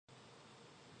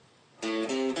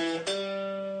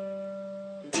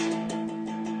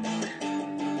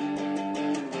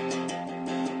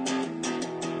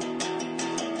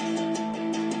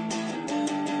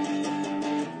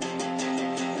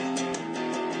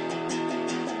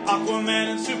Aquaman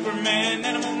and Superman,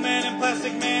 Animal Man and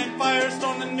Plastic Man,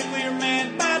 Firestorm and Nuclear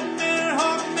Man, Batman and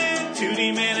Hawkman,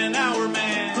 2D Man and Hour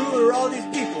Man. Who are all these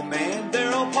people, man?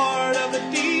 They're all part of the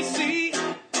DC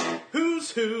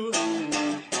Who's Who.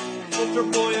 Ultra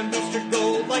Boy and Booster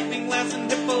Gold, Lightning Lass and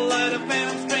Hippolyta,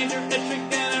 Phantom Stranger,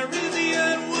 Etrick and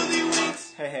Arizia and Woody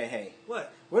Winks. Hey.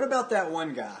 What? What about that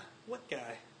one guy? What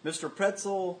guy? Mr.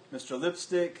 Pretzel, Mr.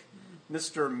 Lipstick,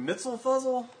 Mr.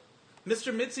 Mitzelfuzzle?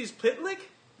 Mr. Mitzi's Pitlick?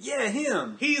 Yeah,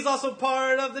 him. He's also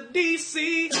part of the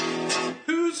DC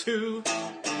Who's Who.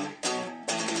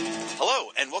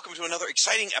 Hello, and welcome to another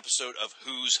exciting episode of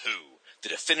Who's Who, the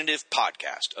definitive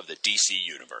podcast of the DC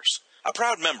Universe, a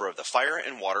proud member of the Fire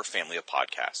and Water family of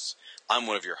podcasts. I'm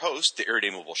one of your hosts, the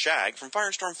irredeemable Shag from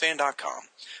FirestormFan.com.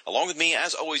 Along with me,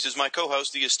 as always, is my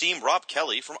co-host, the esteemed Rob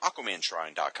Kelly from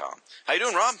AquamanShrine.com. How you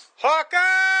doing, Rob? Hawkeye!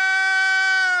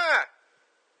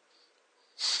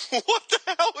 What the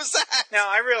hell was that? Now,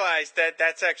 I realize that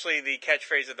that's actually the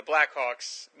catchphrase of the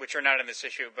Blackhawks, which are not in this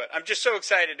issue, but I'm just so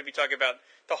excited to be talking about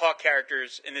the Hawk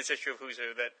characters in this issue of Who's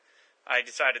Who that I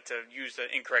decided to use the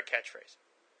incorrect catchphrase.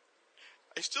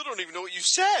 I still don't even know what you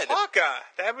said. Hawkeye!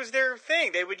 That was their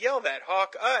thing. They would yell that.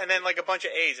 Hawkeye, and then like a bunch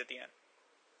of A's at the end.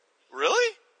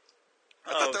 Really?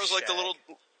 I thought that was like Shag.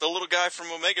 the little guy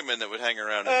from Omega Men that would hang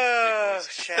around.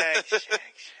 Shag.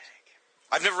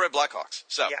 I've never read Blackhawks,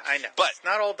 so Yeah, I know. But it's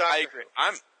not all Doctor Who.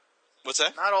 What's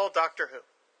that? Not all Doctor Who.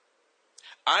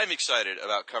 I'm excited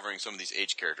about covering some of these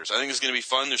H characters. I think it's going to be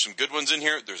fun. There's some good ones in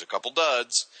here. There's a couple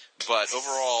duds, but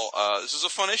overall, this is a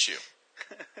fun issue.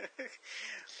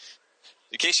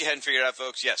 In case you hadn't figured it out,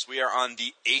 folks, yes, we are on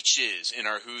the H's in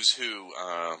our Who's Who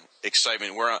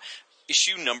excitement. We're on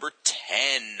issue number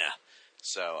 10.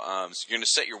 So you're going to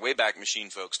set your Wayback Machine,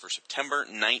 folks, for September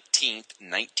 19th,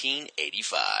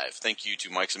 1985. Thank you to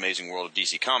Mike's Amazing World of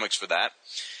DC Comics for that.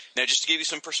 Now, just to give you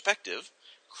some perspective,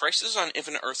 Crisis on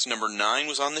Infinite Earths number 9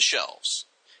 was on the shelves,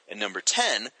 and number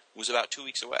 10 was about 2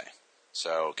 weeks away.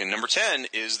 So, number 10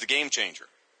 is the game changer.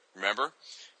 Remember?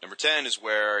 Number 10 is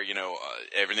where,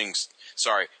 everything's...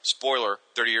 Sorry, spoiler,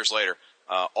 30 years later,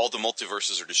 all the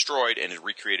multiverses are destroyed and is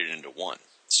recreated into one.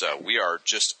 So we are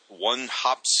just one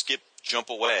hop, skip, jump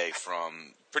away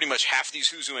from pretty much half these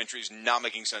Who's Who entries not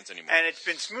making sense anymore. And it's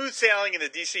been smooth sailing in the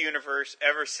DC Universe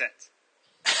ever since.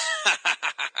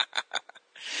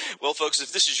 Well, folks,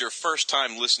 if this is your first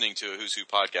time listening to a Who's Who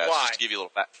podcast, Why? just to give you a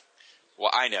little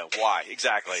Well, I know. Why?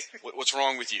 Exactly. What's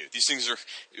wrong with you? These things are...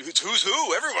 It's Who's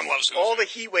Who. Everyone loves Who's Who. All the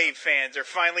Heatwave fans are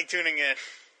finally tuning in.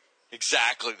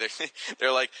 Exactly.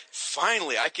 They're like,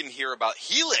 finally, I can hear about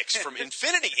Helix from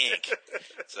Infinity Inc.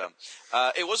 So,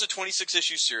 it was a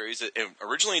 26-issue series. It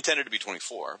originally intended to be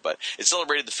 24, but it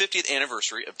celebrated the 50th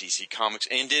anniversary of DC Comics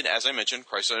and did, as I mentioned,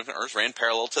 Crisis on Infinite Earths ran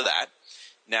parallel to that.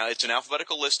 Now, it's an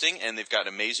alphabetical listing, and they've got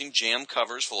amazing jam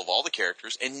covers full of all the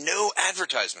characters and no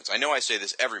advertisements. I know I say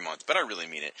this every month, but I really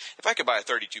mean it. If I could buy a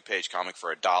 32-page comic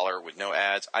for $1 with no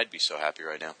ads, I'd be so happy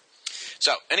right now.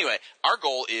 So, anyway, our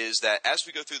goal is that as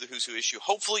we go through the Who's Who issue,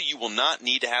 hopefully you will not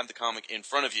need to have the comic in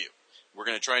front of you. We're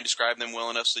going to try and describe them well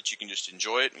enough so that you can just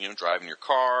enjoy it, driving your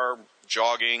car,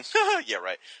 jogging, yeah,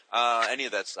 right, any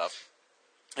of that stuff.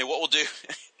 And what we'll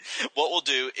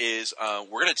do is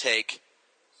we're going to take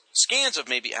scans of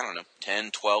maybe,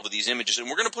 10, 12 of these images, and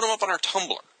we're going to put them up on our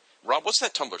Tumblr. Rob, what's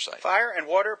that Tumblr site?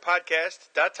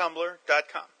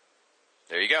 fireandwaterpodcast.tumblr.com.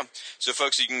 There you go. So,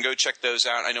 folks, you can go check those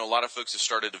out. I know a lot of folks have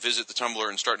started to visit the Tumblr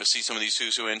and starting to see some of these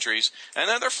Who's Who entries, and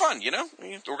they're fun,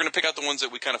 We're going to pick out the ones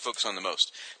that we kind of focus on the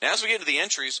most. Now, as we get to the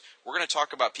entries, we're going to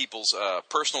talk about people's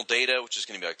personal data, which is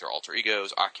going to be like their alter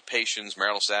egos, occupations,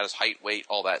 marital status, height, weight,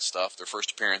 all that stuff, their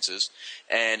first appearances.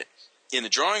 And in the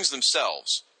drawings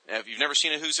themselves, now, if you've never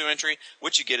seen a Who's Who entry,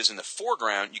 what you get is in the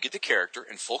foreground, you get the character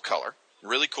in full color,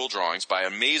 really cool drawings by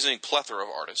an amazing plethora of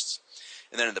artists.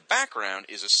 And then in the background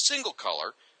is a single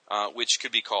color, which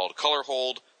could be called color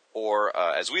hold, or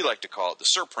as we like to call it, the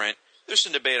surprint. There's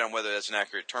some debate on whether that's an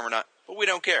accurate term or not, but we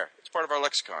don't care. It's part of our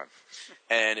lexicon.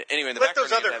 And anyway, in the Let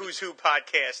background, those other Who's Who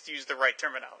podcasts use the right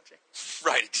terminology.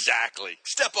 Right, exactly.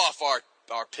 Step off our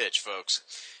pitch, folks.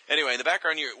 Anyway, in the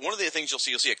background here, one of the things you'll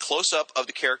see a close-up of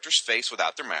the character's face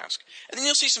without their mask, and then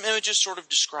you'll see some images sort of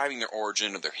describing their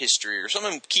origin or their history or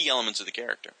some key elements of the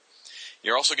character.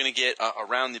 You're also going to get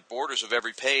around the borders of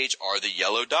every page are the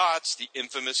yellow dots, the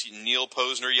infamous Neil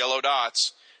Posner yellow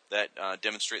dots that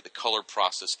demonstrate the color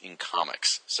process in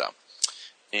comics. So,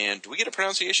 and do we get a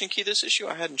pronunciation key this issue?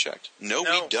 I hadn't checked. No,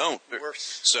 we don't. We're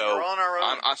on our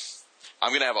own. I'm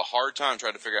going to have a hard time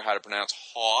trying to figure out how to pronounce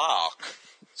Hawk.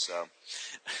 So,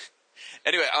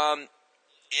 anyway,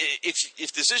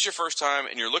 if this is your first time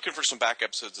and you're looking for some back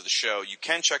episodes of the show, you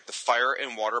can check the Fire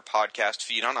and Water podcast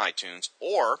feed on iTunes,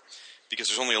 or, because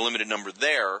there's only a limited number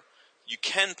there, you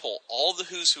can pull all the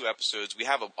Who's Who episodes. We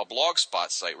have a Blogspot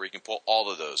site where you can pull all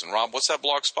of those. And Rob, what's that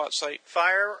Blogspot site?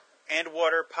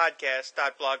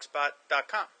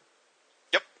 fireandwaterpodcast.blogspot.com.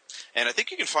 Yep. And I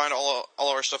think you can find all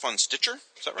our stuff on Stitcher.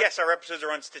 Is that right? Yes, our episodes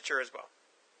are on Stitcher as well.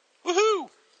 Woohoo!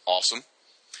 Awesome.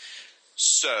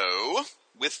 So,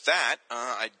 with that,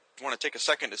 I want to take a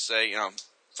second to say,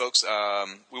 folks,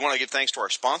 we want to give thanks to our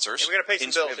sponsors. Yeah, we got to pay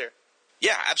some bills here.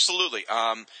 Yeah, absolutely.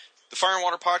 The Fire and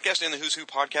Water podcast and the Who's Who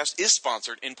podcast is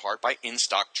sponsored in part by In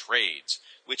Stock Trades,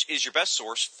 which is your best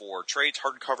source for trades,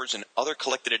 hardcovers, and other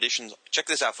collected editions. Check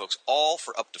this out, folks. All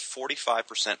for up to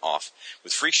 45% off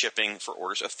with free shipping for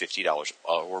orders of $50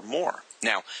 or more.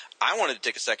 Now, I wanted to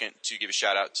take a second to give a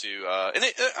shout-out to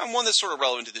one that's sort of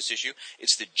relevant to this issue.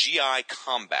 It's the GI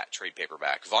Combat trade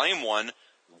paperback, Volume 1,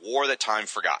 War That Time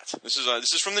Forgot. This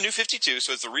is from the New 52,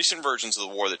 so it's the recent versions of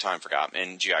the War That Time Forgot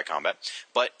and GI Combat.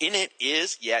 But in it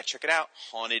is, check it out,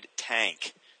 Haunted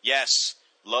Tank. Yes,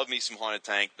 love me some Haunted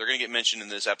Tank. They're going to get mentioned in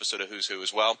this episode of Who's Who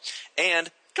as well. And,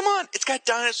 come on, it's got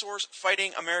dinosaurs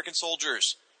fighting American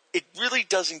soldiers. It really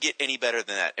doesn't get any better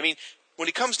than that. I mean, when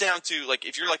it comes down to, like,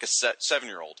 if you're like a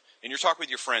 7-year-old and you're talking with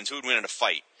your friends who would win in a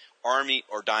fight, army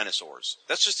or dinosaurs,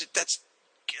 that's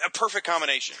a perfect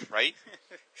combination, right?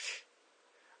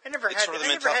 I never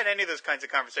had any of those kinds of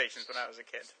conversations when I was a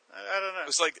kid. I don't know.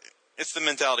 It's the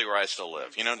mentality where I still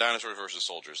live. Dinosaurs versus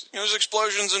soldiers. There's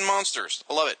explosions and monsters.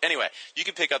 I love it. Anyway, you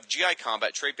can pick up GI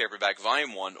Combat trade paperback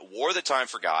Volume 1, War That Time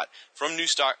Forgot, from In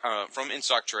Stock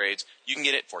Trades. You can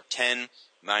get it for $10.99.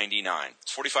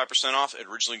 It's 45% off. It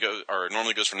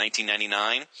normally goes for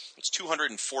 $19.99. It's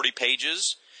 240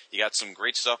 pages. You got some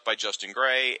great stuff by Justin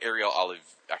Gray,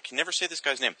 I can never say this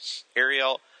guy's name.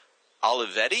 Ariel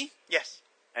Olivetti? Yes.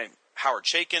 And Howard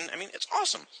Chaykin. I mean, it's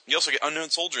awesome. You also get Unknown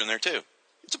Soldier in there, too.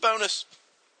 It's a bonus.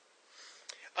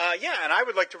 And I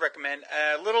would like to recommend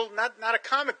a little, not a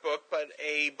comic book, but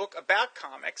a book about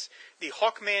comics, The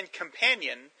Hawkman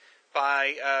Companion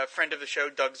by a friend of the show,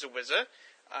 Doug Zawizza.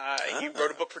 He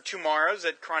wrote a book for Tomorrows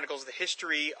that chronicles the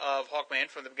history of Hawkman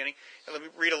from the beginning. And let me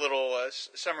read a little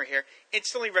summary here.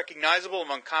 Instantly recognizable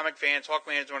among comic fans,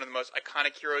 Hawkman is one of the most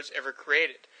iconic heroes ever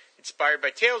created. Inspired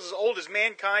by tales as old as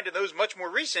mankind and those much more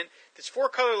recent, this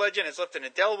four-color legend has left an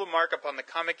indelible mark upon the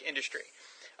comic industry.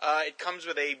 It comes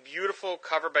with a beautiful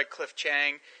cover by Cliff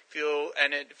Chang,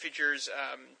 and it features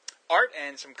art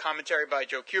and some commentary by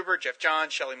Joe Kubert, Jeff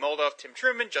Johns, Shelley Moldoff, Tim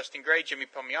Truman, Justin Gray, Jimmy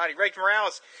Palmiotti, Greg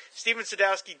Morales, Steven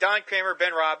Sadowski, Don Kramer,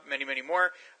 Ben Robb, many, many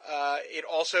more. It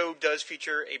also does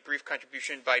feature a brief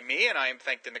contribution by me, and I am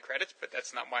thanked in the credits, but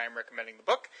that's not why I'm recommending the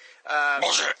book.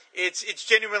 It's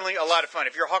genuinely a lot of fun.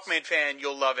 If you're a Hawkman fan,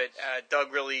 you'll love it.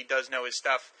 Doug really does know his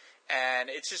stuff, and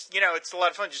it's just, it's a lot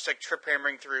of fun, just like trip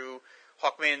hammering through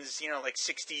Hawkman's,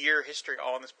 60-year history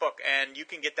all in this book. And you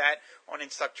can get that on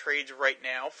In-Stock Trades right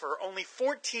now for only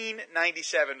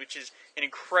 $14.97, which is an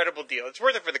incredible deal. It's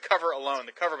worth it for the cover alone.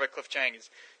 The cover by Cliff Chang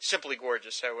is simply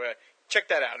gorgeous. So check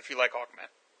that out if you like Hawkman.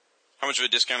 How much of a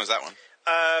discount is that one?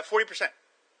 40%.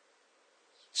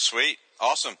 Sweet.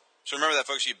 Awesome. So remember that,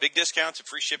 folks. You get big discounts and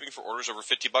free shipping for orders over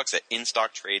 $50 at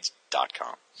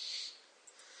InStockTrades.com.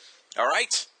 All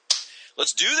right.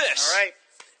 Let's do this. All right.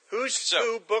 Who's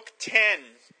Who, Book 10.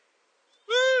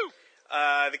 Woo!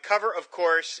 The cover, of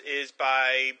course, is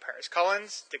by Paris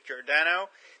Cullins, Dick Giordano.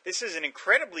 This is an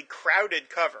incredibly crowded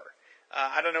cover.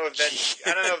 I don't know if that's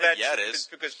yeah, it is.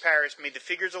 Because Paris made the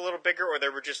figures a little bigger, or there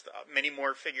were just many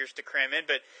more figures to cram in.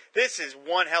 But this is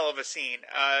one hell of a scene.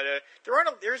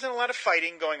 There isn't a lot of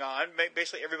fighting going on.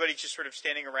 Basically, everybody's just sort of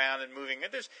standing around and moving.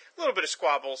 There's a little bit of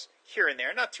squabbles here and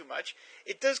there, not too much.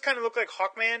 It does kind of look like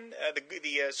Hawkman,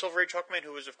 the Silver Age Hawkman,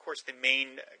 who was, of course, the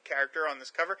main character on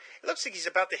this cover. It looks like he's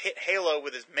about to hit Halo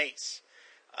with his mace.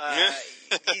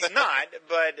 He's not,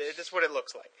 but that's what it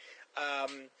looks like.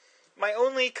 My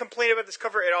only complaint about this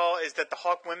cover at all is that the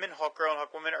Hawkgirl and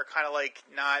Hawkwoman are kind of like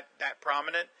not that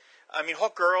prominent. I mean,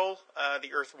 Hawkgirl,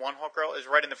 the Earth 1 Hawkgirl, is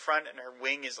right in the front, and her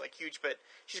wing is like huge, but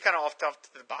she's kind of off to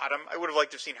the bottom. I would have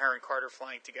liked to have seen her and Carter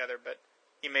flying together, but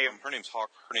you may have. Her name's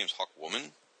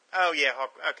Hawkwoman. Oh yeah,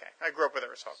 Okay, I grew up with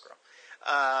her as Hawkgirl.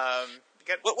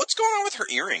 What's going on with her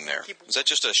earring there? Is that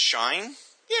just a shine?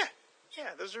 Yeah.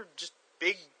 Those are just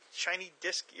big shiny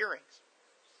disc earrings.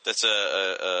 That's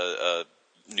a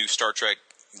new Star Trek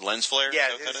lens flare? Yeah,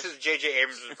 this is J.J.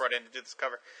 Abrams was brought in to do this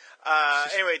cover.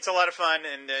 Anyway, it's a lot of fun,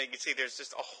 and you can see there's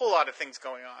just a whole lot of things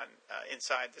going on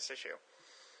inside this issue.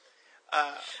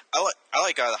 I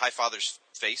like the High Father's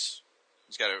face.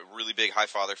 He's got a really big High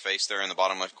Father face there in the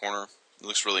bottom left corner. It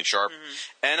looks really sharp.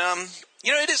 And,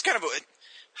 it is kind of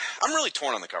I'm really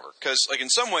torn on the cover because, like, in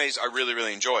some ways I really,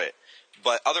 really enjoy it.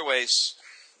 But other ways,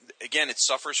 again, it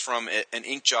suffers from an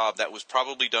ink job that was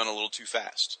probably done a little too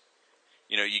fast.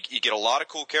 You get a lot of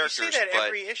cool characters. You see that but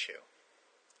every issue.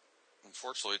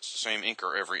 Unfortunately, it's the same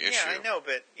inker every issue. Yeah, I know,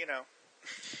 but,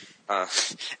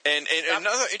 And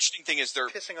another interesting thing is they're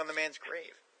pissing on the man's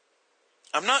grave.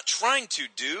 I'm not trying to,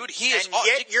 dude. He is. And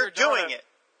yet Dick you're Giordano, doing it.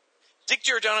 Dick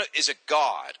Giordano is a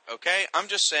god, okay? I'm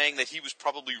just saying that he was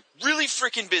probably really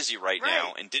freaking busy right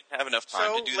now and didn't have enough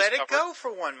time to do this So let it cover. go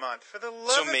for 1 month, for the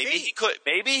love So of maybe Pete.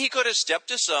 he could have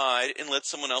stepped aside and let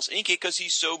someone else ink it because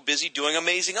he's so busy doing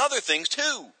amazing other things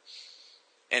too.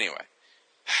 Anyway,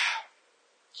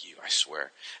 I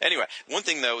swear. Anyway, one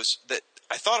thing though is that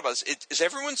I thought about this: is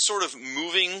everyone sort of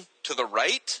moving to the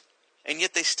right, and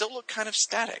yet they still look kind of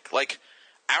static. Like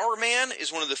Our Man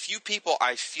is one of the few people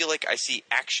I feel like I see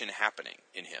action happening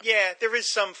in him. Yeah, there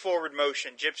is some forward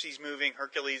motion. Gypsy's moving,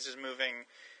 Hercules is moving,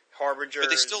 Harbinger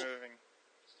is moving.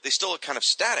 They still look kind of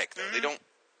static though. They don't.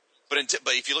 But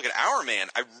if you look at Our Man,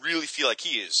 I really feel like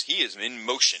he is in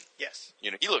motion. Yes.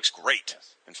 He looks great.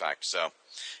 Yes. In fact, so.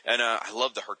 And I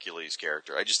love the Hercules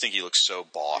character. I just think he looks so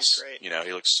boss. He's great.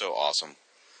 He looks so awesome.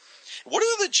 What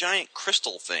are the giant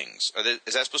crystal things?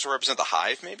 Is that supposed to represent the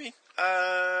hive, maybe?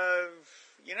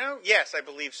 Yes, I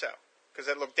believe so. Because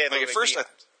it looked dead. Like at first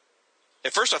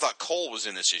I thought Cole was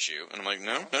in this issue, and I'm like,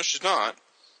 no, she's not.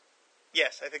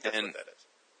 Yes, I think that's what that is.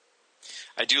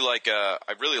 I do like.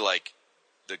 I really like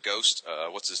the Ghost.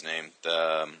 What's his name?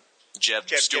 The Jeb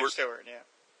Stewart. Jeb Stewart. Yeah.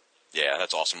 Yeah,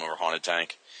 that's awesome over Haunted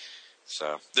Tank.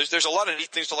 So there's a lot of neat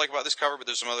things to like about this cover, but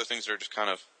there's some other things that are just kind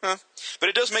of, But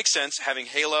it does make sense having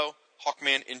Halo,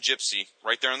 Hawkman, and Gypsy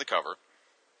right there on the cover.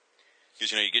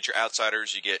 Because, you get your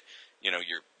outsiders, you get,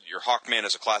 your Hawkman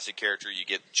as a classic character, you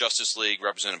get Justice League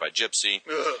represented by Gypsy.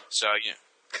 Ugh. So,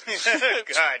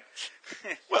 God.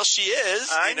 Well, she is.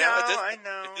 I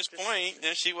know. At this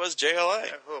point, she was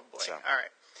JLA. Oh, boy. So. All right.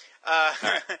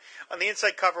 On the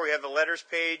inside cover, we have the letters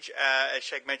page. As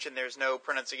Sheg mentioned, there's no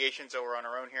pronunciation, so we're on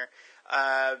our own here.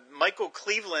 Michael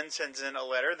Cleveland sends in a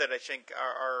letter that I think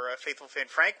our faithful fan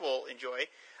Frank will enjoy.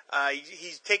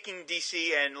 He's taking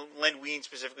DC and Len Wein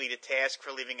specifically to task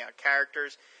for leaving out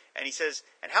characters. And he says,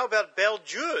 and how about Belle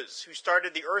Juz, who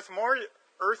started the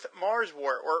Earth-Mars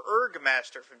War, or Erg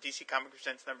Master from DC Comic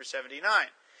Presents number 79.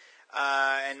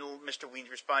 And Mr. Wein's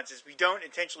response is, we don't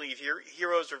intentionally leave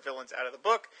heroes or villains out of the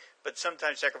book, but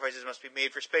sometimes sacrifices must be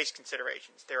made for space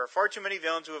considerations. There are far too many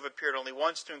villains who have appeared only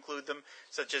once to include them,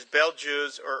 such as Belle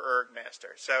Juz or Erg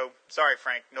Master. So, sorry,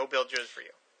 Frank, no Belle Juz for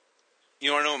you.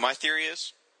 You want to know what my theory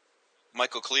is?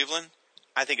 Michael Cleveland?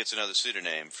 I think it's another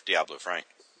pseudonym for Diablo Frank.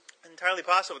 Entirely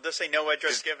possible. It does say no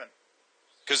address given.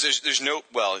 Because there's no,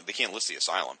 well, they can't list the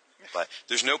asylum, but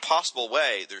there's no possible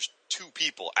way there's two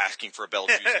people asking for a Belle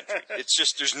Juz entry. It's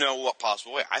just, there's no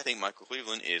possible way. I think Michael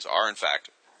Cleveland are, in fact,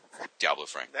 Diablo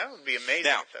Frank. That would be amazing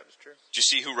now, if that was true. Did you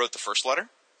see who wrote the first letter?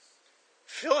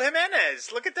 Phil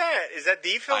Jimenez. Look at that. Is that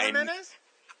the Phil Jimenez?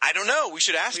 I don't know. We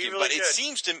should ask him. Really but it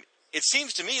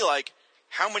seems to me like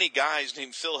how many guys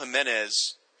named Phil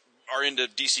Jimenez are into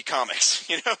DC Comics,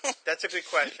 That's a good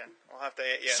question. We'll have to,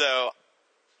 yeah. So,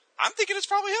 I'm thinking it's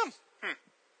probably him.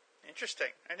 Interesting.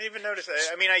 I didn't even notice that.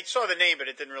 I mean, I saw the name, but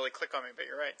it didn't really click on me, but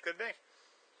you're right. Could be.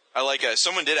 I like,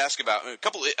 someone did ask about, a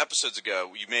couple of episodes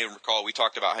ago, you may recall, we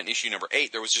talked about in issue number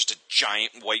 8, there was just a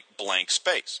giant white blank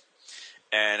space.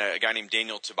 And a guy named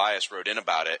Daniel Tobias wrote in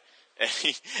about it. And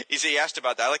he asked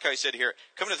about that. I like how he said here,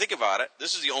 come to think about it,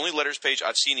 this is the only letters page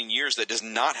I've seen in years that does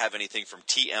not have anything from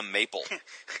T.M. Maple.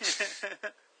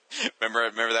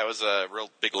 Remember that was a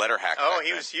real big letter hack. Oh,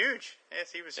 he was huge.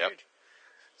 Yes, he was huge.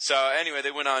 So anyway,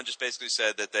 they went on and just basically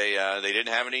said that they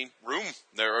didn't have any room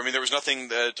there. I mean, there was nothing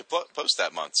to post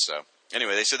that month. So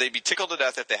anyway, they said they'd be tickled to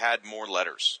death if they had more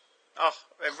letters. Oh,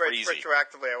 crazy.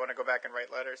 Retroactively, I want to go back and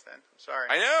write letters then. I'm sorry.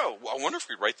 I know. I wonder if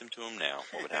we write them to them now.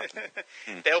 What would happen?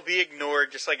 They'll be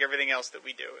ignored just like everything else that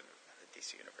we do in the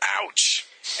DC universe. Ouch.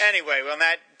 Anyway, on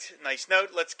that nice note,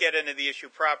 let's get into the issue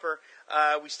proper.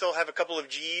 We still have a couple of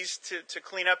G's to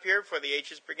clean up here before the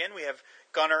H's begin. We have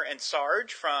Gunner and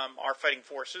Sarge from Our Fighting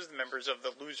Forces, the members of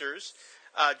the Losers,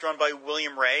 drawn by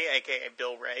William Ray, a.k.a.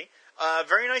 Bill Ray.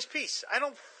 Very nice piece. I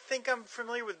don't think I'm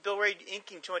familiar with Bill Ray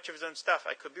inking too much of his own stuff.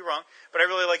 I could be wrong, but I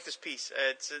really like this piece.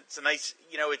 It's a nice,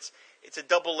 it's a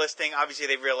double listing. Obviously,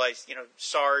 they realized,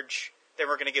 Sarge, they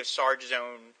weren't going to give Sarge his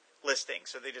own listing,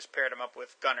 so they just paired him up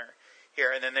with Gunner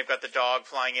here, and then they've got the dog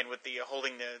flying in with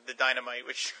holding the dynamite,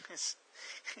 which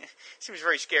seems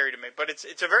very scary to me. But it's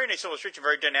a very nice illustration,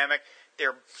 very dynamic.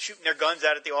 They're shooting their guns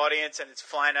out at the audience, and it's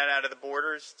flying out of the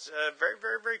borders. It's very,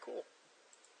 very, very cool.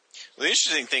 Well, the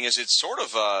interesting thing is it's sort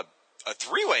of a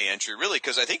three-way entry, really,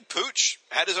 because I think Pooch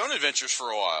had his own adventures for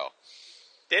a while.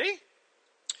 Did he?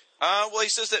 Well, he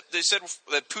says that they said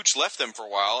that Pooch left them for a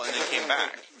while and then came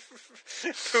back.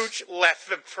 Pooch left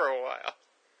them for a while.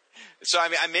 So I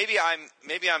mean,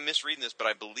 maybe I'm misreading this, but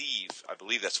I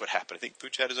believe that's what happened. I think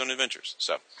Pooch had his own adventures.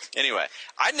 So anyway,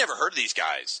 I'd never heard of these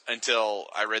guys until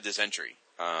I read this entry.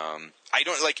 I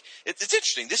don't like. It's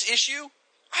interesting. This issue,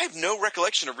 I have no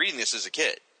recollection of reading this as a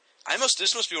kid.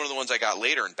 This must be one of the ones I got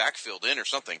later and backfilled in or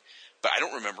something. But I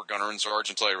don't remember Gunner and Sarge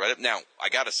until I read it. Now I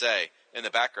got to say, in the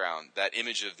background, that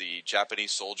image of the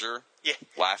Japanese soldier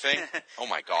laughing. Oh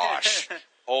my gosh.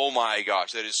 Oh my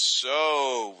gosh, that is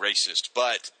so racist,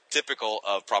 but typical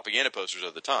of propaganda posters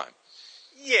of the time.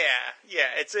 Yeah,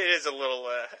 it is a little,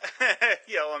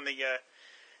 on the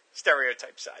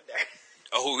stereotype side there.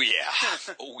 Oh yeah.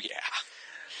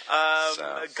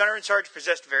 Gunner and Sarge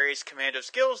possessed various commando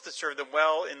skills that served them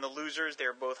well in the Losers. They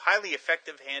are both highly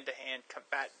effective hand-to-hand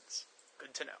combatants.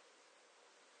 Good to know.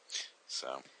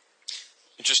 So,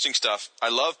 interesting stuff. I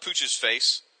love Pooch's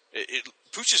face.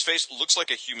 Pooch's face looks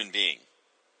like a human being.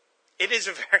 It is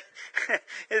a very,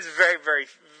 very,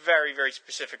 very, very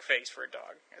specific face for a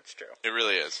dog. That's true. It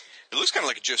really is. It looks kind of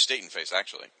like a Joe Staton face,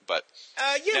 actually. But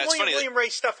William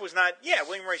Ray's stuff was not. Yeah,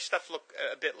 William Ray's stuff looked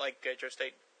a bit like Joe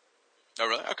Staton. Oh,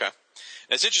 really? Okay.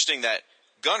 And it's interesting that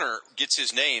Gunner gets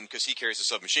his name because he carries a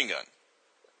submachine gun.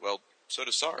 Well, so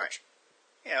does Sarge. Right.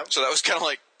 Yeah. So that was kind of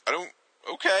like,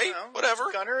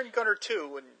 whatever. Gunner and Gunner 2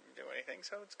 wouldn't do anything,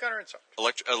 so it's Gunner and Sarge.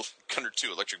 Gunner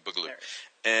 2, Electric Boogaloo.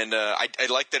 And I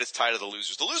like that it's tied to the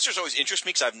Losers. The Losers always interest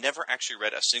me because I've never actually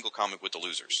read a single comic with the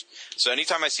Losers. So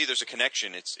anytime I see there's a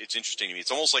connection, it's interesting to me.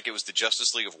 It's almost like it was the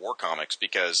Justice League of War comics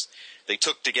because they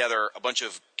took together a bunch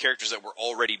of characters that were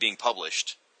already being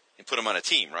published and put them on a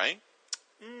team, right?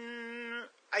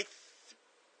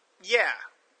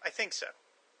 I think so.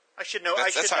 I should know. I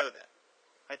should know that.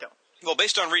 I don't. Well,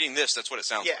 based on reading this, that's what it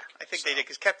sounds like. Yeah, I think they did,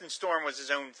 because Captain Storm was his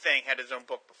own thing, had his own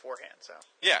book beforehand. So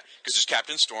yeah, because there's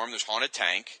Captain Storm, there's Haunted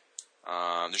Tank,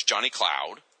 there's Johnny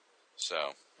Cloud.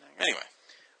 So anyway,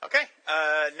 okay.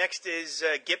 Next is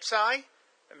Gipsy,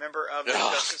 a member of the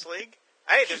Justice League.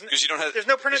 Hey, there's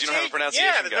no pronunciation. You don't have a pronunciation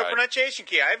Yeah, there's no pronunciation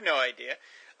key. I have no idea.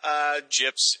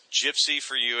 Gypsy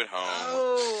for you at home.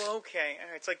 Oh, okay.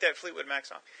 It's like that Fleetwood Mac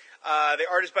song. The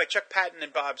art is by Chuck Patton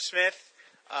and Bob Smith.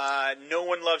 No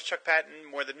one loves Chuck Patton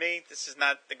more than me. This is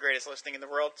not the greatest listing in the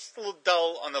world. It's a little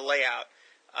dull on the layout,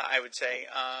 I would say.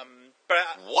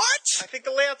 What? I think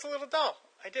the layout's a little dull.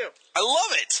 I do. I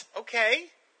love it. Okay.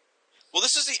 Well,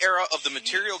 this is the era of the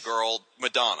Material Girl,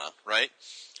 Madonna, right?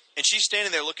 And she's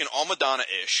standing there looking all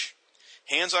Madonna-ish.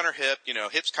 Hands on her hip,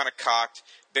 hips kind of cocked,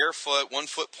 barefoot, 1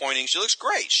 foot pointing. She looks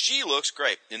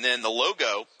great. And then the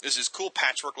logo is this cool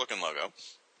patchwork-looking logo.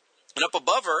 And up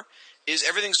above her is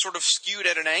everything sort of skewed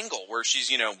at an angle where she's,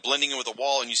 blending in with a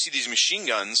wall, and you see these machine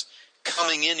guns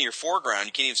coming into your foreground.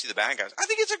 You can't even see the bad guys. I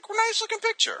think it's a nice-looking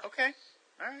picture. Okay.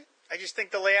 All right. I just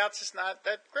think the layout's just not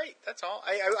that great. That's all.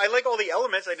 I like all the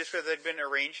elements. I just feel they've been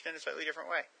arranged in a slightly different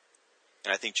way.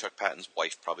 And I think Chuck Patton's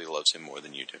wife probably loves him more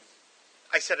than you do.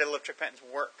 I said I love Chuck Patton's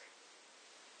work.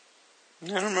 I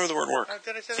don't remember the word work.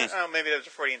 Did I say that? Oh, maybe that was a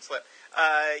Freudian slip.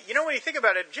 When you think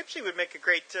about it, Gypsy would make a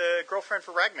great girlfriend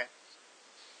for Ragman.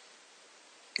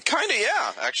 Kind of,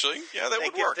 yeah, actually. Yeah, that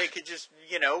would work. They could just,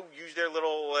 use their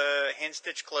little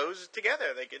hand-stitched clothes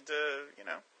together. They could, it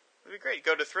would be great.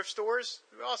 Go to thrift stores.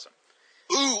 It would be awesome.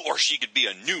 Ooh, or she could be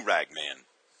a new Ragman.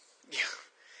 Yeah,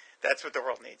 that's what the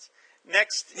world needs.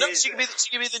 Next she could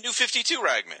be the new 52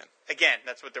 Ragman. Again,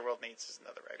 that's what the world needs, is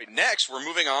another Ragman. Next, we're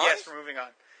moving on? Yes, we're moving on.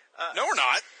 No, we're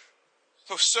not.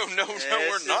 Oh, so no, we're not.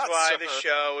 This is why the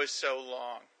show is so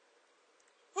long.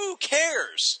 Who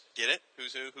cares? Get it?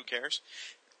 Who's who? Who cares?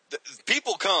 The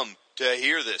people come to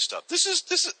hear this stuff. This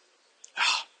is.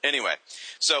 Anyway,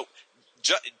 so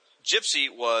Gypsy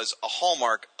was a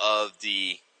hallmark of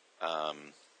the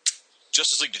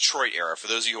Justice League Detroit era. For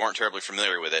those of you who aren't terribly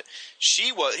familiar with it,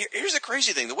 she was. Here's the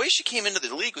crazy thing: the way she came into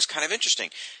the league was kind of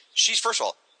interesting. She's first of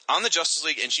all on the Justice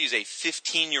League, and she's a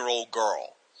 15-year-old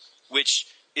girl, which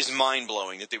is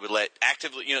mind-blowing that they would let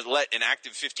an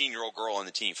active 15-year-old girl on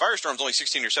the team. Firestorm's only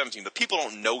 16 or 17, but people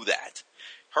don't know that.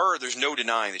 There's no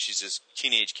denying that she's this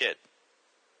teenage kid.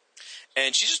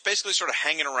 And she's just basically sort of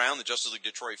hanging around the Justice League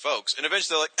Detroit folks, and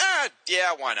eventually they're like,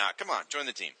 yeah, why not? Come on, join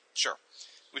the team. Sure.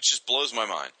 Which just blows my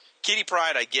mind. Kitty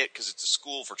Pryde I get because it's a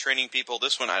school for training people.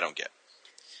 This one I don't get.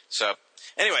 So,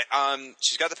 anyway,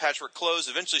 she's got the patchwork clothes.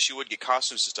 Eventually she would get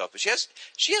costumes and stuff, but she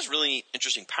has really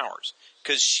interesting powers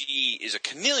because she is a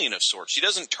chameleon of sorts. She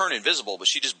doesn't turn invisible, but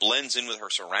she just blends in with her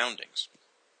surroundings.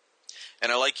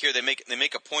 And I like here they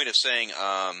make a point of saying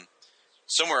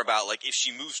somewhere about like if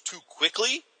she moves too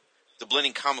quickly, the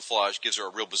blending camouflage gives her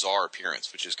a real bizarre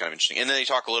appearance, which is kind of interesting. And then they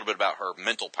talk a little bit about her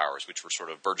mental powers, which were sort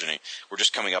of burgeoning. We're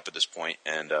just coming up at this point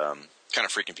and kind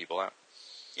of freaking people out.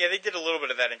 Yeah, they did a little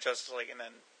bit of that in Justice League, and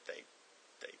then they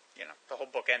the whole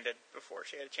book ended before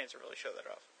she had a chance to really show that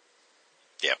off.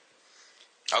 Yeah.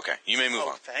 Okay, you may move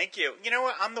on. Thank you. You know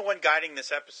what? I'm the one guiding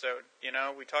this episode. You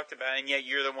know, we talked about it, and yet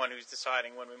you're the one who's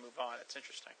deciding when we move on. It's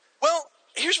interesting. Well,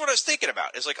 here's what I was thinking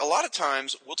about. Is like a lot of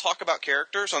times we'll talk about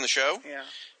characters on the show, Yeah.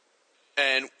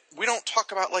 and we don't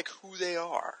talk about like who they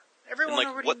are. Everyone like,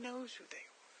 already what- knows who they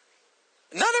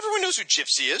are. Not everyone knows who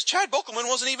Gypsy is. Chad Bokelman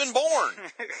wasn't even born.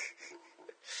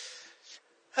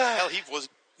 Hell, he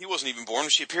wasn't even born when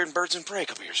she appeared in Birds and Prey a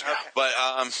couple years ago. Okay. But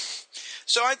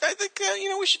so I think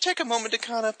we should take a moment to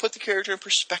kind of put the character in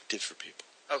perspective for people.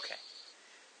 Okay.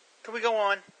 Can we go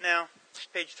on now?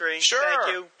 Page 3. Sure.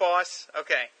 Thank you, boss.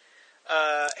 Okay.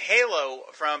 Halo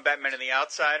from Batman and the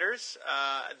Outsiders.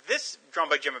 This, drawn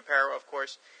by Jim Aparo, of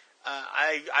course.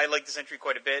 I like this entry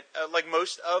quite a bit. Like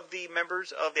most of the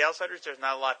members of the Outsiders, there's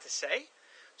not a lot to say.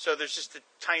 So there's just a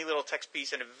tiny little text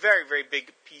piece and a very, very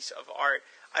big piece of art.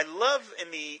 I love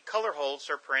in the color holds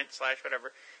or print /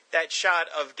 whatever, that shot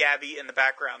of Gabby in the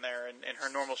background there in her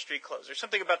normal street clothes. There's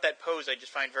something about that pose I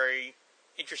just find very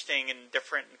interesting and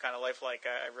different and kind of lifelike.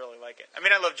 I really like it. I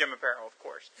mean, I love Jim Aparo, of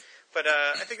course. But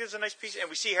I think there's a nice piece. And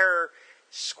we see her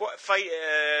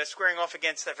squaring off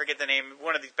against, I forget the name,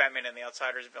 one of these Batman and the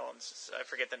Outsiders villains. I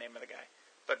forget the name of the guy.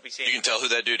 But we see You can tell who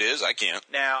that dude is. I can't.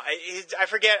 now, I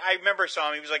forget. I remember I saw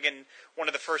him. He was like in one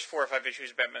of the first 4 or 5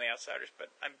 issues of Batman and the Outsiders, but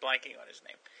I'm blanking on his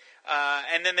name.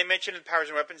 And then they mentioned in Powers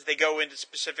and Weapons, they go into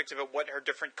specifics about what her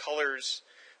different colors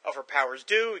of her powers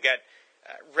do. We got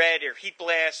red or heat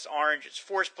blast, orange is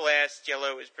force blast,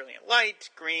 yellow is brilliant light,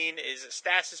 green is a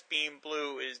stasis beam,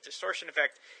 blue is distortion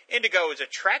effect, indigo is a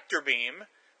tractor beam.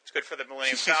 It's good for the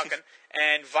Millennium Falcon,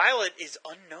 and violet is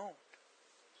unknown.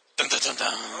 Dun, dun, dun,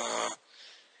 dun.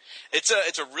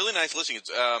 It's a really nice listing. It's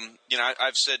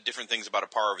I've said different things about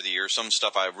Aparo over the years. Some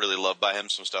stuff I really love by him.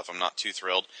 Some stuff I'm not too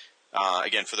thrilled.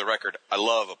 Again, for the record, I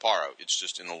love Aparo. It's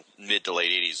just in the mid to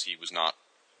late 80s, he was not,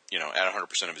 at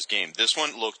 100% of his game. This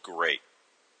one looked great.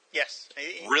 Yes.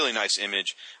 Really nice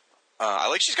image. I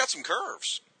like she's got some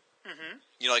curves.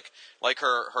 Mm-hmm. Like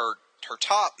her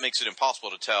top makes it impossible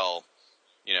to tell,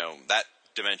 that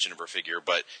dimension of her figure,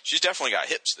 but she's definitely got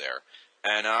hips there.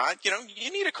 And,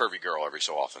 you need a curvy girl every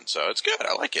so often, so it's good.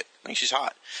 I like it. I think she's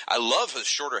hot. I love her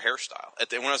shorter hairstyle.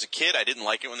 When I was a kid, I didn't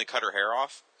like it when they cut her hair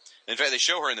off. In fact, they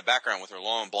show her in the background with her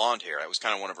long blonde hair. That was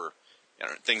kind of one of her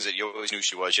things that you always knew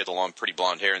she was. She had the long, pretty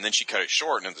blonde hair, and then she cut it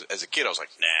short. And as a kid, I was like,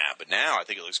 nah. But now I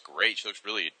think it looks great. She looks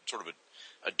really sort of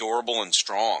adorable and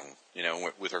strong,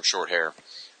 with her short hair.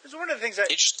 It's one of the things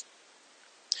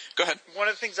Go ahead. One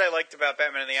of the things I liked about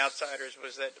Batman and the Outsiders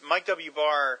was that Mike W.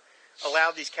 Barr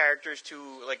allowed these characters to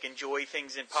enjoy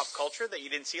things in pop culture that you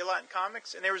didn't see a lot in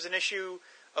comics. And there was an issue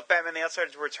of Batman and the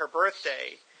Outsiders where it's her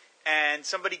birthday, and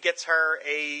somebody gets her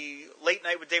a Late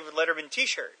Night with David Letterman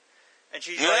T-shirt, and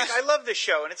she's like, "I love this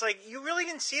show." And it's like, you really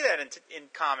didn't see that in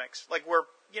comics, like where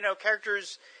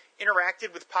characters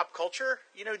interacted with pop culture.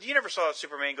 You never saw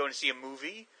Superman going to see a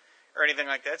movie or anything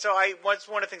like that. So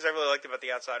one of the things I really liked about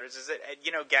the Outsiders is that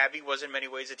Gabby was in many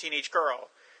ways a teenage girl.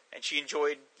 And she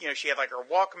enjoyed, she had like her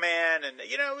Walkman, and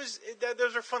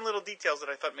those are fun little details that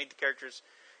I thought made the characters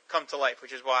come to life,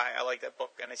 which is why I like that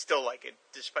book, and I still like it,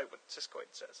 despite what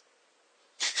Siskoid says.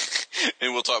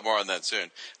 And we'll talk more on that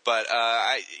soon. But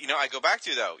I go back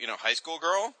to though, high school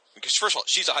girl, because first of all,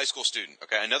 she's a high school student.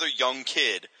 Okay, another young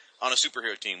kid on a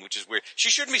superhero team, which is weird. She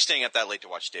shouldn't be staying up that late to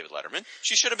watch David Letterman.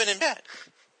 She should have been in bed.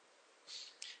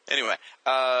 Anyway,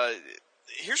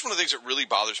 here's one of the things that really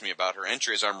bothers me about her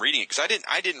entry as I'm reading it, because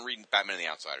I didn't read Batman and the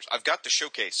Outsiders. I've got the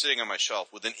showcase sitting on my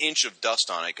shelf with an inch of dust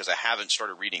on it because I haven't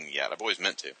started reading it yet. I've always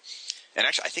meant to. And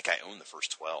actually, I think I own the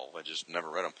first 12. I just never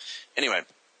read them. Anyway,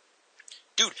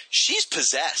 dude, she's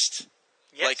possessed.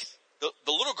 Yes. Like,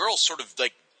 the little girl's sort of,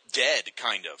 like, dead,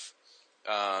 kind of.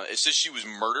 It says she was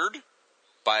murdered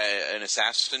by an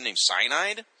assassin named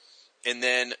Cyanide, and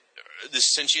then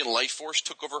this sentient life force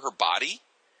took over her body.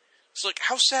 It's like,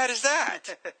 how sad is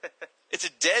that? It's a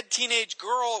dead teenage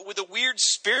girl with a weird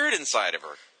spirit inside of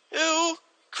her. Ew,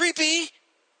 creepy.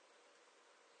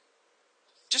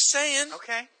 Just saying.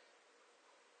 Okay.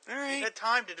 All right. She's had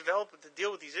time to develop, to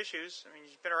deal with these issues. I mean,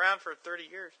 she's been around for 30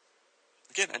 years.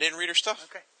 Again, I didn't read her stuff.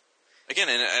 Okay. Again,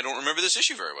 and I don't remember this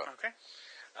issue very well. Okay.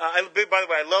 By the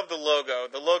way, I love the logo.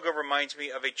 The logo reminds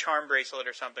me of a charm bracelet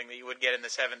or something that you would get in the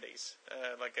 70s.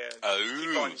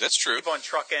 That's true. Keep on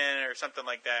trucking or something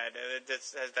like that. It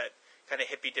just has that kind of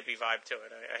hippy-dippy vibe to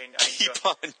it. I enjoy, Keep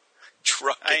on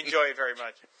trucking. I enjoy it very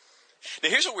much. Now,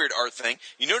 here's a weird art thing.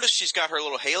 You notice she's got her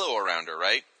little halo around her,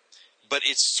 right? But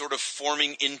it's sort of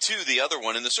forming into the other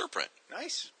one in the surprint.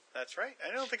 Nice. That's right.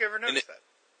 I don't think I ever noticed that.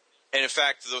 And in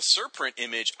fact, the surprint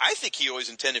image, I think he always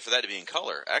intended for that to be in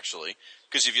color, actually.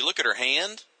 Because if you look at her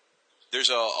hand, there's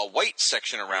a white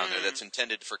section around there that's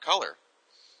intended for color.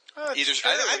 Oh, that's Either,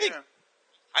 true,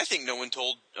 I think no one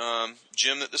told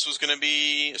Jim that this was going to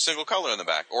be a single color in the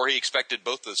back, or he expected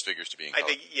both those figures to be in color.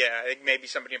 I think maybe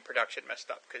somebody in production messed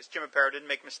up because Jim Aparo didn't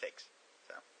make mistakes.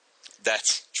 So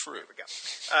that's true. there we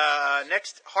go.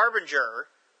 Next, Harbinger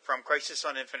from Crisis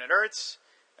on Infinite Earths.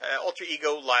 Alter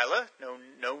ego Lila,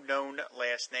 no known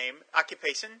last name.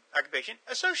 Occupation,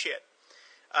 associate.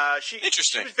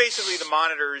 Interesting. She was basically the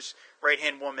Monitor's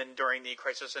right-hand woman during the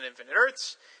Crisis on Infinite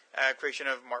Earths. Creation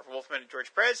of Marv Wolfman and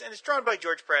George Perez, and it's drawn by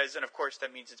George Perez, and of course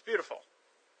that means it's beautiful.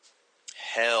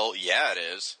 Hell yeah, it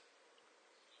is.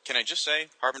 Can I just say,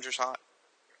 Harbinger's hot?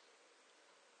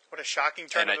 What a shocking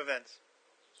turn of events.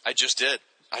 I just did.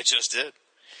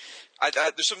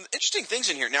 There's some interesting things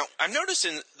in here. Now, I'm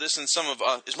noticing this in some of,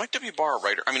 is Mike W. Barr a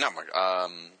writer? I mean, not Mike,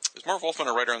 is Marv Wolfman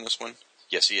a writer on this one?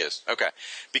 Yes, he is. Okay.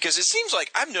 Because it seems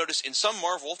like I've noticed in some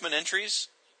Marv Wolfman entries,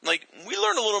 like, we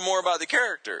learned a little more about the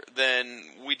character than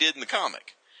we did in the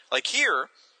comic. Like here,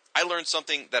 I learned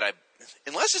something that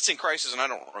unless it's in Crisis and I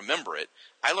don't remember it,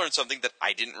 I learned something that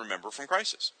I didn't remember from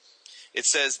Crisis. It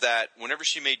says that whenever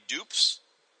she made dupes,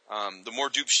 the more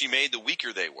dupes she made, the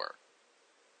weaker they were.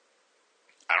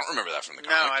 I don't remember that from the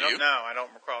comic. No, I don't know. I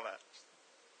don't recall that.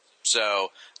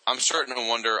 So I'm starting to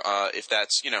wonder if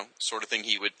that's, sort of thing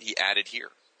he added here.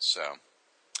 So,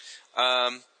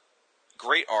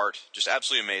 great art, just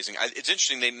absolutely amazing. It's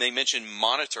interesting, they mention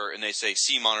Monitor, and they say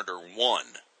see Monitor 1.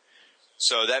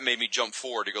 So that made me jump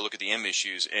forward to go look at the M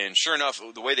issues, and sure enough,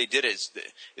 the way they did it is,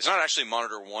 it's not actually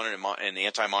Monitor 1 and the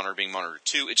Anti-Monitor being Monitor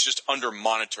 2, it's just under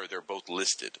Monitor, they're both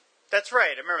listed. That's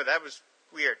right, I remember, that was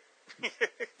weird.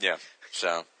 Yeah,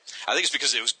 so, I think it's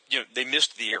because it was, they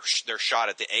missed their shot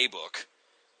at the A book.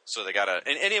 So they got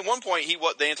and at one point,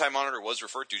 the Anti-Monitor was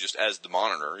referred to just as the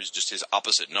Monitor, is just his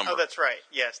opposite number. Oh, that's right.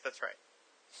 Yes, that's right.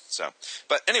 So,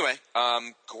 but anyway,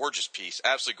 gorgeous piece,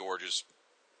 absolutely gorgeous.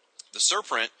 The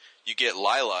surprint, you get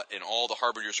Lila, and all the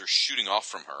Harbingers are shooting off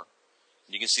from her.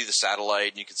 You can see the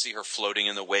satellite, and you can see her floating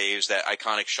in the waves, that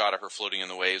iconic shot of her floating in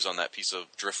the waves on that piece of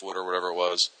driftwood or whatever it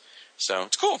was. So,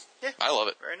 it's cool. Yeah. I love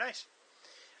it. Very nice.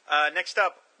 Next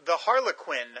up, the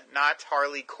Harlequin, not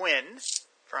Harley Quinn,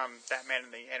 from Batman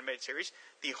in the animated series.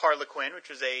 The Harlequin, which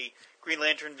was a Green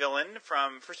Lantern villain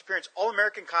from first appearance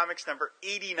All-American Comics number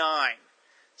 89.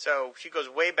 So she goes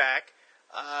way back.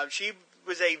 She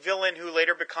was a villain who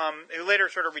later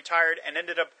sort of retired and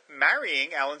ended up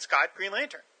marrying Alan Scott, Green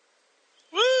Lantern.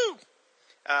 Woo!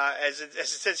 As it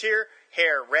says here,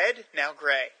 hair red, now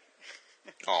gray.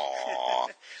 Aww.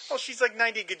 Well, she's like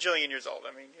 90 gajillion years old.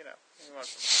 I mean,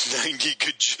 90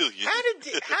 gajillion.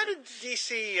 How did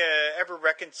DC ever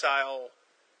reconcile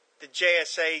the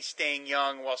JSA staying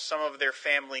young while some of their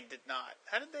family did not?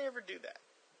 How did they ever do that?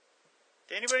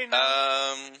 Did anybody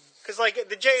know? Because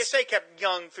the JSA kept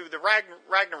young through the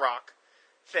Ragnarok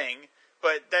thing,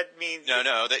 but that means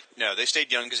they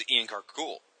stayed young because of Ian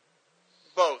Carcool.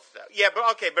 Both, though. Yeah, but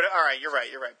okay, but all right, you're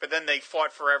right. But then they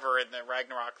fought forever in the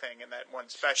Ragnarok thing in that one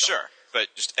special. Sure,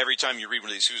 but just every time you read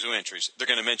one of these Who's Who entries, they're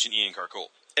going to mention Ian Carcool,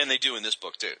 and they do in this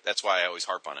book too. That's why I always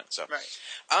harp on it. So, right.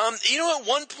 At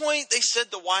one point they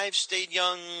said the wives stayed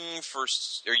young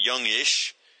or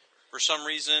youngish for some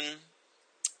reason.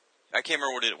 I can't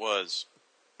remember what it was.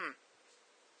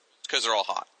 It's because they're all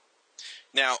hot.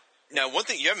 Now, one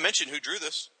thing you haven't mentioned who drew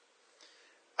this.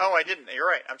 Oh, I didn't. You're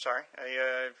right. I'm sorry.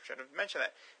 I should have mentioned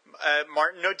that.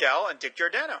 Martin Odell and Dick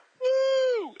Giordano.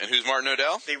 Woo! And who's Martin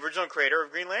Odell? The original creator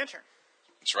of Green Lantern.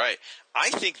 That's right. I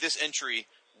think this entry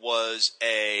was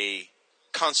a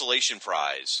consolation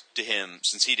prize to him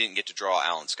since he didn't get to draw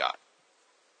Alan Scott.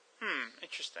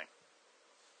 Interesting.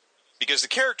 Because the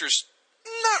character's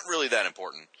not really that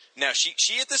important. Now,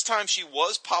 she at this time, she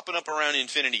was popping up around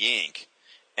Infinity Inc.,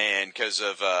 and because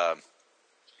of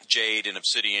Jade and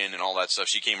Obsidian and all that stuff,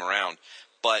 she came around.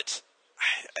 But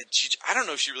I don't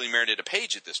know if she really merited a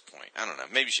page at this point. I don't know.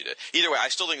 Maybe she did. Either way, I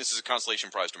still think this is a consolation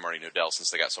prize to Martin Odell since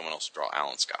they got someone else to draw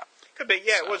Alan Scott. Could be.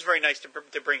 Yeah, so. It was very nice to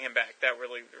bring him back. That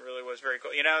really was very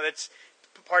cool. That's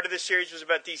part of this series was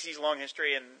about DC's long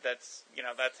history, and that's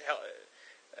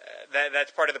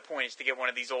part of the point is to get one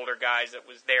of these older guys that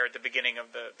was there at the beginning of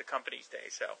the company's day.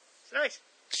 So it's nice.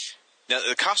 Now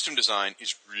the costume design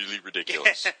is really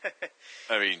ridiculous.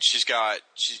 I mean, she's got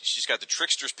the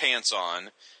trickster's pants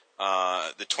on.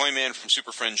 the Toy Man from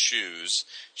Super Friends shoes.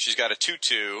 She's got a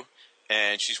tutu,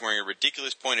 and she's wearing a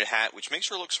ridiculous pointed hat, which makes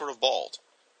her look sort of bald.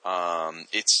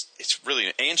 It's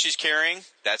really, and she's carrying,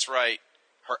 that's right,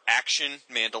 her action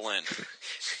mandolin,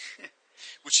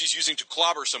 which she's using to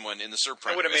clobber someone in the Sir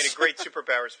That would have made a great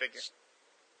Superpowers figure.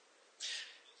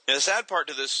 Now, the sad part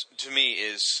to this, to me,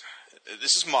 is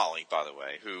this is Molly, by the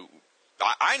way, who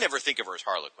I never think of her as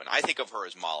Harlequin. I think of her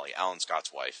as Molly, Alan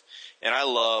Scott's wife. And I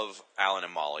love Alan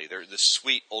and Molly. They're this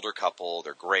sweet older couple.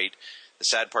 They're great. The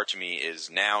sad part to me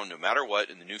is now, no matter what,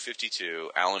 in the New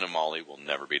 52, Alan and Molly will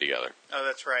never be together. Oh,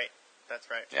 that's right. That's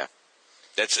right. Yeah.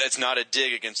 That's not a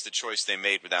dig against the choice they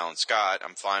made with Alan Scott.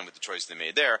 I'm fine with the choice they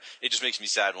made there. It just makes me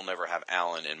sad we'll never have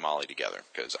Alan and Molly together,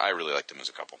 because I really liked them as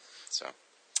a couple. So,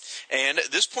 and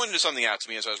this pointed something out to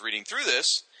me as I was reading through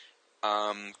this,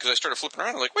 because I started flipping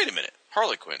around. I'm like, wait a minute,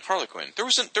 Harlequin. There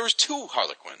was two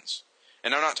Harlequins,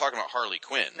 and I'm not talking about Harley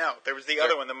Quinn. No, there was the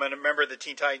other one, the member of the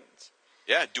Teen Titans.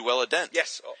 Yeah, Duella Dent.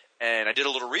 Yes. And I did a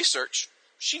little research.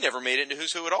 She never made it into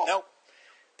Who's Who at all. Nope.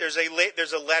 There's a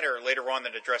letter later on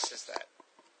that addresses that.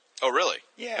 Oh, really?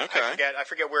 Yeah. Okay. I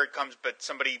forget where it comes, but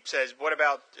somebody says, "What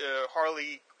about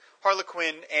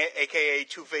Harlequin, aka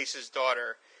Two-Face's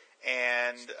daughter,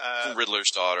 and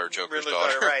Riddler's daughter, Joker's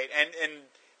daughter, right?" And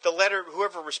the letter,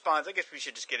 whoever responds, I guess we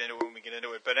should just get into it when we get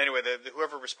into it. But anyway,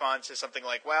 whoever responds says something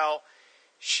like, "Well,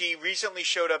 she recently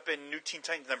showed up in New Teen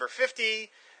Titans number 50."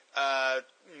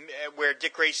 Where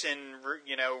Dick Grayson,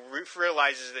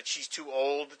 realizes that she's too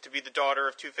old to be the daughter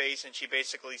of Two-Face, and she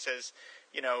basically says,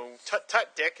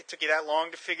 "Tut, Dick, it took you that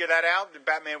long to figure that out?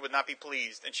 Batman would not be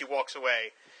pleased," and she walks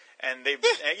away. And it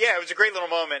was a great little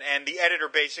moment, and the editor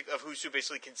of Who's Who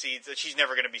basically concedes that she's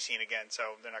never going to be seen again,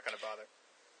 so they're not going to bother.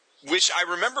 Which I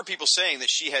remember people saying that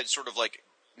she had sort of like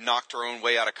knocked her own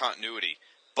way out of continuity,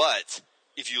 but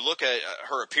if you look at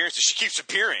her appearances, she keeps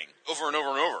appearing over and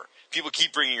over and over. People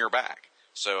keep bringing her back.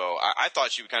 So I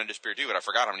thought she would kind of disappear too, but I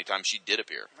forgot how many times she did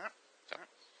appear. So,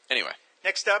 anyway.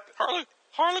 Next up.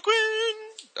 Harlequin!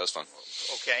 That was fun.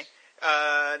 Okay.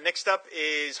 Next up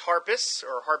is Harpus,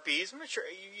 or Harpies. I'm not sure.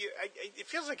 It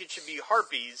feels like it should be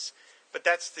Harpies, but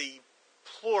that's the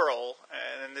plural,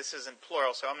 and this isn't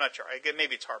plural, so I'm not sure.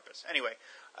 Maybe it's Harpus. Anyway,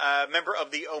 member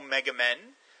of the Omega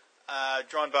Men,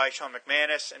 drawn by Sean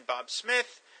McManus and Bob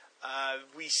Smith.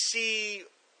 We see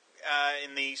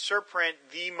in the surprint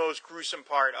the most gruesome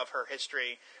part of her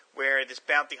history, where this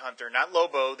bounty hunter, not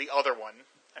Lobo, the other one,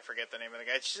 I forget the name of the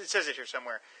guy, it says it here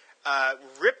somewhere,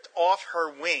 ripped off her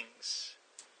wings.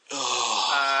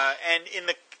 And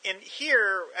in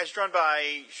here, as drawn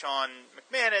by Sean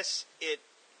McManus, it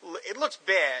looks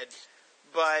bad,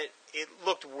 but it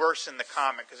looked worse in the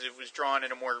comic because it was drawn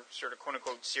in a more sort of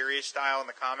quote-unquote serious style in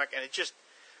the comic, and it just...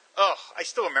 I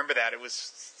still remember that. It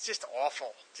was just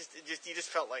awful. You just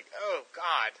felt like, oh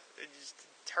God, it's just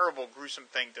a terrible, gruesome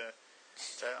thing to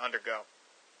undergo.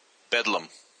 Bedlam.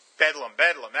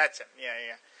 That's it.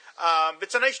 Yeah. But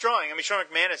it's a nice drawing. I mean, Sean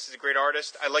McManus is a great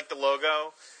artist. I like the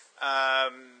logo.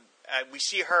 We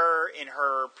see her in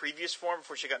her previous form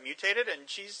before she got mutated, and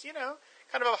she's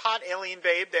kind of a hot alien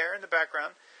babe there in the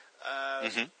background.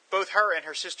 Both her and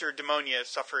her sister Demonia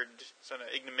suffered some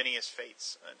ignominious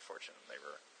fates. Unfortunately, they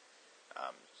were.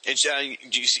 And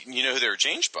you know who they were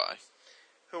changed by?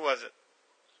 Who was it?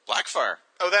 Blackfire.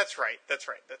 Oh, that's right.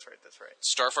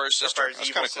 Starfire's sister. Starfire's That's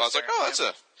evil kind of cool. I was like, sister.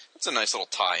 oh, that's a nice little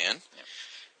tie-in. Yeah.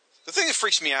 The thing that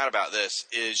freaks me out about this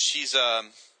is she's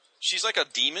like a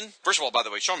demon. First of all, by the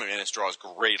way, Sean McManus draws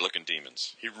great-looking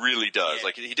demons. He really does. Yeah.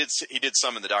 Like he did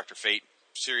some in the Dr. Fate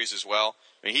series as well.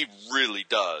 I mean, he really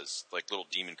does. Like little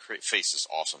demon faces,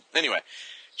 awesome. Anyway,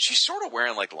 she's sort of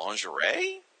wearing like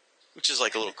lingerie, which is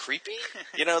like a little creepy.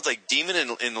 It's like demon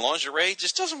in lingerie.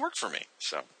 Just doesn't work for me.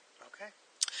 So. Okay.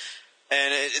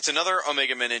 And it's another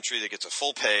Omega Men entry that gets a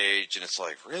full page, and it's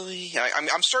like, really?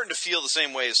 I'm starting to feel the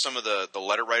same way as some of the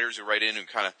letter writers who write in and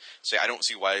kind of say, I don't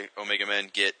see why Omega Men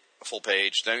get a full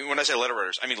page. I mean, when I say letter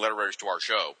writers, I mean letter writers to our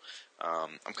show.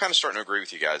 I'm kind of starting to agree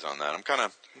with you guys on that. I'm kind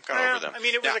of over them. I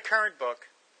mean, it was a current book.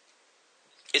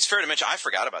 It's fair to mention, I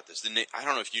forgot about this. I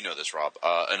don't know if you know this, Rob.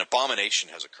 An abomination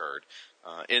has occurred.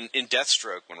 In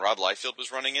Deathstroke, when Rob Liefeld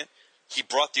was running it, he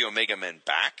brought the Omega Men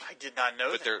back. I did not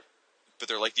know that. But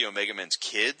they're like the Omega Men's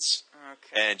kids.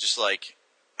 Okay. And just like,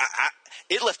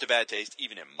 it left a bad taste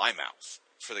even in my mouth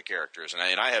for the characters.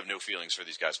 And I have no feelings for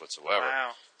these guys whatsoever.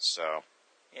 Wow. So,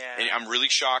 yeah. And I'm really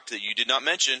shocked that you did not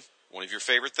mention one of your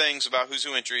favorite things about Who's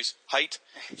Who entries: height,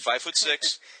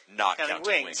 5'6", not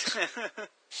counting wings.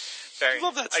 I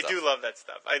love that stuff. I do love that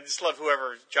stuff. I just love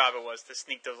whoever's job it was to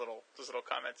sneak those little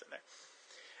comments in there.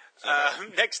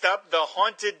 Next up, the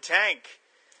Haunted Tank.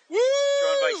 Woo!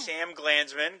 Drawn by Sam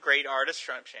Glanzman, great artist,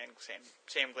 Sam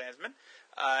Glanzman.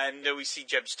 And we see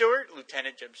Jeb Stewart,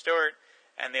 Lieutenant Jeb Stewart,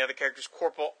 and the other characters,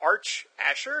 Corporal Arch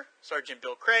Asher, Sergeant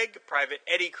Bill Craig, Private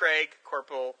Eddie Craig,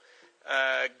 Corporal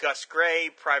Gus Gray,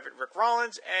 Private Rick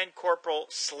Rollins, and Corporal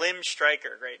Slim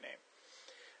Stryker. Great name.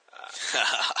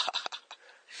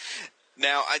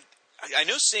 Now, I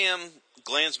know Sam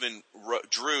Glanzman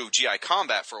drew GI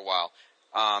Combat for a while.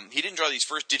 He didn't draw these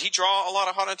first. Did he draw a lot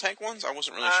of Haunted Tank ones? I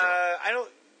wasn't really sure. I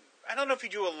don't know if he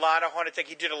drew a lot of Haunted Tank.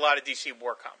 He did a lot of DC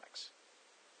War comics.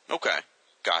 Okay,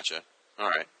 gotcha. All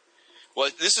right. Well,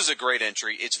 this is a great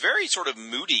entry. It's very sort of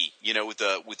moody, with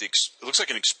it looks like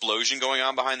an explosion going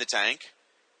on behind the tank.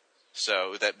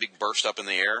 So that big burst up in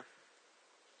the air,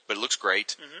 but it looks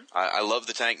great. Mm-hmm. I love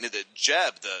the tank. The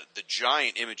Jeb, the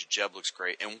giant image of Jeb looks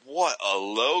great, and what a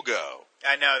logo!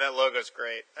 I know that logo's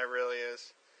great. It really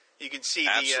is. You can see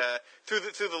through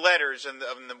the letters and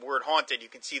the word haunted. You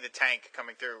can see the tank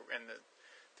coming through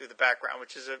through the background,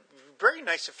 which is a very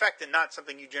nice effect and not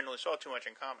something you generally saw too much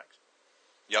in comics.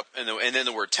 Yep, and then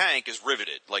the word tank is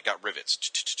riveted, like got rivets.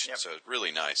 Yep. So it's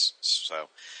really nice. So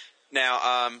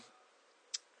now,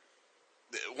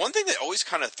 one thing that always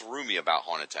kind of threw me about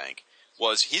Haunted Tank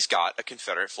was he's got a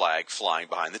Confederate flag flying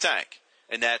behind the tank,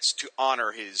 and that's to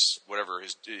honor his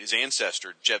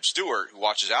ancestor Jeb Stewart, who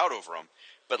watches out over him.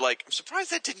 But I'm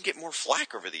surprised that didn't get more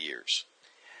flack over the years.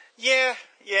 Yeah.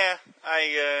 It's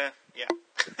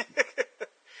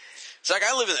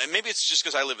I live in. Maybe it's just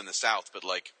because I live in the South, but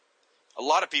a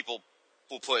lot of people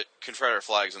will put Confederate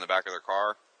flags in the back of their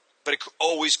car, but it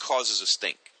always causes a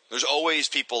stink. There's always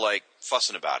people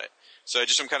fussing about it. So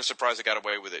I'm kind of surprised I got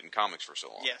away with it in comics for so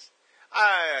long. Yes.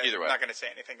 Either way, I'm not going to say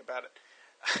anything about it.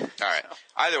 All right.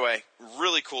 Either way,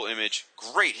 really cool image,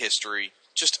 great history.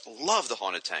 Just love the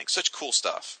Haunted Tank. Such cool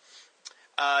stuff.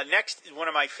 Next is one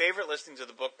of my favorite listings of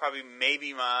the book, probably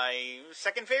maybe my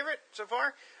second favorite so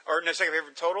far, or no, second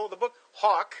favorite total of the book.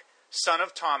 Hawk, son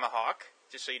of Tomahawk.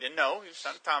 Just so you didn't know, he was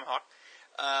son of Tomahawk.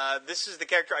 This is the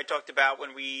character I talked about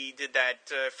when we did that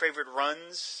Favorite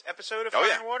Runs episode of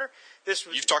Fire and Water.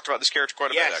 You've talked about this character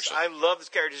quite a bit, actually. Yes, I love this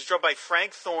character. It's drawn by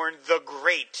Frank Thorne, the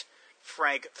great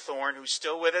Frank Thorne, who's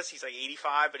still with us. He's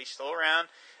 85, but he's still around.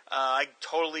 I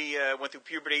totally went through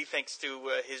puberty thanks to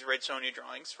his Red Sonja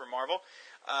drawings for Marvel.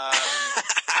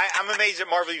 I'm amazed that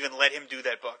Marvel even let him do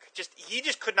that book. He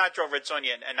just could not draw Red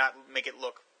Sonja and not make it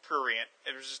look prurient.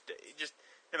 It was just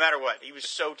no matter what. He was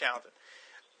so talented.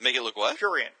 Make it look what?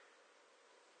 Prurient.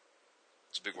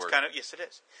 It's a big word. Yes, it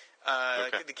is.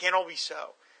 Okay. They can't all be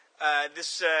so.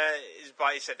 This is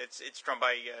by, I said, it's drawn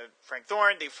by Frank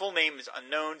Thorne. The full name is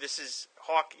unknown. This is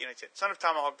Hawk, son of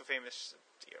Tomahawk, the famous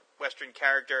Western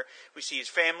character. We see his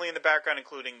family in the background,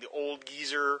 including the old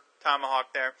geezer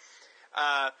Tomahawk there.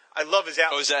 I love his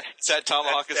outfit. Oh, is that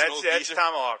Tomahawk? That's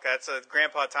Tomahawk. That's a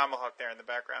Grandpa Tomahawk there in the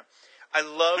background. I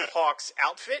love Hawk's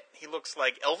outfit. He looks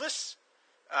like Elvis.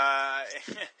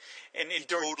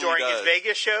 During his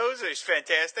Vegas shows, it's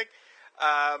fantastic.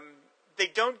 They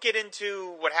don't get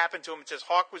into what happened to him. It says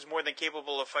Hawk was more than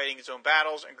capable of fighting his own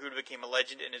battles and grew to become a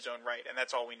legend in his own right, and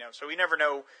that's all we know. So we never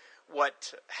know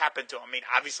what happened to him. I mean,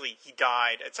 obviously he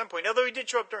died at some point, although he did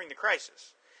show up during the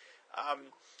crisis.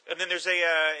 And then there's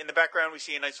in the background we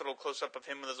see a nice little close-up of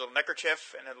him with his little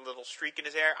neckerchief and a little streak in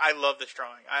his hair. I love this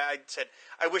drawing. I said,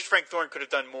 I wish Frank Thorne could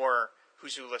have done more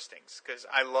Who's Who listings, because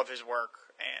I love his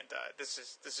work, and this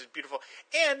is beautiful.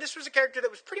 And this was a character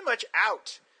that was pretty much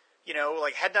out,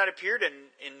 had not appeared in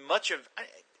much of.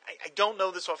 I don't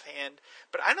know this offhand,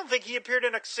 but I don't think he appeared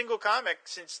in a single comic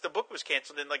since the book was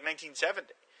canceled in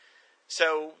 1970.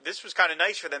 So this was kind of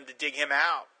nice for them to dig him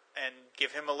out and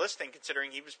give him a listing,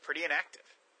 considering he was pretty inactive.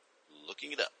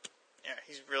 Looking it up. Yeah,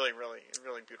 he's really, really,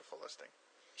 really beautiful listing.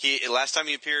 Last time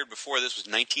he appeared before this was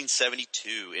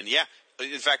 1972, and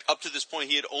in fact, up to this point,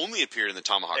 he had only appeared in the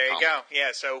Tomahawk comic. There you comic. go.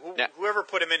 Yeah, so whoever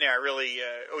put him in there, I really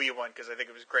owe you one, because I think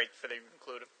it was great for them to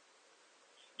include him.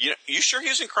 You sure he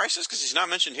was in Crisis? Because he's not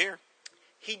mentioned here.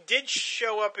 He did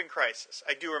show up in Crisis.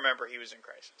 I do remember he was in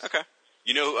Crisis. Okay.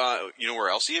 You know where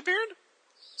else he appeared?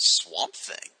 Swamp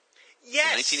Thing.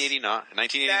 Yes.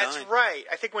 1989. That's right.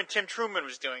 I think when Tim Truman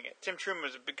was doing it. Tim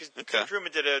Truman Tim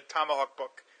Truman did a Tomahawk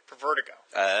book for Vertigo.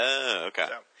 Oh, okay.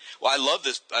 So. Well, I love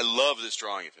this. I love this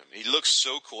drawing of him. He looks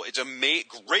so cool. It's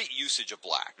great usage of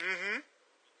black. Mm-hmm.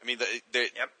 I mean,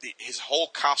 his whole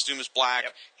costume is black.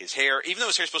 Yep. His hair, even though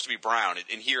his hair is supposed to be brown,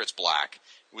 in here it's black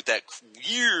with that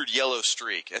weird yellow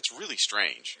streak. That's really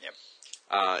strange. Yep.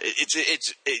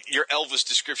 Your Elvis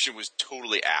description was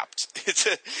totally apt. It's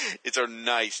a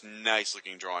nice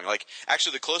looking drawing.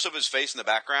 Actually, the close up of his face in the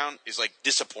background is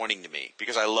disappointing to me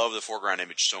because I love the foreground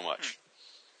image so much.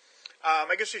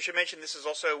 I guess we should mention this is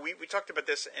also, we talked about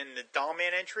this in the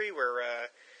Dollman entry where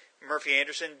Murphy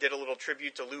Anderson did a little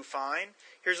tribute to Lou Fine.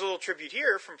 Here's a little tribute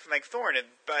here from Mike Thorne. And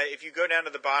if you go down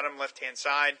to the bottom left-hand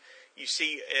side, you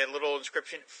see a little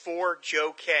inscription, for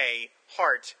Joe K.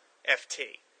 Hart,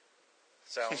 FT.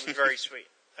 So it was very sweet.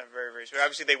 Very, very sweet.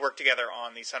 Obviously, they worked together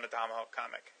on the Son of Tomahawk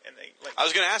comic. I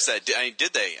was going to ask that.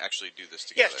 Did they actually do this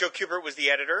together? Yes, Joe Kubert was the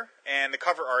editor and the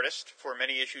cover artist for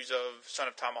many issues of Son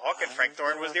of Tomahawk, and Frank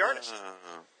Thorne was the artist.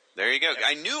 There you go. Yeah.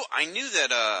 I knew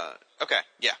that. Okay,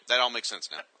 yeah, that all makes sense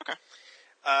now. Okay.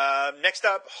 Next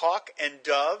up, Hawk and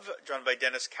Dove, drawn by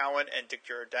Dennis Cowan and Dick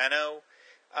Giordano.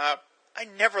 I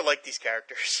never liked these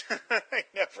characters.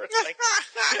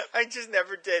 I just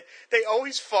never did. They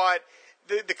always fought.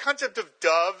 The concept of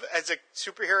Dove as a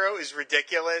superhero is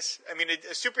ridiculous. I mean,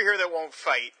 a superhero that won't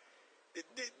fight.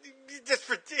 Just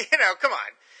for, come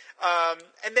on.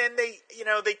 And then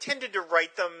they tended to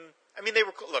write them. I mean,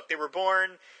 they were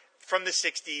born from the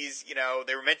 60s,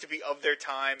 they were meant to be of their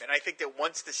time. And I think that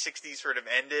once the 60s sort of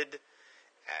ended,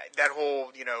 that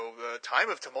whole, time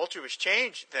of tumultuous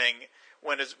change thing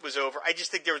when it was over, I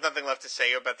just think there was nothing left to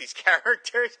say about these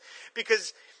characters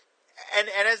because, and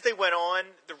as they went on,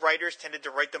 the writers tended to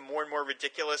write them more and more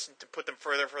ridiculous and to put them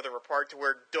further and further apart to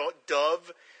where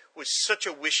Dove was such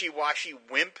a wishy-washy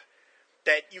wimp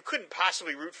that you couldn't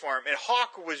possibly root for him. And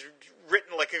Hawk was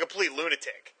written like a complete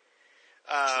lunatic.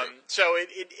 So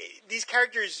these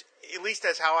characters, at least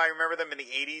as how I remember them in the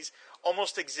 80s,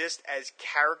 almost exist as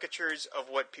caricatures of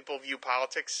what people view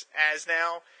politics as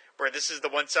now, where this is the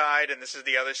one side and this is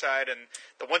the other side, and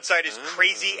the one side is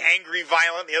crazy, angry,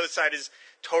 violent, the other side is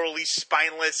totally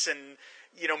spineless and,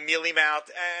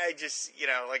 mealy-mouthed. I just,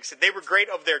 like I said, they were great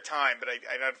of their time, but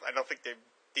I don't think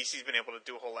DC's been able to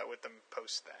do a whole lot with them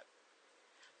post that.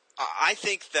 I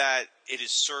think that it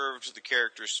has served the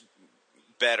characters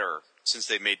better since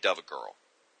they made Dove a girl.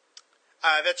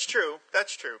 That's true.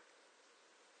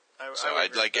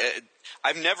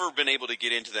 I've never been able to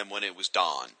get into them when it was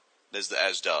Dawn as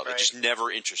Dove. Right. It just never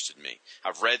interested me.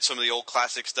 I've read some of the old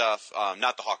classic stuff,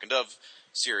 not the Hawk and Dove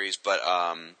series, but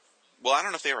I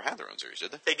don't know if they ever had their own series,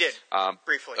 did they? They did,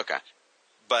 briefly. Okay.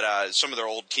 But some of their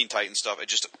old Teen Titans stuff,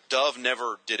 Dove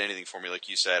never did anything for me, like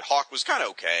you said. Hawk was kind of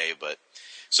okay, but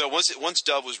so once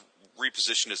Dove was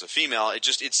repositioned as a female, it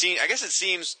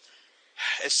seems,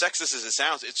 as sexist as it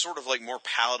sounds, it's sort of like more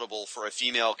palatable for a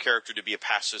female character to be a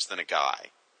pacifist than a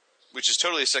guy, which is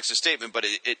totally a sexist statement, but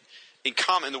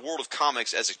in the world of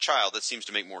comics as a child, that seems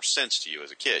to make more sense to you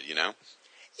as a kid, Yeah,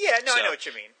 no, I know what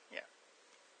you mean. Yeah.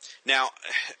 Now,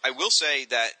 I will say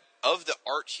that of the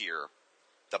art here,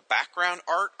 the background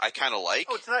art I kind of like.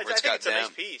 Oh, it's nice. I think it's a nice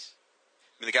piece.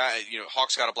 I mean, the guy,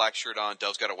 Hawk's got a black shirt on,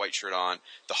 Dove's got a white shirt on.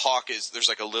 The Hawk there's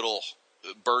like a little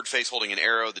bird face holding an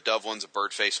arrow. The Dove one's a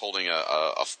bird face holding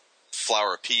a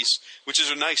flower of peace, which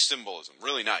is a nice symbolism,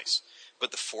 really nice.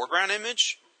 But the foreground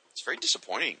image, it's very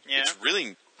disappointing. Yeah. It's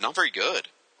really not very good.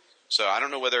 So I don't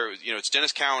know whether, it's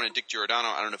Dennis Cowan and Dick Giordano.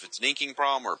 I don't know if it's an inking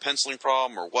problem or a penciling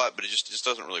problem or what, but it just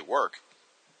doesn't really work.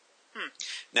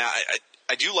 Now,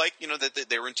 I do like, that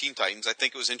they were in Teen Titans. I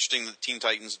think it was interesting that Teen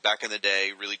Titans back in the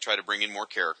day really tried to bring in more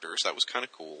characters. That was kind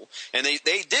of cool. And they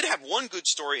did have one good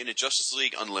story in a Justice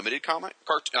League Unlimited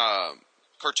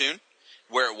cartoon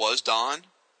where it was Dawn,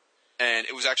 and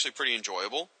it was actually pretty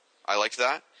enjoyable. I liked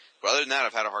that. But other than that,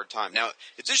 I've had a hard time. Now,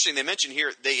 it's interesting. They mentioned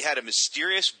here they had a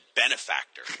mysterious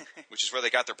benefactor, which is where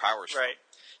they got their powers from. Right.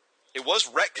 It was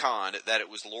retconned that it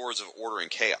was Lords of Order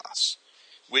and Chaos,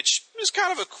 which is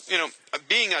kind of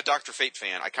being a Dr. Fate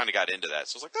fan, I kind of got into that.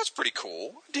 So I was like, that's pretty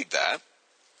cool. I dig that.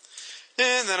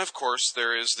 And then, of course,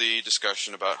 there is the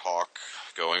discussion about Hawk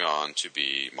going on to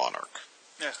be Monarch.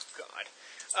 Oh,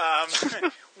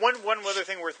 God. One other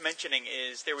thing worth mentioning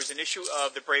is there was an issue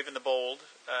of The Brave and the Bold,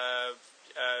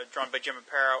 drawn by Jim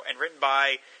Aparo and written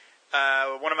by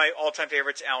one of my all-time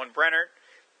favorites, Alan Brenner.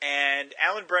 And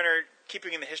Alan Brenner,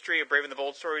 keeping in the history of Brave and the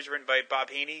Bold stories written by Bob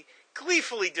Haney,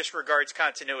 gleefully disregards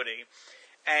continuity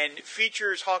and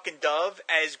features Hawk and Dove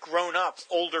as grown-up,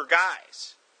 older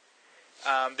guys.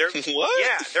 What?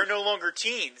 Yeah, they're no longer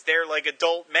teens. They're like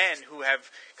adult men who have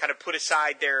kind of put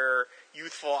aside their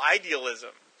youthful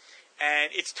idealism.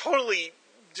 And it's totally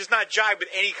does not jibe with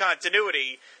any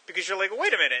continuity because you're like,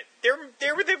 wait a minute,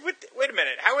 wait a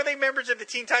minute, how are they members of the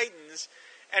Teen Titans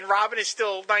and Robin is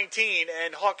still 19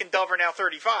 and Hawk and Dove are now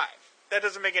 35? That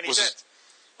doesn't make any sense.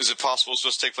 Is it possible it's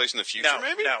supposed to take place in the future,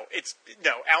 maybe? No.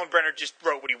 Alan Brenner just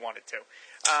wrote what he wanted to.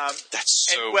 That's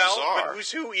so bizarre. But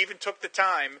Who's Who even took the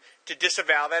time to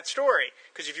disavow that story.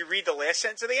 Because if you read the last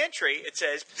sentence of the entry, it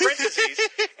says, parentheses,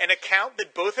 an account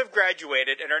that both have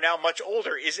graduated and are now much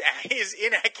older is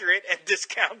inaccurate and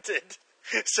discounted.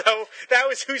 So that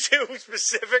was Who's Who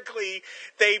specifically.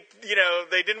 They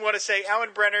didn't want to say, Alan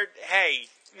Brenner, hey,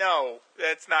 no,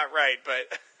 that's not right,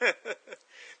 but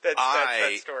that's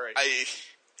that story.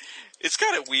 It's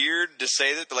kind of weird to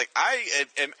say that, but like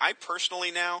I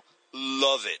personally now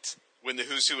love it when the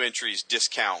Who's Who entries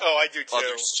discount. Oh, I do too.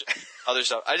 Other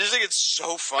stuff. I just think it's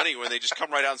so funny when they just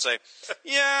come right out and say,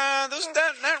 "Yeah,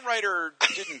 that writer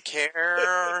didn't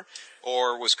care,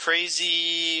 or was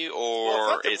crazy,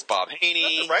 or it's Bob Haney."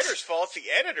 It's not the writer's fault; it's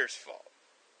the editor's fault.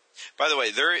 By the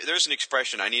way, there's an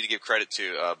expression I need to give credit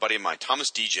to a buddy of mine,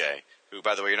 Thomas DJ, who,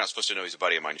 by the way, you're not supposed to know he's a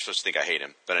buddy of mine. You're supposed to think I hate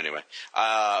him. But anyway,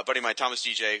 a buddy of mine, Thomas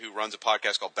DJ, who runs a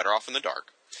podcast called Better Off in the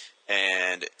Dark.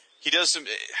 And he does some,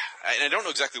 and I don't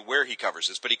know exactly where he covers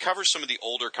this, but he covers some of the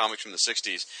older comics from the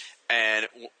 60s. And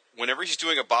whenever he's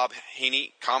doing a Bob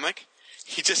Haney comic,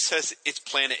 he just says, it's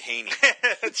Planet Haney.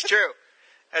 That's true.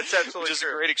 That's absolutely Which is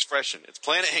true. a great expression. It's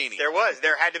Planet Haney.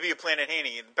 There had to be a Planet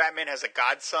Haney. Batman has a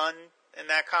godson in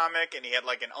that comic, and he had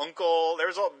like an uncle.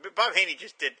 Bob Haney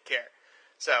just didn't care.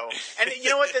 So, and you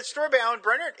know what? That story by Alan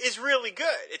Brenner is really good.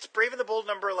 It's Brave and the Bold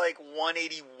number like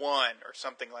 181 or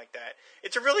something like that.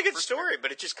 It's a really good story,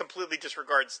 but it just completely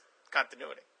disregards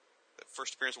continuity. The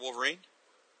first appearance of Wolverine?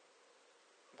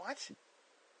 What?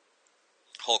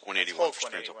 Hulk 181. Hulk First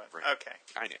appearance of 181. Wolverine. Okay.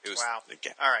 I knew. It was, Wow.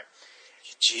 Again. All right.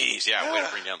 Jeez, yeah, way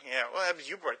to bring down. Yeah, well, that was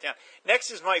you brought it down.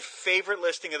 Next is my favorite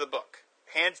listing of the book.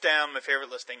 Hands down, my favorite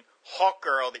listing.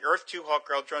 Hawkgirl, the Earth 2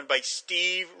 Hawkgirl, drawn by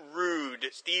Steve Rude.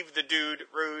 Steve the Dude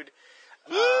Rude.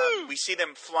 We see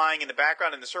them flying in the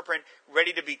background in the Serpent,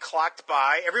 ready to be clocked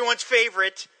by everyone's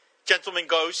favorite, Gentleman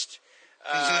Ghost.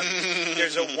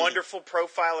 There's a wonderful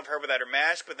profile of her without her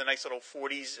mask with a nice little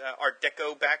 40s Art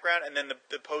Deco background, and then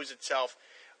the pose itself.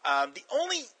 The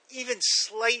only even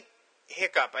slight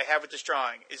hiccup I have with this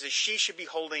drawing is that she should be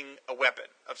holding a weapon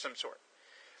of some sort.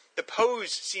 The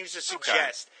pose seems to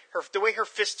suggest the way her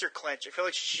fists are clenched. I feel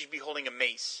like she should be holding a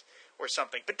mace or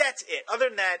something. But that's it. Other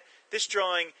than that, this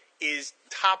drawing is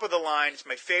top of the line. It's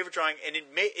my favorite drawing, and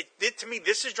to me,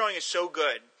 this drawing is so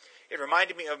good. It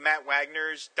reminded me of Matt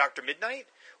Wagner's Dr. Midnight,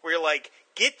 where you're like,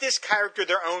 get this character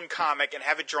their own comic and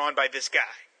have it drawn by this guy,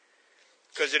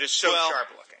 because it is so sharp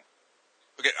looking.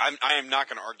 Okay, I am not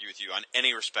going to argue with you on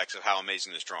any respects of how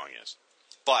amazing this drawing is.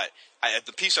 But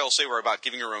the piece I will say were about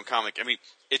giving her own comic. I mean,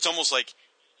 it's almost like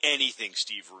anything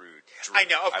Steve Rude drew. I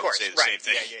know, of course. I would say the same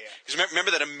thing. Yeah. Because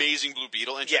remember that amazing Blue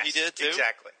Beetle entry he did, too?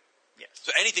 Exactly. Yes.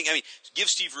 So anything, I mean, give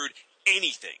Steve Rude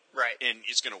anything. Right. And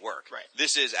it's going to work. Right.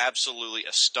 This is absolutely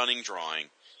a stunning drawing.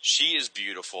 She is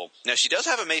beautiful. Now, she does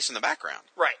have a mace in the background.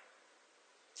 Right.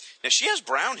 Now, she has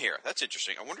brown hair. That's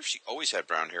interesting. I wonder if she always had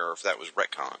brown hair or if that was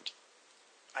retconned.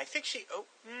 I think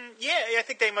I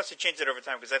think they must have changed it over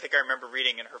time, because I think I remember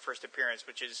reading in her first appearance,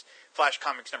 which is Flash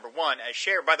Comics number 1, as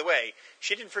Shara. By the way,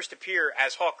 she didn't first appear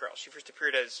as Hawkgirl. She first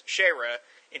appeared as Shara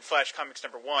in Flash Comics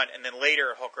number 1, and then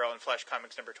later Hawkgirl in Flash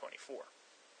Comics number 24.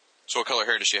 So what color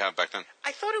hair did she have back then?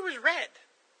 I thought it was red.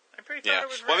 I pretty thought it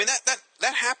was red. Well, I mean,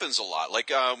 that happens a lot.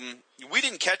 Like, we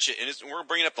didn't catch it, and we're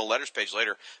bringing up the letters page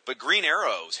later, but Green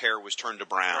Arrow's hair was turned to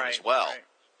brown as well. Right.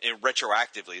 And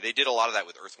retroactively. They did a lot of that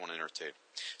with Earth 1 and Earth 2.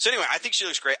 So anyway, I think she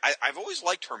looks great. I've always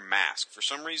liked her mask. For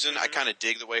some reason, I kind of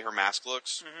dig the way her mask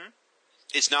looks. Mm-hmm.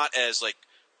 It's not as, like,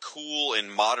 cool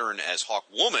and modern as Hawk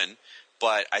Woman,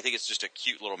 but I think it's just a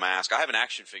cute little mask. I have an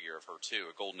action figure of her, too,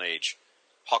 a Golden Age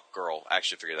Hawk Girl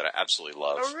action figure that I absolutely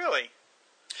love. Oh, really?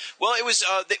 Well, it was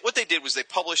what they did was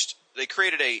they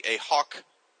created a Hawk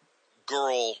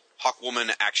Girl, Hawk Woman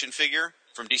action figure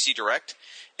from DC Direct,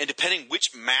 and depending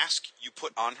which mask you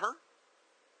put on her,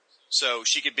 so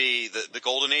she could be the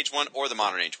Golden Age one or the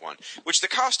Modern Age one, which the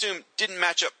costume didn't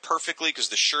match up perfectly because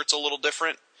the shirt's a little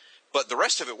different, but the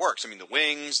rest of it works. I mean, the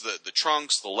wings, the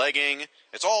trunks, the legging,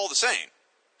 it's all the same.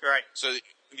 Right. So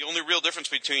the only real difference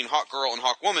between Hawk Girl and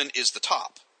Hawk Woman is the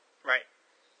top. Right.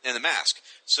 And the mask.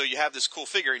 So you have this cool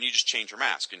figure, and you just change her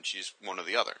mask, and she's one or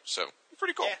the other. So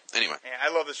pretty cool. Yeah. Anyway. Yeah,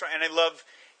 I love this, and I love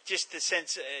just the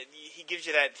sense he gives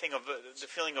you that thing of the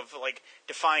feeling of like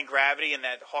defying gravity, and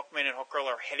that Hawkman and Hawkgirl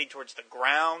are heading towards the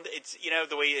ground. It's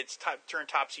the way it's turned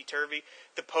topsy turvy.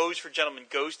 The pose for Gentleman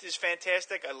Ghost is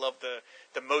fantastic. I love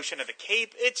the motion of the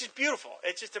cape. It's just beautiful.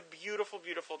 It's just a beautiful,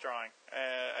 beautiful drawing.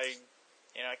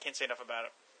 I can't say enough about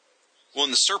it. Well,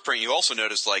 in the Serpent, you also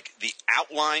notice like the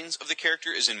outlines of the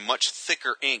character is in much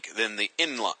thicker ink than the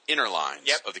inner lines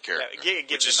of the character. Yeah, it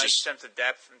gives a nice sense of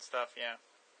depth and stuff. Yeah.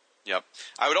 Yep.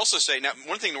 I would also say, now,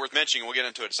 one thing worth mentioning, and we'll get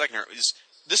into it in a second here, is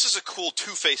this is a cool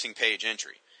two-facing page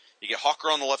entry. You get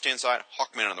Hawkgirl on the left-hand side,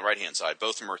 Hawkman on the right-hand side,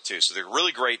 both from Earth 2. So they're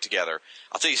really great together.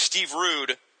 I'll tell you, Steve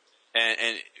Rude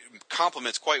and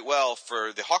complements quite well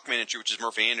for the Hawkman entry, which is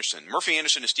Murphy Anderson. Murphy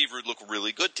Anderson and Steve Rude look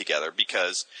really good together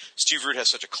because Steve Rude has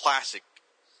such a classic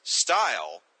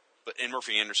style, and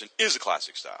Murphy Anderson is a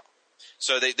classic style.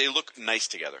 So they look nice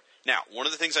together. Now, one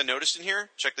of the things I noticed in here,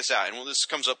 check this out, and this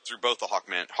comes up through both the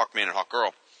Hawkman and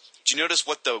Hawkgirl. Did you notice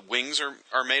what the wings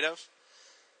are made of?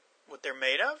 What they're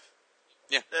made of?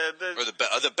 Yeah. Or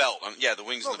the belt. Yeah, the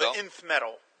wings and the belt. The nth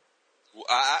metal.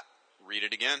 Read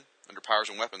it again. Under powers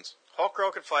and weapons.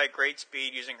 Hawkgirl can fly at great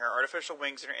speed using her artificial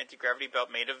wings and her anti-gravity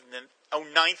belt made of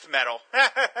ninth metal.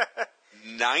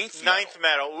 Ninth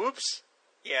metal. Oops.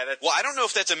 Yeah, that's... Well, I don't know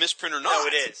if that's a misprint or not. No,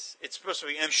 it is. It's supposed to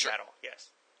be nth metal,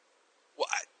 yes. Well,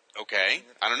 okay.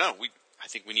 I don't know. I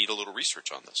think we need a little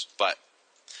research on this. But,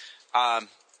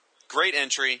 great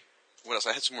entry. What else?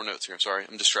 I had some more notes here. I'm sorry.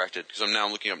 I'm distracted because I'm now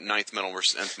looking up ninth metal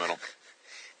versus nth metal.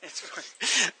 It's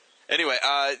fine. Anyway,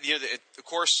 of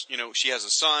course, she has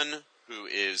a son who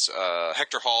is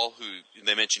Hector Hall, who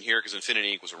they mention here because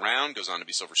Infinity Inc. was around, goes on to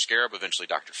be Silver Scarab, eventually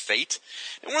Dr. Fate.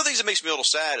 And one of the things that makes me a little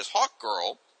sad is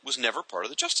Hawkgirl was never part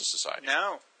of the Justice Society.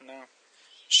 No.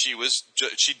 She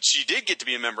did get to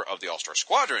be a member of the All-Star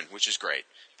Squadron, which is great,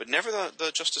 but never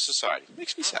the Justice Society. It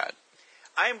makes me sad.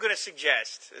 I am going to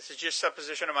suggest, this is just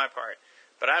supposition on my part,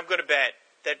 but I'm going to bet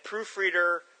that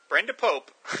proofreader Brenda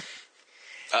Pope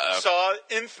saw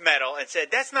nth metal and said,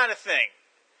 that's not a thing.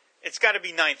 It's got to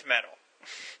be ninth metal.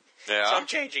 Yeah. So I'm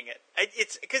changing it.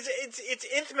 It's because it's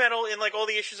nth metal in like all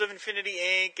the issues of Infinity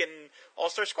Inc. and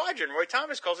All-Star Squadron. Roy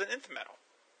Thomas calls it nth metal.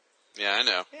 Yeah, I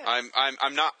know. Yeah.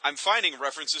 I'm finding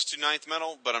references to ninth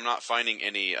metal, but I'm not finding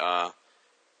any other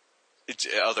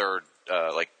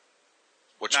like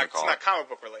what you call it. It's not comic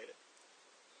book related.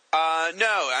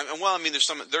 No.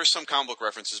 There's some comic book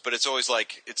references, but it's always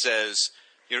like it says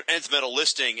nth metal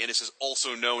listing, and it says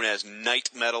also known as night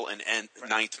metal and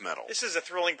ninth metal. This is a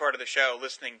thrilling part of the show,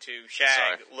 listening to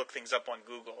Shag look things up on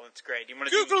Google. It's great. Do you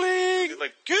want to Googling?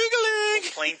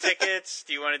 Googling! Plane tickets?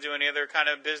 Do you want to do any other kind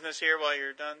of business here while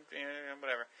you're done?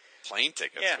 Whatever. Plane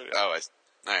tickets? Yeah. Oh,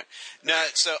 all right. Now,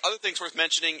 so other things worth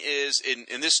mentioning is,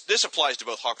 in this applies to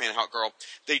both Hawkman and Hawkgirl,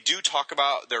 they do talk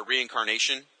about their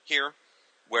reincarnation here,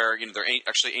 where they're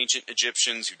actually ancient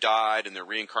Egyptians who died and they're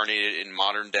reincarnated in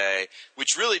modern day,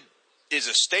 which really is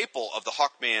a staple of the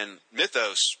Hawkman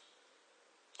mythos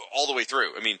all the way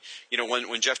through. I mean,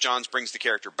 when Jeff Johns brings the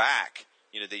character back,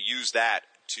 they use that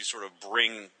to sort of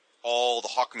bring all the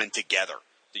Hawkmen together.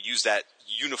 They use that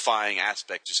unifying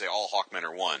aspect to say all Hawkmen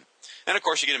are one. And of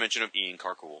course, you get a mention of Ian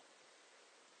Karkull.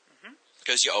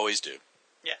 Because you always do.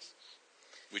 Yes.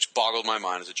 Which boggled my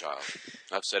mind as a child.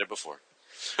 I've said it before.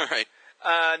 All right.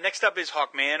 Next up is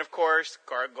Hawkman, of course.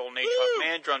 Golden Age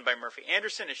Hawkman, drawn by Murphy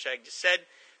Anderson, as Shag just said.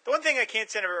 The one thing I can't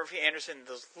stand about Murphy Anderson,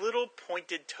 those little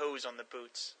pointed toes on the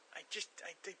boots.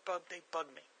 They bug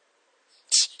me.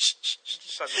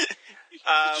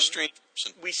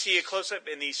 We see a close-up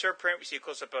in the surprint. We see a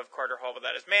close-up of Carter Hall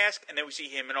without his mask, and then we see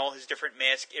him in all his different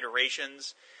mask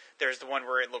iterations. There's the one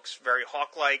where it looks very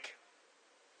Hawk-like,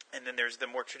 and then there's the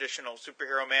more traditional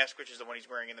superhero mask, which is the one he's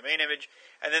wearing in the main image.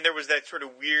 And then there was that sort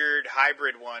of weird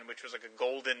hybrid one, which was like a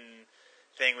golden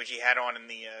thing, which he had on in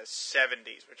the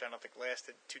 70s, which I don't think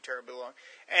lasted too terribly long.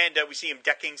 And we see him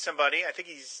decking somebody. I think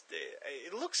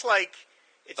it looks like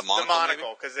it's the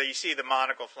monocle, because you see the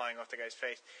monocle flying off the guy's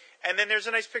face. And then there's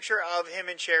a nice picture of him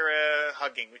and Shara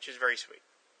hugging, which is very sweet.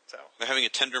 So they're having a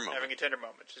tender moment.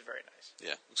 Which is very nice.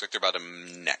 Yeah, looks like they're about to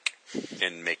neck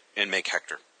and make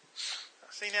Hector.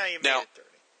 See, now you made it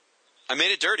dirty. I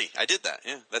made it dirty. I did that.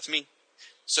 Yeah, that's me.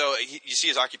 So you see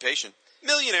his occupation.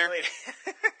 Millionaire.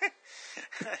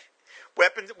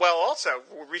 Weapons. Well, also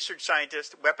research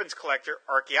scientist, weapons collector,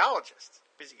 archaeologist.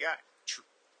 Busy guy.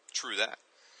 True that.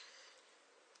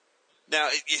 Now,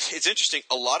 it's interesting.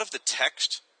 A lot of the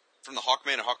text from the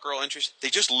Hawkman and Hawkgirl entries, they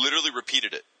just literally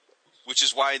repeated it, which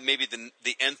is why maybe the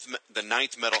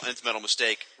ninth metal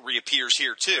mistake reappears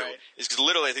here too. Right. Is because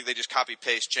literally I think they just copy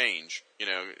paste change.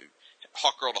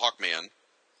 Hawkgirl to Hawkman.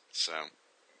 So a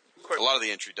lot of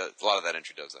that entry does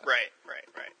that. Right.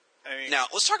 I mean, now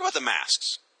let's talk about the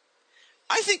masks.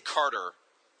 I think Carter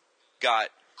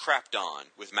got crapped on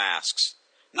with masks,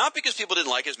 not because people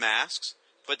didn't like his masks,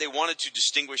 but they wanted to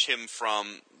distinguish him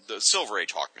from the Silver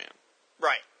Age Hawkman.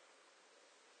 Right.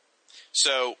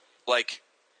 So, I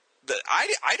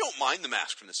don't mind the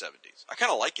mask from the 70s. I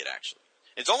kind of like it, actually.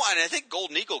 And I think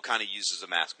Golden Eagle kind of uses a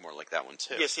mask more like that one,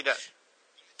 too. Yes, he does.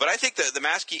 But I think the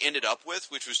mask he ended up with,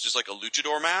 which was just like a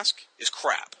luchador mask, is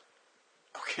crap.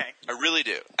 Okay. I really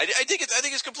do. I think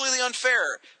it's completely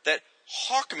unfair that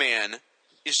Hawkman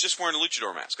is just wearing a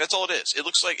luchador mask. That's all it is. It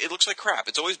looks like crap.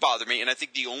 It's always bothered me, and I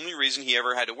think the only reason he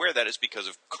ever had to wear that is because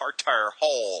of Carter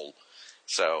Hall.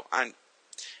 So I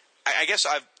guess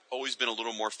I've always been a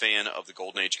little more fan of the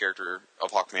Golden Age character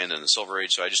of Hawkman than the Silver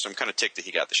Age, so I'm kind of ticked that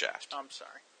he got the shaft. I'm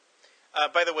sorry.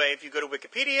 By the way, if you go to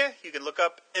Wikipedia, you can look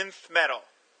up Nth Metal.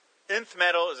 Nth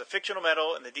Metal is a fictional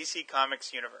metal in the DC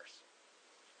Comics universe.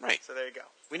 Right. So there you go.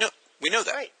 We know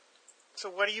that. Right. So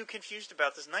what are you confused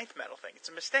about this Ninth Metal thing? It's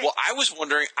a mistake. Well, I was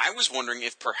wondering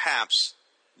if perhaps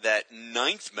that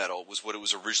Ninth Metal was what it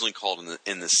was originally called in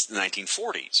the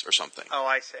 1940s or something. Oh,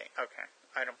 I see. Okay.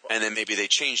 I don't. And then maybe they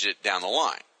changed it down the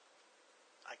line.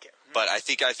 I get. But I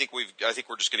think we're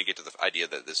just going to get to the idea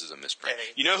that this is a misprint.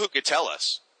 Okay. You know who could tell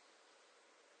us?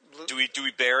 Luke- Do we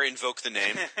dare invoke the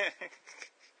name?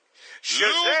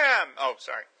 Shazam! Oh,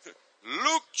 sorry.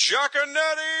 Luke Giaconetti!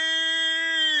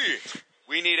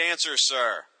 We need answers,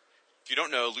 sir. If you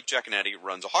don't know, Luke Giaconetti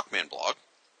runs a Hawkman blog,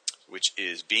 which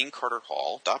is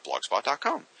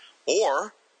beingcarterhall.blogspot.com.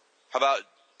 Or, how about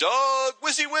Doug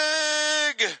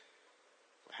WYSIWYG?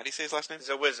 How do you say his last name?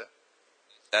 Zawizza.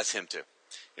 That's him, too.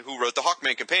 Who wrote the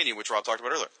Hawkman Companion, which Rob talked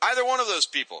about earlier. Either one of those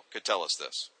people could tell us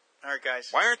this. All right, guys.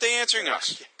 Why aren't they answering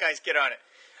us? Guys, get on it.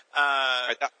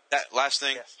 Right, that last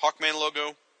thing, Yes. Hawkman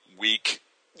logo, weak.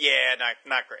 Yeah,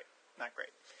 not great. Not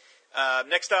great.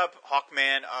 Next up,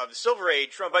 Hawkman of the Silver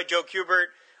Age, run by Joe Kubert.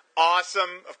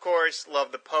 Awesome, of course.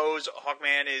 Love the pose.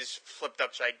 Hawkman is flipped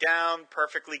upside down,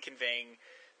 perfectly conveying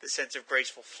the sense of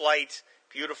graceful flight.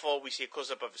 Beautiful. We see a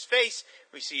close-up of his face.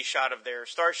 We see a shot of their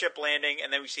starship landing,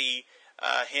 and then we see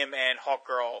him and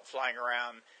Hawkgirl flying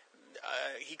around.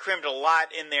 He crammed a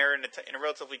lot in there in a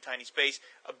relatively tiny space.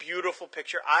 A beautiful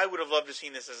picture. I would have loved to have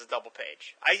seen this as a double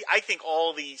page. I think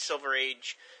all the Silver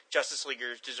Age Justice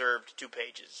Leaguers deserved 2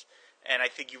 pages. And I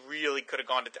think you really could have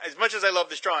gone to... As much as I love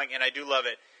this drawing, and I do love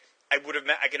it, I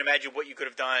can imagine what you could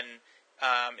have done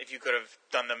if you could have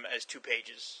done them as 2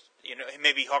 pages. You know,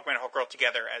 maybe Hawkman and Hawkgirl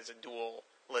together as a dual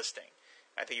listing.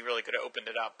 I think you really could have opened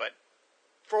it up. But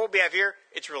for what we have here,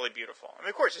 it's really beautiful. I mean,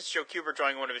 of course, it's Joe Kubert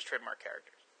drawing one of his trademark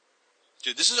characters.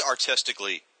 Dude, this is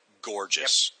artistically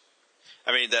gorgeous.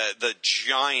 Yep. I mean, the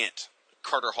giant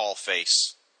Carter Hall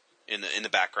face in the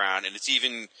background, and it's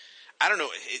even... I don't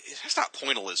know. It's not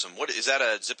pointillism. What is that?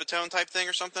 A Zipatone type thing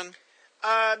or something?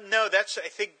 No, I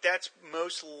think that's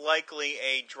most likely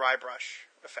a dry brush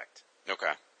effect.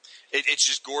 Okay. It's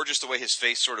just gorgeous the way his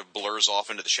face sort of blurs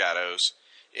off into the shadows,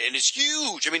 and it's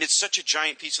huge. I mean, it's such a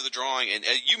giant piece of the drawing, and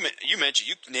you mentioned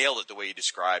you nailed it the way you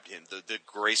described him. The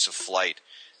grace of flight.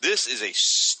 This is a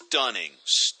stunning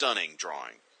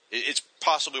drawing. It's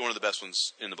possibly one of the best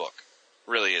ones in the book.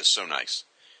 Really is so nice.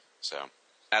 So,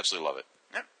 absolutely love it.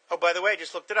 Yep. Oh, by the way, I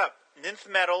just looked it up. Nth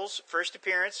Metal's first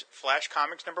appearance, Flash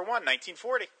Comics #1,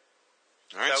 1940.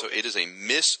 All right, so it is a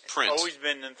misprint. Always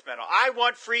been Nth Metal. I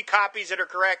want free copies that are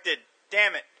corrected.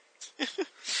 Damn it.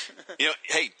 You know,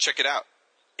 hey, check it out.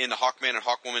 In the Hawkman and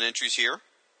Hawkwoman entries here,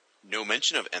 no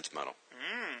mention of Nth Metal.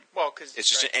 Well, because it's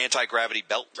just an anti-gravity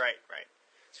belt. Right.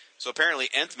 So apparently,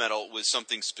 Nth Metal was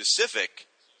something specific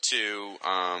to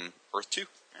Earth 2.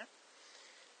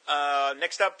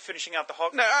 Next up, finishing out the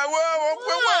Hawk. No,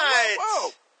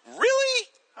 whoa! Really?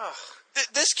 Oh.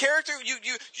 This character,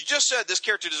 you just said this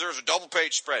character deserves a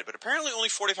double-page spread, but apparently only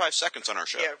 45 seconds on our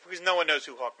show. Yeah, because no one knows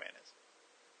who Hawkman is.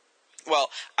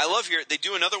 Well, I love here, they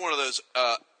do another one of those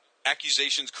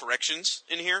accusations corrections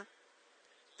in here.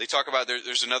 They talk about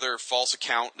there's another false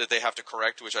account that they have to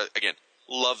correct, which I, again,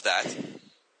 love that.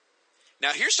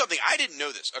 Now, here's something, I didn't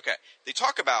know this. Okay, they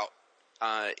talk about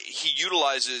he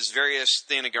utilizes various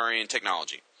Thanagarian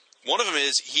technology. One of them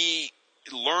is he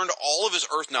learned all of his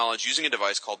Earth knowledge using a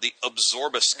device called the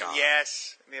Absorbiscon.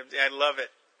 Yes, I love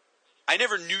it. I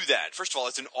never knew that. First of all,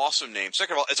 it's an awesome name.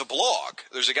 Second of all, it's a blog.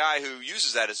 There's a guy who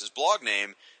uses that as his blog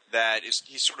name that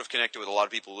he's sort of connected with a lot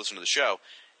of people who listen to the show.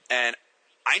 And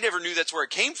I never knew that's where it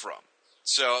came from.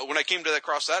 So when I came to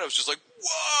across that, I was just like,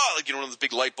 whoa! Like, one of those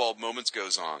big light bulb moments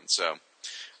goes on. So,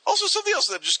 also something else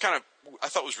that just kind of, I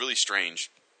thought was really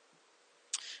strange.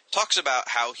 Talks about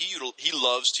how he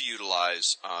loves to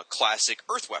utilize classic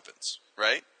Earth weapons,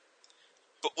 right?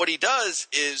 But what he does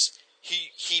is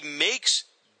he makes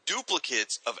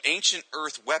duplicates of ancient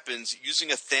Earth weapons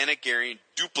using a Thanagarian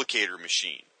duplicator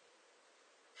machine.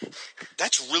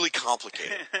 That's really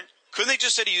complicated. Couldn't they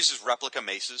just say he uses replica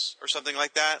maces or something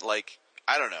like that? Like,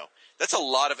 I don't know. That's a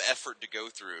lot of effort to go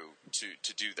through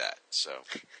to do that. So,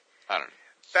 I don't know.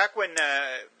 Back when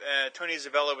Tony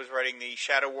Isabella was writing the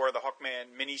Shadow War of the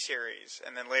Hawkman miniseries,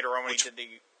 and then later on when he did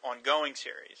the ongoing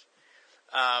series,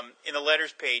 in the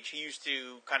letters page, he used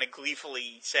to kind of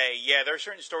gleefully say, yeah, there are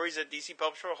certain stories that DC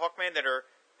published for Hawkman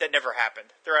that never happened.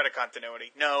 They're out of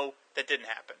continuity. No, that didn't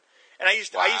happen. And I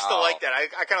used to Wow. like that.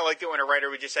 I kind of liked it when a writer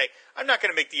would just say, "I'm not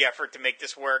going to make the effort to make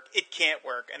this work. It can't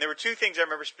work." And there were two things I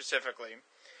remember specifically.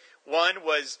 One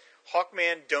was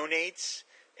Hawkman donates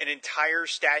an entire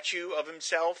statue of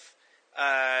himself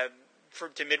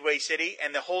to Midway City,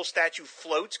 and the whole statue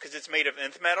floats because it's made of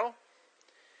nth metal.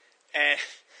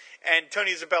 And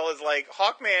Tony Isabella's like,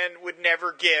 Hawkman would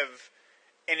never give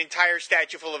an entire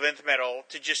statue full of nth metal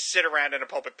to just sit around in a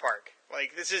public park.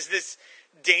 Like, this is this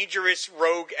dangerous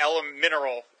rogue element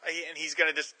mineral, and he's going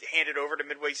to just hand it over to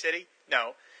Midway City?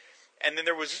 No. And then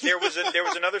there was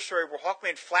another story where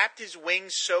Hawkman flapped his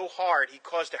wings so hard he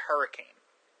caused a hurricane.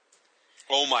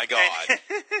 Oh my God!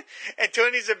 And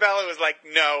Tony Isabella was like,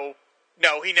 "No,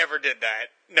 he never did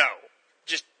that. No,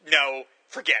 just no,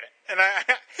 forget it." And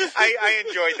I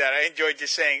enjoyed that. I enjoyed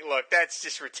just saying, "Look, that's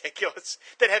just ridiculous."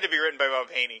 That had to be written by Bob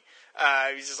Haney.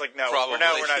 He's just like, "No, we're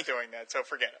not doing that. So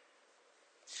forget it."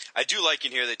 I do like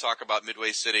in here they talk about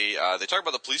Midway City. They talk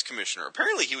about the police commissioner.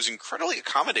 Apparently, he was incredibly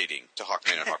accommodating to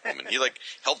Hawkman and Hawkwoman. He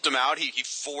helped them out. He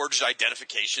forged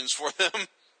identifications for them.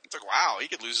 It's like, wow, he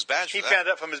could lose his badge. He found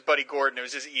out from his buddy Gordon it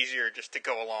was just easier just to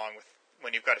go along with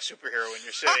when you've got a superhero in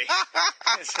your city.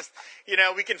 It's just,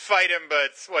 we can fight him,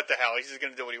 but what the hell? He's just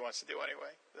going to do what he wants to do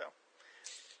anyway. So.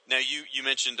 Now, you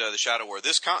mentioned the Shadow War.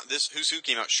 This Who's Who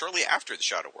came out shortly after the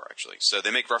Shadow War, actually. So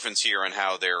they make reference here on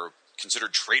how they're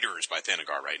considered traitors by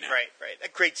Thanagar right now. Right. A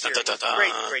great series.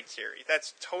 Great series.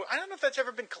 I don't know if that's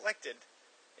ever been collected.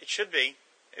 It should be.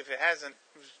 If it hasn't,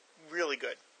 it was really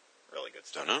good. Really good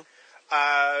stuff. Don't know.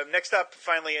 Next up,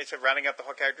 finally, rounding out the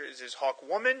Hawk characters is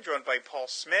Hawkwoman, drawn by Paul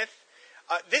Smith.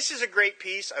 This is a great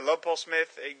piece. I love Paul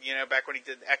Smith. Back when he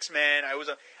did X-Men,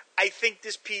 I think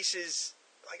this piece is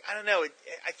I don't know.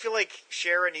 I feel like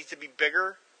Shara needs to be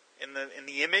bigger in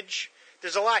the image.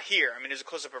 There's a lot here. I mean, there's a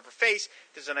close-up of her face.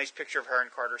 There's a nice picture of her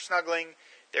and Carter snuggling.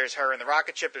 There's her in the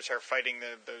rocket ship. There's her fighting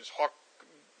those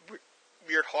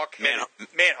weird hawk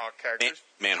man-hawk characters.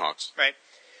 Man-hawks. Right.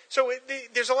 So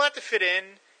there's a lot to fit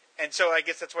in. And so I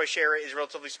guess that's why Shara is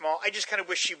relatively small. I just kind of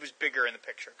wish she was bigger in the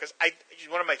picture because she's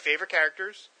one of my favorite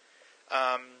characters,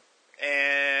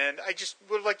 and I just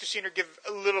would like to see her give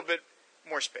a little bit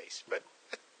more space. But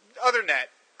other than that,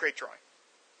 great drawing.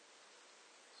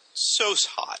 So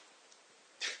hot,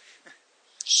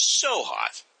 so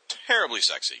hot, terribly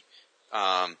sexy.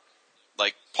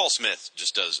 Paul Smith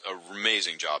just does an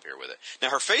amazing job here with it. Now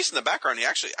her face in the background, he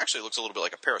actually looks a little bit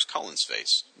like a Paris Cullen's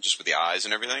face, just with the eyes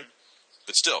and everything.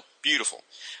 But still, beautiful.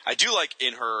 I do like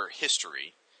in her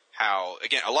history how,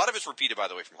 again, a lot of it's repeated, by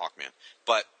the way, from Hawkman,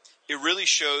 but it really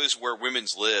shows where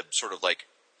women's lib sort of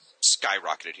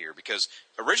skyrocketed here because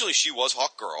originally she was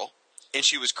Hawk Girl and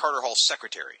she was Carter Hall's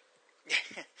secretary.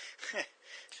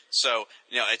 So,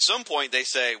 at some point they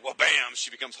say, well, bam,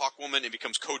 she becomes Hawkwoman and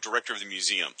becomes co-director of the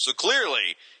museum. So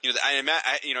clearly, in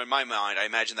my mind, I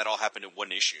imagine that all happened in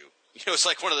one issue. It's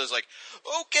like one of those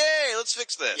okay, let's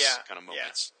fix this kind of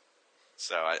moments. Yeah.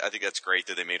 So I think that's great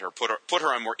that they made her put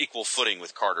her on more equal footing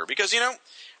with Carter because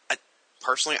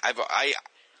personally I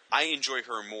enjoy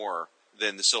her more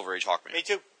than the Silver Age Hawkman. Me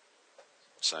too.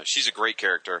 So she's a great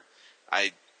character.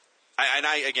 I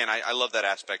love that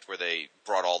aspect where they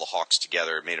brought all the Hawks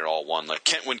together, made it all one. Like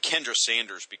when Kendra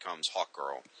Sanders becomes Hawk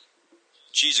Girl,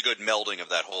 she's a good melding of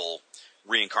that whole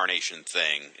reincarnation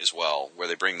thing as well, where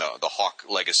they bring the Hawk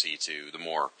legacy to the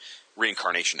more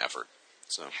reincarnation effort.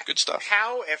 So, good stuff.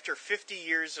 How, after 50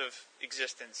 years of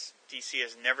existence, DC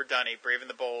has never done a Brave and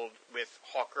the Bold with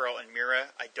Hawkgirl and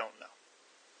Mira, I don't know.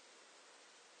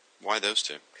 Why those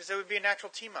two? Because it would be a natural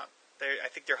team-up. I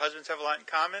think their husbands have a lot in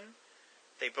common.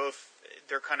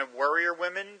 They're kind of warrior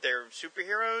women. They're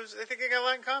superheroes. I think they got a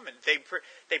lot in common. They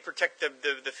protect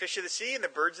the fish of the sea and the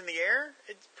birds in the air.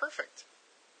 It's perfect.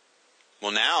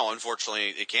 Well, now,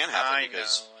 unfortunately, it can't happen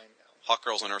because I know.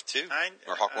 Hawkgirl's on Earth too,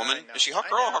 or Hawkwoman. Is she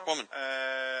Hawkgirl or Hawkwoman?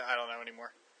 I don't know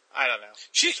anymore. I don't know.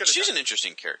 She's an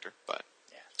interesting character, but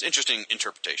it's an interesting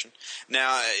interpretation.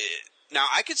 Now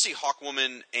I could see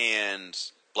Hawkwoman and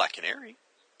Black Canary.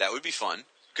 That would be fun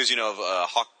because of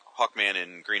Hawkman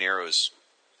and Green Arrow's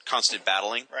constant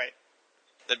battling. Right.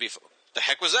 That'd be fun. The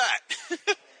heck was that?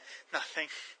 Nothing.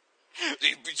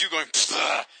 You going?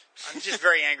 I'm just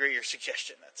very angry at your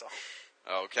suggestion. That's all.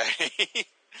 Okay.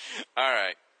 All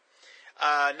right.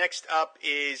 Next up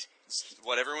is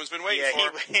what everyone's been waiting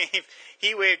for.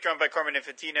 Heat Wave, drawn by Carmen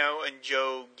Infantino and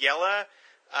Joe Giella.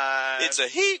 It's a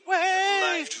heat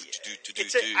wave.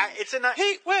 It's a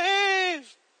heat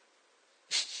wave.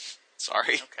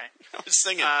 Sorry. Okay. I was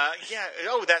singing.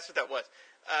 That's what that was.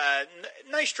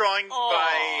 Nice drawing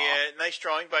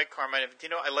by Carmine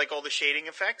Infantino. I like all the shading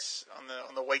effects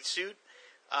on the white suit.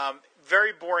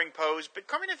 Very boring pose, but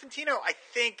Carmine Infantino, I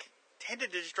think,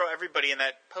 tended to just draw everybody in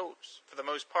that pose for the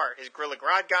most part. His Gorilla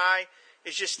Grodd guy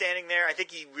is just standing there. I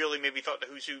think he really maybe thought the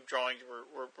Who's Who drawings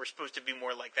were supposed to be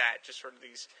more like that, just sort of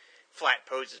these flat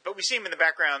poses. But we see him in the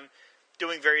background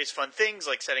doing various fun things,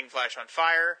 like setting Flash on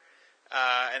fire.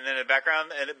 And then in the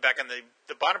background, and back on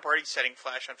the bottom part, he's setting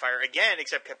Flash on fire again,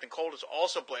 except Captain Cold is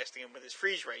also blasting him with his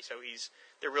freeze ray. So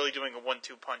they're really doing a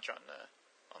 1-2 punch on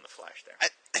the Flash there.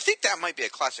 I think that might be a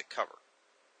classic cover.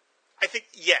 I think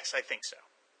so. I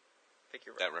think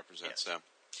you're right. That represents them.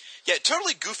 Yeah,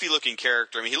 totally goofy looking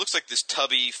character. I mean, he looks like this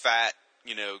tubby, fat,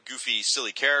 goofy,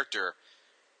 silly character.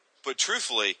 But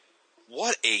truthfully,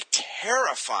 what a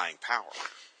terrifying power.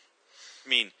 I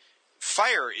mean,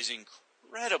 fire is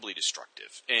incredibly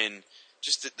destructive. And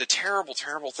just the terrible,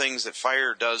 terrible things that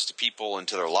fire does to people and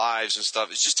to their lives and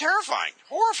stuff, it's just terrifying,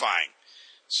 horrifying.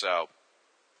 So,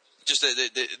 just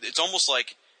it's almost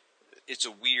like it's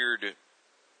a weird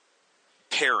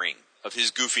pairing of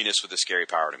his goofiness with the scary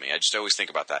power to me. I just always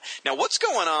think about that. Now, what's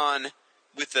going on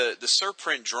with the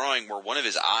surprint drawing where one of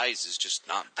his eyes is just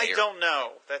not there? I don't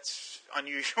know. That's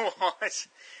unusual. It's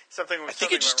something. I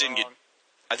think it just didn't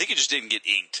get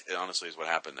inked. Honestly, is what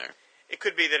happened there. It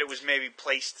could be that it was maybe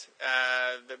placed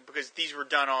because these were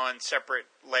done on separate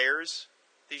layers.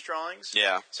 These drawings.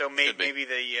 Yeah. So maybe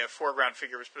the foreground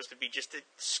figure was supposed to be just to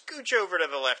scooch over to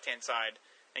the left-hand side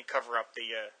and cover up the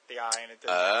eye, and it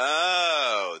doesn't.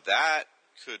 Oh, that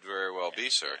could very well be,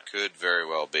 sir. Yeah. Could very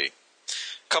well be.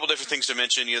 A couple different things to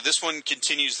mention. This one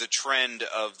continues the trend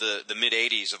of the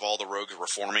mid-'80s of all the rogues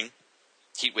reforming.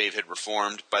 Heatwave had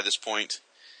reformed by this point.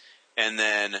 And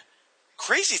then,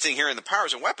 crazy thing here in the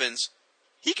Powers and Weapons,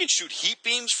 he can shoot heat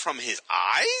beams from his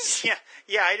eyes?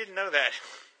 Yeah, I didn't know that.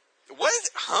 What?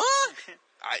 Huh?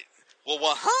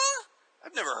 Huh?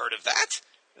 I've never heard of that.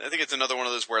 I think it's another one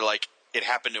of those where, like, it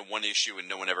happened in one issue and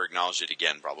no one ever acknowledged it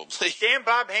again, probably. Damn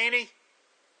Bob Haney.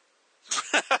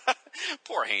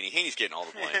 Poor Haney. Haney's getting all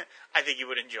the blame. I think you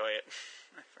would enjoy it,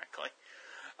 frankly.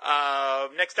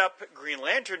 Next up, Green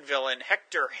Lantern villain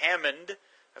Hector Hammond,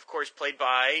 of course played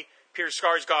by Peter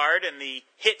Skarsgård in the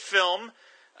hit film.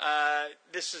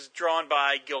 This is drawn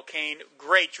by Gil Kane.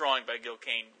 Great drawing by Gil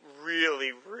Kane.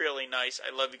 Really, really nice.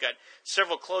 I love. You got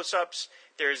several close-ups.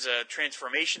 There's a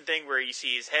transformation thing where you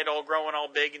see his head all growing all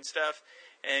big and stuff.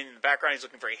 And in the background, he's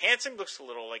looking very handsome. Looks a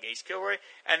little like Ace Kilroy.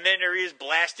 And then there he is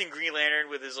blasting Green Lantern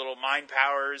with his little mind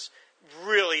powers.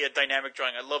 Really a dynamic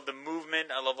drawing. I love the movement.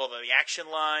 I love all the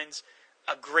action lines.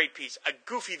 A great piece. A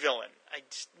goofy villain. I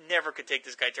just never could take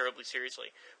this guy terribly seriously.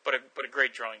 But a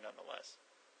great drawing nonetheless.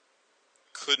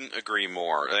 Couldn't agree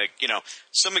more. Like,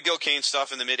 some of Gil Kane's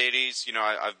stuff in the mid-'80s,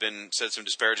 I've said some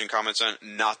disparaging comments on.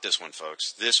 Not this one,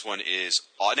 folks. This one is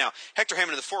odd. Now, Hector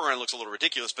Hammond in the foreground looks a little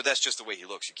ridiculous, but that's just the way he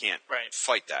looks. You can't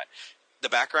fight that. The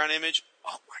background image,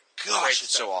 oh my gosh,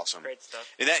 it's so awesome. Great stuff.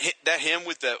 And that him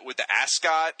with the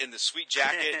ascot and the sweet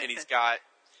jacket, and he's got,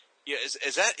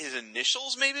 is that his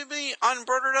initials maybe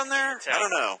embroidered on there? I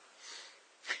don't know.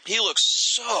 He looks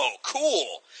so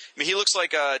cool. I mean, he looks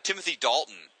like Timothy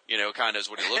Dalton. Kind of is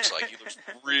what he looks like. He looks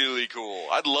really cool.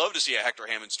 I'd love to see a Hector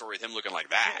Hammond story with him looking like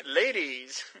that.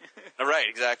 Ladies. Right,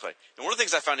 exactly. And one of the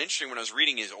things I found interesting when I was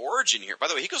reading his origin here, by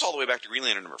the way, he goes all the way back to Green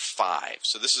Lantern number 5.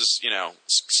 So this is,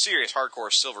 serious,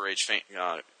 hardcore Silver Age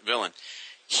villain.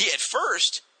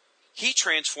 He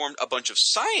transformed a bunch of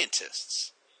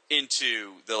scientists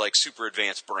into the, super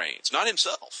advanced brains. Not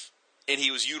himself. And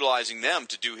he was utilizing them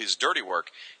to do his dirty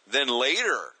work. Then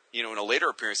later, in a later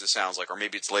appearance, it sounds like, or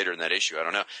maybe it's later in that issue, I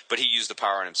don't know, but he used the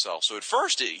power on himself. So at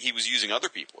first, he was using other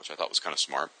people, which I thought was kind of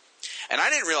smart. And I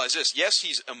didn't realize this. Yes,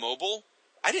 he's immobile.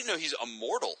 I didn't know he's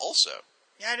immortal also.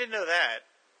 Yeah, I didn't know that.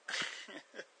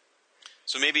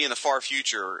 So maybe in the far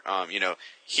future,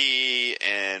 he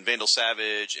and Vandal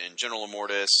Savage and General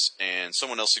Immortus and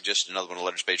someone else suggested another one, a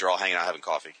Letters Page, are all hanging out having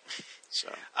coffee. So,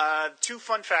 2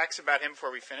 fun facts about him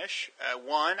before we finish.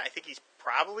 One, I think he's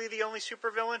probably the only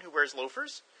supervillain who wears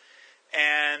loafers.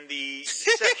 And the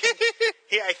second,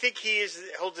 I think he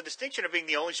holds the distinction of being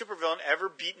the only supervillain ever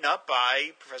beaten up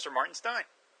by Professor Martin Stein.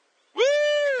 Woo!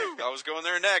 I was going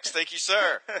there next. Thank you,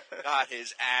 sir. Got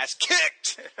his ass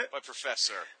kicked by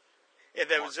Professor. Yeah,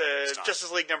 that was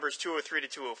Justice League numbers 203 to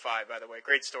 205, by the way.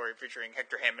 Great story featuring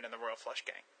Hector Hammond and the Royal Flush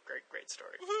Gang. Great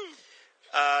story.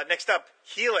 Next up,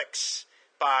 Helix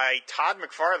by Todd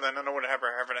McFarlane. I don't know what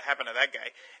happened to that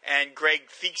guy. And Greg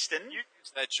Theakston. You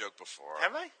used that joke before.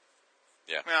 Have I?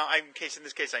 Yeah. Well, in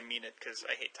this case, I mean it because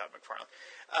I hate Todd McFarlane.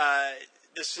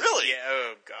 Really? Yeah.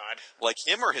 Oh God. Like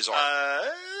him or his art?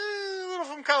 A little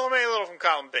from column A, a little from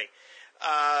column B.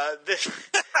 I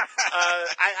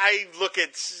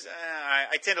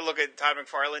tend to look at Todd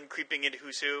McFarlane creeping into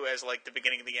Who's Who as like the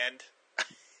beginning of the end.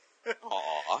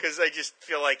 Aw. because I just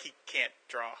feel like he can't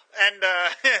draw, and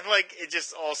like it's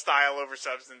just all style over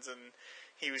substance, and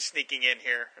he was sneaking in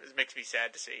here. It makes me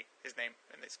sad to see his name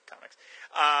in these comics.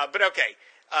 But okay,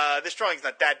 this drawing's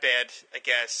not that bad, I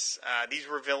guess. These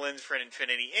were villains for an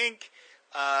Infinity Inc.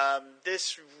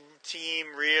 This team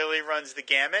really runs the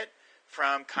gamut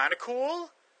from kind of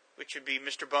cool, which would be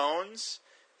Mr. Bones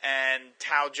and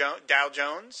Dow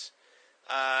Jones,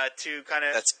 to kind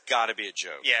of... That's got to be a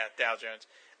joke. Yeah, Dow Jones.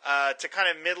 To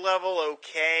kind of mid-level,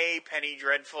 okay, Penny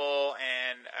Dreadful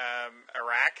and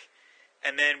Iraq.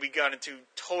 And then we got into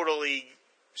totally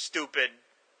stupid,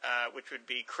 which would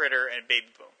be Critter and Baby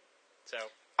Boom. So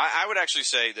I would actually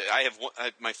say that I have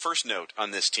my first note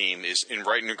on this team is in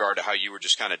regard to how you were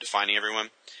just kind of defining everyone.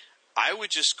 I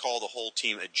would just call the whole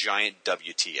team a giant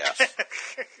WTF.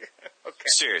 okay.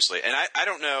 Seriously. And I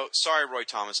don't know. Sorry, Roy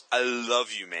Thomas. I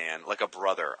love you, man. Like a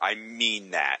brother. I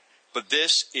mean that. But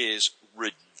this is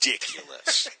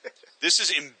ridiculous. This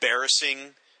is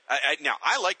embarrassing. Now,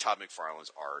 I like Todd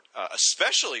McFarlane's art,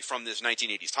 especially from this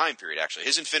 1980s time period, actually.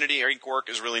 His Infinity ink work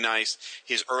is really nice.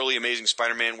 His early Amazing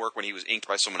Spider-Man work when he was inked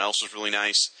by someone else was really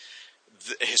nice.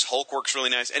 His Hulk work's really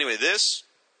nice. Anyway, this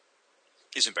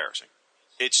is embarrassing.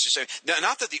 It's just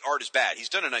not that the art is bad. He's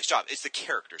done a nice job. It's the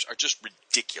characters are just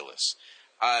ridiculous.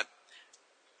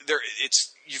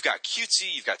 You've got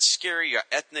cutesy, you've got scary, you got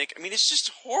ethnic. I mean, it's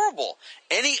just horrible.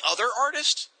 Any other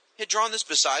artist had drawn this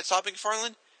besides Todd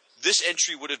McFarlane, this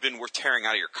entry would have been worth tearing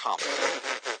out of your comic.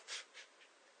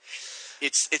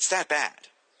 It's that bad.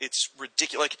 It's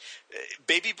ridiculous. Like,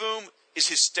 Baby Boom is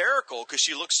hysterical because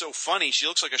she looks so funny. She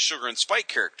looks like a Sugar and Spike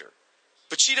character.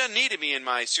 But she doesn't need to be in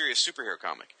my serious superhero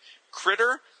comic.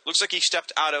 Critter looks like he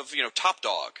stepped out of, Top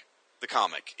Dog, the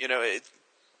comic.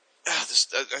 There's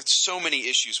so many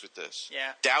issues with this.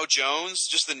 Yeah. Dow Jones,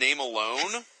 just the name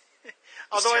alone.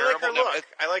 Although I like her terrible. look.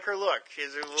 I like her look. She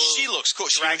has a little She looks cool.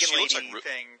 She dragon looks lady like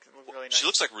thing. Really nice. She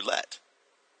looks like Roulette.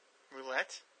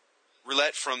 Roulette?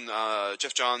 Roulette from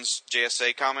Jeff Johns'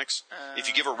 JSA comics. If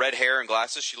you give her red hair and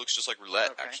glasses, she looks just like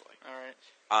Roulette, Okay. actually. All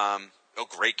right.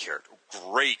 Great character.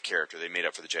 Great character they made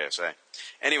up for the JSA.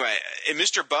 Anyway, and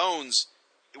Mr. Bones,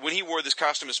 when he wore this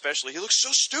costume especially, he looks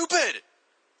so stupid.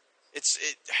 It's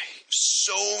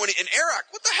so many. And Eric,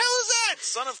 what the hell is that?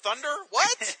 Son of Thunder?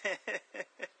 What?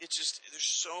 It's just, there's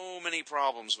so many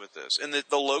problems with this. And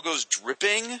the logo's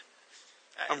dripping.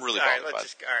 I'm really bothered by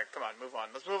it. All right, come on, move on.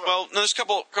 Let's move on. Well, no,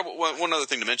 there's one other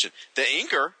thing to mention. The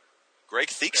inker, Greg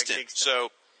Theakston.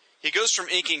 So he goes from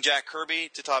inking Jack Kirby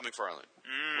to Todd McFarlane.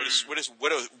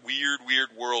 What a weird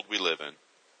world we live in.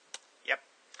 Yep.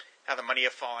 How the money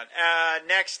have fallen.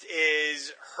 Next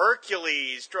is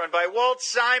Hercules, drawn by Walt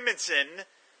Simonson.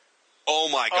 Oh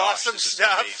my gosh, Awesome this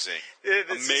stuff. is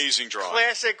This amazing is drawing.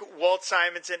 Classic Walt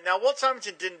Simonson. Now, Walt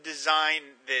Simonson didn't design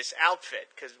this outfit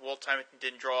because Walt Simonson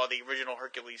didn't draw the original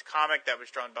Hercules comic that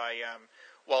was drawn by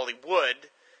Wally Wood,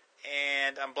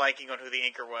 and I'm blanking on who the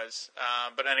inker was.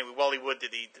 But anyway, Wally Wood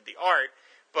did the art.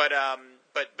 But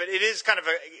it is kind of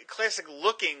a classic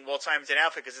looking Walt Simonson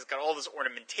outfit because it's got all this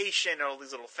ornamentation and all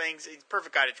these little things. He's a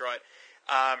perfect guy to draw it.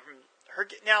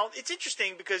 Now, it's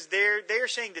interesting because they are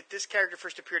saying that this character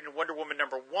first appeared in Wonder Woman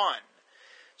 #1.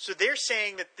 So they're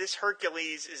saying that this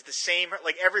Hercules is the same,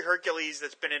 like every Hercules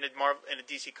that's been in a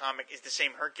DC comic is the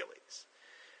same Hercules.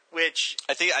 Which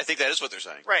I think that is what they're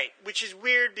saying. Right, which is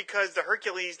weird because the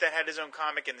Hercules that had his own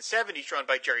comic in the 70s, drawn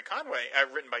by Jerry Conway,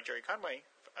 written by Jerry Conway,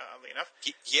 oddly enough.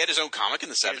 He had his own comic in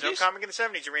the 70s? His own comic in the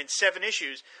 70s. He ran 7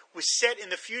 issues, was set in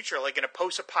the future, like in a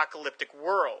post-apocalyptic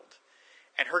world.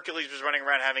 And Hercules was running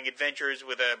around having adventures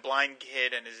with a blind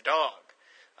kid and his dog.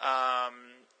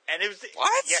 And it was...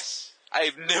 What? Yes.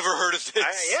 I've never heard of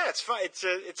this. Yeah, it's fun. It's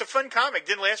a fun comic.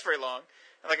 Didn't last very long.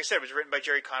 And like I said, it was written by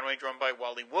Jerry Conway, drawn by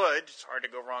Wally Wood. It's hard to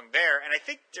go wrong there. And I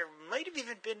think there might have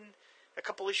even been a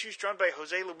couple issues drawn by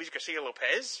Jose Luis Garcia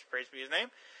Lopez, praise be his name.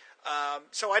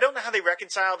 So I don't know how they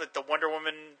reconcile that the Wonder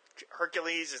Woman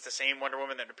Hercules is the same Wonder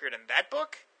Woman that appeared in that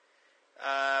book.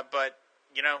 But,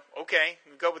 okay.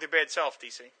 Go with your bad self,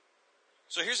 DC.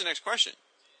 So here's the next question.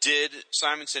 Did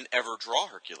Simonson ever draw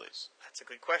Hercules? That's a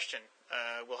good question.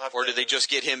 We'll have or did they just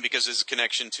get him because of his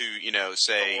connection to,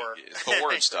 say,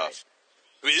 Thor and stuff? Right.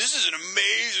 I mean, this is an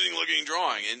amazing-looking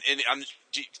drawing, and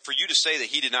for you to say that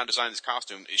he did not design this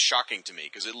costume is shocking to me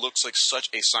because it looks like such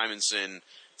a Simonson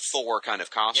Thor kind of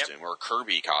costume or a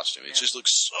Kirby costume. It just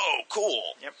looks so cool.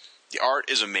 Yep. The art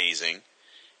is amazing.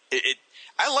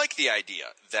 I like the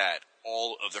idea that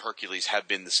all of the Hercules have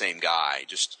been the same guy,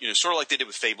 just sort of like they did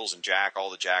with Fables and Jack. All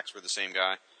the Jacks were the same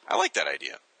guy. I like that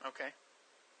idea. Okay.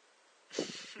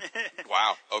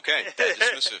 Wow. Okay. That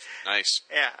dismissive. Nice.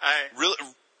 Yeah. Really.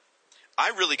 I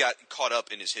really got caught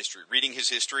up in his history, reading his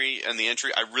history and the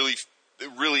entry. I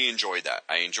really enjoyed that.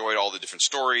 I enjoyed all the different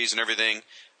stories and everything.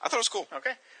 I thought it was cool.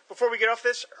 Okay. Before we get off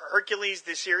this, Hercules,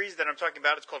 this series that I'm talking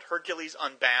about, it's called Hercules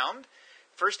Unbound.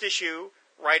 First issue,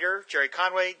 writer Jerry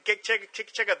Conway.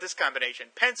 Check out this combination.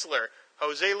 Penciler,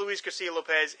 Jose Luis Garcia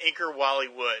Lopez, inker Wally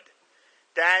Wood.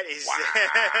 That is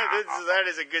that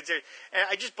is a good series. And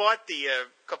I just bought the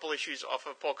couple issues off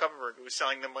of Paul Kupperberg, who was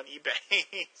selling them on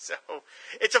eBay. So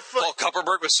it's a Paul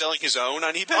Kupperberg was selling his own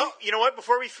on eBay? Oh, you know what?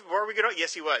 Before we get off,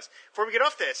 yes, he was. Before we get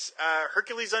off this,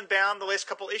 Hercules Unbound, the last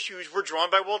couple issues were drawn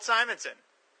by Walt Simonson.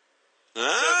 So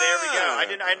there we go.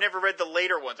 I never read the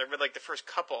later ones. I read like the first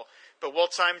couple. But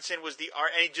Walt Simonson was the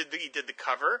art, and he did the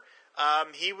cover.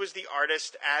 He was the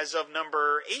artist as of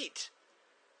number 8.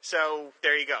 So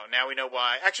there you go. Now we know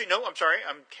why. Actually, no. I'm sorry.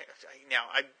 I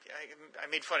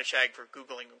made fun of Shag for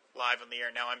Googling live on the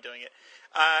air. Now I'm doing it.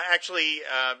 Actually,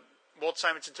 Walt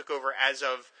Simonson took over as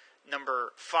of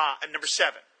number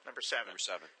 7. Number 7.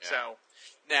 Yeah. So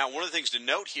now, one of the things to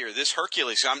note here, this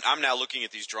Hercules. I'm now looking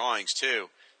at these drawings too.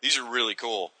 These are really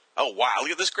cool. Oh wow! Look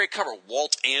at this great cover.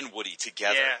 Walt and Woody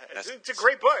together. Yeah, it's a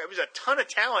great book. It was a ton of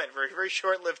talent for a very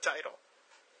short-lived title.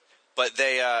 But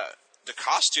the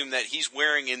costume that he's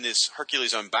wearing in this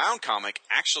Hercules Unbound comic,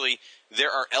 actually, there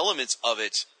are elements of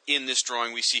it in this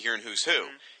drawing we see here in Who's Who.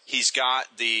 Mm-hmm. He's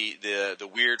got the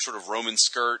weird sort of Roman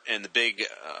skirt and the big,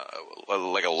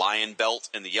 like a lion belt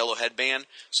and the yellow headband.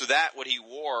 So that, what he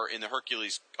wore in the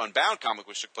Hercules Unbound comic,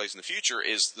 which took place in the future,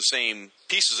 is the same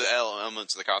pieces of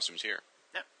elements of the costumes here.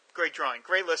 Yeah, great drawing,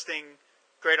 great listing,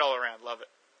 great all around. Love it.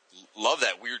 Love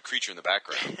that weird creature in the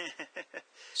background.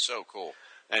 So cool.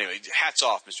 Anyway, hats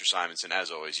off, Mr. Simonson. As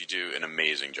always, you do an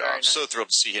amazing job. Nice. So thrilled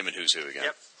to see him in Who's Who again.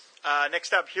 Yep.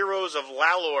 Next up, Heroes of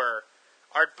Lalor.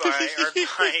 Art by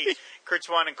Kurt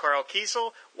Swan and Carl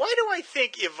Kiesel. Why do I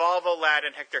think Evolvo Lad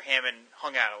and Hector Hammond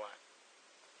hung out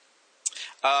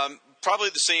a lot? Probably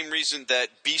the same reason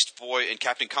that Beast Boy and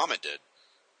Captain Comet did.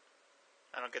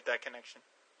 I don't get that connection.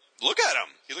 Look at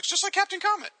him. He looks just like Captain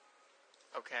Comet.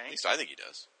 Okay. At least I think he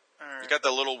does. All right. He's got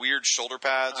the little weird shoulder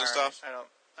pads and stuff.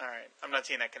 All right. I'm not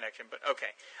seeing that connection, but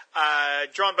okay.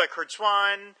 Drawn by Kurt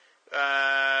Swan.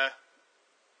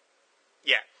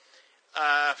 Yeah.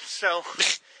 So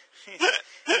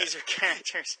these are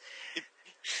characters.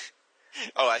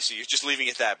 Oh, I see. You're just leaving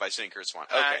it that by saying Kurt Swan.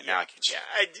 Okay, now I can. Yeah,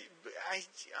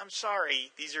 I'm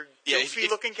sorry. These are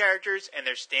goofy-looking characters, and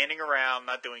they're standing around,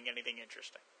 not doing anything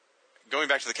interesting. Going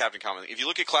back to the Captain Comet, if you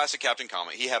look at classic Captain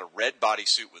Comet, he had a red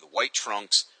bodysuit with white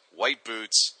trunks, white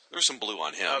boots. There was some blue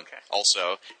on him,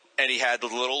 also, and he had the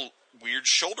little weird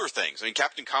shoulder things. I mean,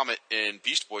 Captain Comet and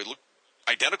Beast Boy look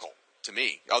identical to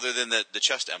me, other than the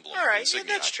chest emblem. All right, yeah,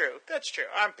 that's true.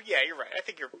 Yeah, you're right. I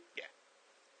think you're. Yeah.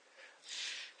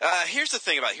 Here's the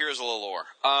thing about Heroes of Lalor.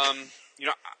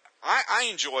 I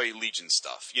enjoy Legion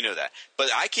stuff. You know that,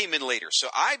 but I came in later, so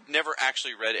I've never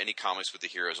actually read any comics with the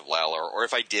Heroes of Lalor, or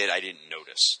if I did, I didn't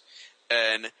notice.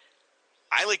 And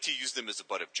I like to use them as a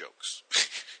butt of jokes.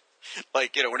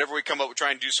 Like, whenever we come up with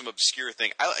trying to do some obscure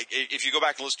thing, if you go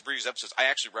back and listen to previous episodes, I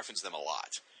actually reference them a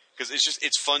lot. Because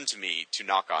it's fun to me to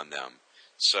knock on them.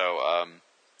 So,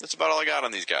 that's about all I got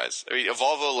on these guys. I mean,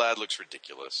 Evolvo Lad looks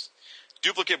ridiculous.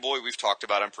 Duplicate Boy we've talked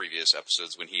about on previous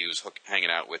episodes when he was hanging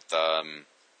out with,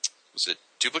 was it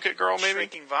Duplicate Girl maybe?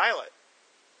 Shrinking Violet.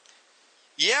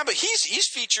 Yeah, but he's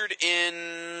featured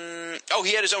in,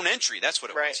 he had his own entry. That's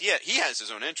what it was. Yeah, he has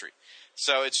his own entry.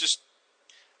 So it's just,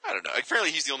 I don't know.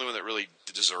 Apparently he's the only one that really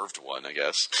deserved one, I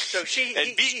guess. So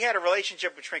he had a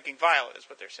relationship with Shrinking Violet is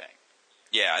what they're saying.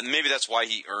 Yeah, and maybe that's why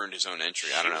he earned his own entry.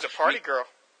 I don't know. She was a party girl.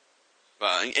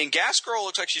 And Gas Girl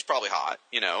looks like she's probably hot,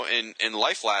 and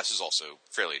Life Lass is also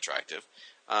fairly attractive.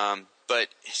 But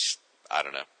I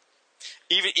don't know.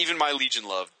 Even my Legion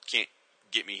love can't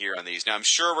get me here on these. Now I'm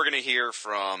sure we're going to hear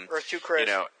from Earth 2 Chris.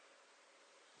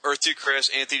 Earth 2 Chris,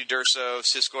 Anthony Durso,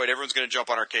 Siskoid. Everyone's going to jump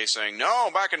on our case saying, "No,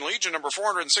 back in Legion number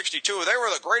 462, they were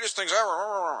the greatest things ever."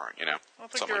 I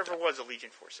don't think there ever was a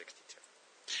Legion 462.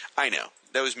 I know.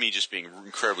 That was me just being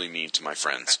incredibly mean to my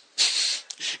friends.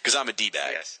 Because I'm a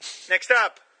D-bag. Yes. Next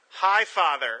up, High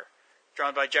Father,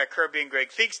 drawn by Jack Kirby and Greg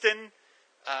Theakston.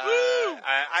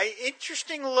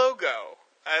 Interesting logo.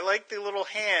 I like the little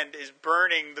hand is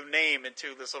burning the name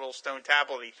into this little stone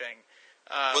tablet-y thing.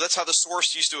 Well, that's how the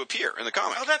Source used to appear in the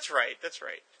comic. Oh, that's right.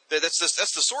 That's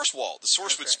the Source wall. The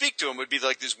Source would speak to him. Would be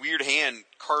like this weird hand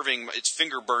carving its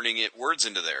finger burning words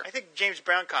into there. I think James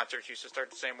Brown concerts used to start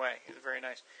the same way. It was very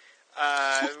nice.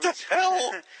 What the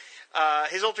hell?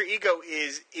 His alter ego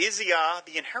is Izia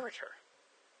the Inheritor.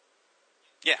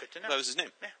 Yeah, that was his name.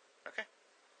 Yeah, okay.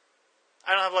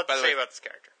 I don't have a lot to say about this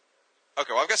character.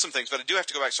 Okay, well, I've got some things, but I do have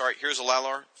to go back. Sorry, here's a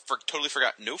Lalar. Totally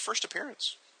forgot. No first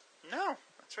appearance. No,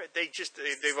 that's right.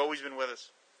 They've always been with us.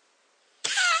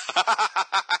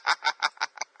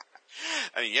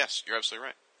 I mean, yes, you're absolutely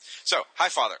right. So, High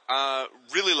Father.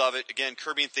 Really love it. Again,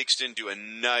 Kirby and Theakston do a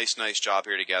nice job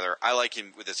here together. I like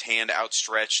him with his hand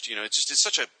outstretched. You know, it's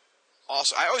such a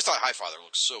awesome. I always thought High Father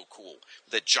looked so cool.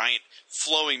 That giant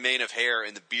flowing mane of hair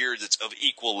and the beard that's of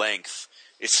equal length.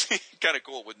 It's kind of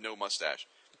cool with no mustache.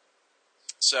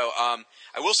 So, I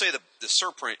will say the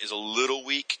surprint is a little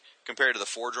weak compared to the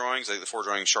 4 drawings. I think the 4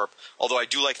 drawings sharp. Although I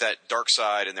do like that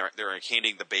Darkseid, and they're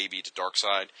handing the baby to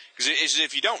Darkseid. Because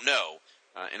if you don't know,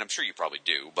 and I'm sure you probably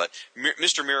do, but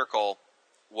Mr. Miracle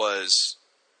was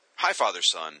High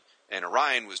Father's son, and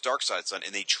Orion was Darkseid's son,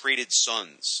 and they traded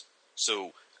sons.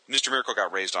 So Mr. Miracle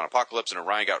got raised on Apocalypse, and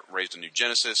Orion got raised on New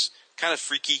Genesis. Kind of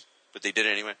freaky, but they did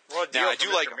it anyway. Raw deal for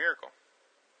Mr. Miracle.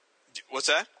 What's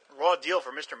that? Raw deal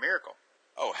for Mr. Miracle.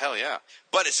 Oh, hell yeah!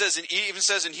 But it even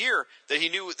says in here that he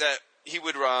knew that he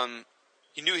would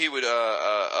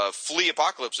flee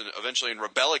Apocalypse and eventually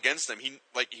rebel against them. He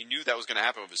knew that was going to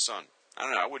happen with his son. I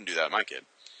don't know. I wouldn't do that with my kid.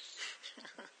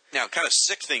 Now, kind of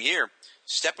sick thing here.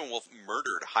 Steppenwolf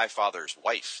murdered High Father's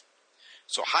wife.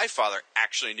 So High Father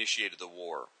actually initiated the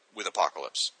war with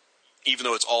Apocalypse, even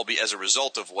though it's all as a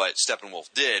result of what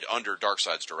Steppenwolf did under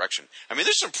Darkseid's direction. I mean,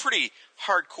 there's some pretty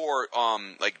hardcore,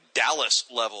 Dallas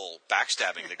level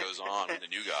backstabbing that goes on in the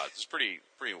New Gods. It's pretty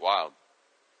wild.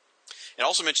 It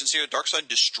also mentions here Darkseid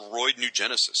destroyed New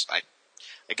Genesis. I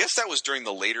guess that was during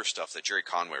the later stuff that Jerry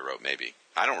Conway wrote. Maybe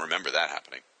I don't remember that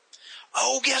happening.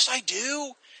 Oh, yes, I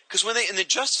do. Because in the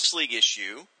Justice League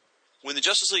issue, when the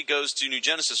Justice League goes to New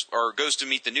Genesis or goes to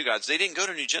meet the New Gods, they didn't go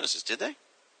to New Genesis, did they?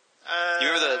 You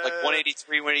remember the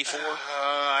 183, 184?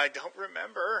 I don't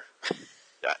remember.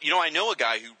 I know a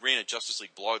guy who ran a Justice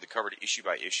League blog that covered it issue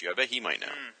by issue. I bet he might know.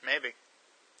 Maybe.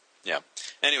 Yeah.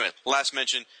 Anyway, last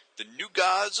mention, the New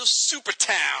Gods of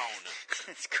Supertown.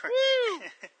 That's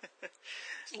great.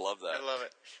 Love that. I love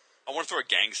it. I want to throw a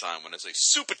gang sign when I say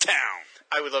Supertown.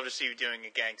 I would love to see you doing a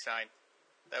gang sign.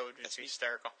 That would be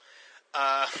hysterical.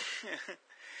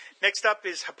 Next up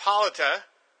is Hippolyta,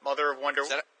 mother of Wonder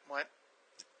Woman. What?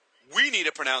 We need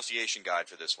a pronunciation guide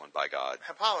for this one, by God.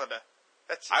 Hippolyta.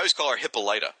 I always call her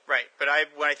Hippolyta. Right, but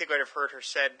when I think I'd have heard her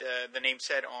said, the name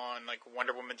said on like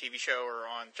Wonder Woman TV show or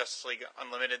on Justice League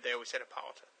Unlimited, they always said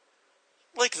Hippolyta.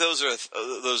 Like those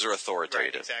are authoritative.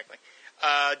 Right, exactly.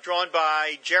 Drawn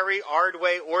by Jerry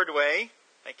Ordway.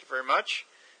 Thank you very much.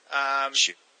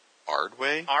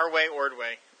 Ordway?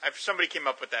 Ordway. Somebody came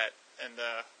up with that, and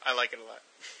I like it a lot.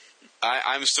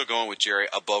 I'm still going with Jerry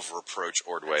above reproach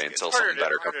Ordway until something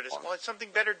better comes along. Well, something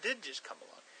better did just come along.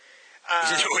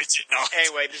 No, it did not.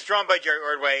 Anyway, this is drawn by Jerry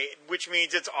Ordway, which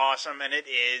means it's awesome, and it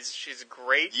is. She's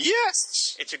great.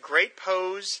 Yes! It's a great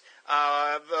pose.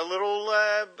 A little,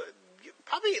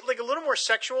 probably like a little more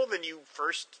sexual than you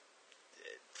first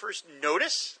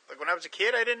notice. Like when I was a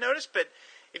kid, I didn't notice, but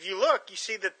if you look, you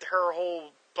see that her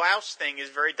whole blouse thing is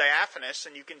very diaphanous,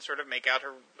 and you can sort of make out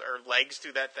her legs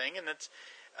through that thing, and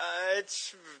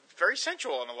it's very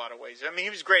sensual in a lot of ways. I mean,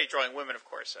 he was great at drawing women, of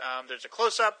course. There's a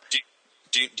close-up.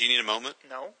 Do you need a moment?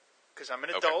 No, because I'm an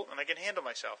adult and I can handle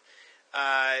myself.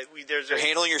 You're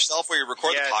handling yourself while you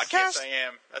record the podcast? Yes, I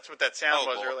am. That's what that sound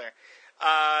was earlier.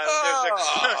 There's a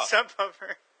close-up of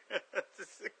her.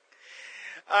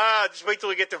 Just wait till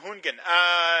we get to Hungan.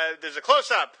 There's a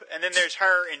close-up, and then there's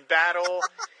her in battle.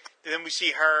 Then we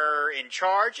see her in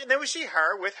charge, and then we see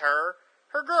her with her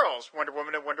girls, Wonder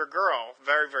Woman and Wonder Girl.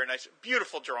 Very, very nice.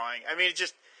 Beautiful drawing. I mean,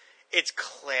 it's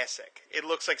classic. It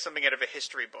looks like something out of a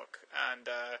history book. And,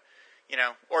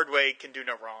 Ordway can do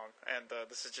no wrong. And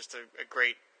this is just a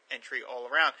great entry all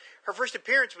around. Her first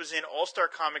appearance was in All-Star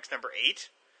Comics number 8.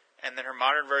 And then her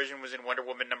modern version was in Wonder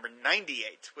Woman number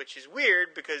 98, which is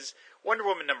weird because Wonder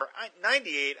Woman number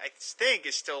 98, I think,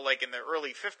 is still like in the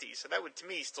early 50s. So that would, to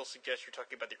me, still suggest you're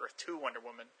talking about the Earth 2 Wonder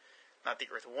Woman, not the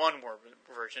Earth 1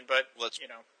 version. But,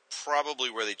 probably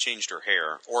where they changed her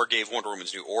hair or gave Wonder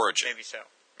Woman's new origin. Maybe so.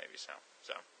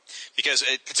 Because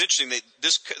it's interesting that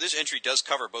this entry does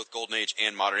cover both Golden Age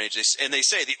and Modern Age, and they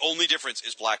say the only difference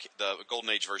is black. The Golden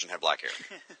Age version had black hair,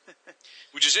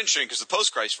 which is interesting because the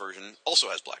post-Christ version also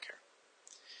has black hair.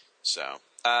 So,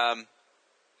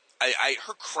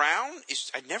 her crown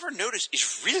I never noticed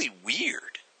is really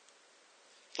weird.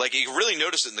 Like you really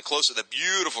notice it in the close-up, the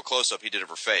beautiful close-up he did of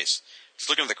her face. Just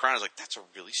looking at the crown, I was like, that's a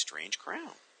really strange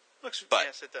crown.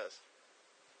 Yes, it does.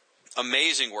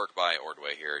 Amazing work by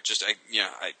Ordway here. Just,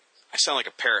 I sound like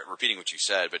a parrot repeating what you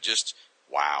said, but just,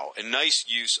 wow. A nice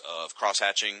use of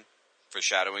cross-hatching for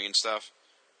shadowing and stuff.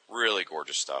 Really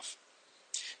gorgeous stuff.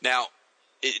 Now,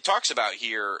 it talks about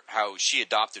here how she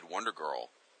adopted Wonder Girl,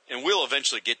 and we'll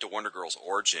eventually get to Wonder Girl's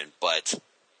origin, but,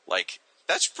 like,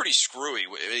 that's pretty screwy.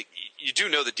 You do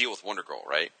know the deal with Wonder Girl,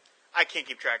 right? I can't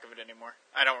keep track of it anymore.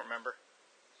 I don't remember.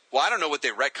 Well, I don't know what they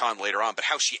retconned later on, but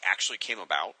how she actually came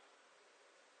about.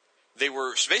 They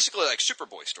were basically like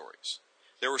Superboy stories.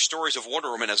 There were stories of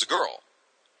Wonder Woman as a girl.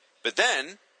 But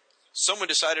then, someone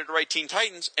decided to write Teen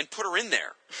Titans and put her in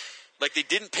there. Like, they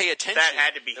didn't pay attention. That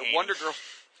had to be Haney. Wonder Girl.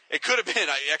 It could have been.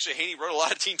 Actually, Haney wrote a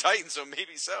lot of Teen Titans, so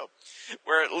maybe so.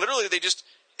 Where literally they just...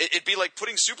 It'd be like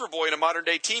putting Superboy in a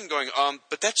modern-day team going,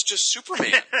 but that's just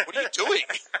Superman. What are you doing?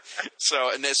 So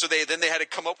they had to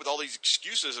come up with all these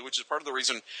excuses, which is part of the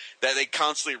reason that they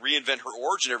constantly reinvent her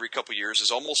origin every couple of years is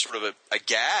almost sort of a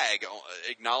gag,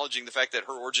 acknowledging the fact that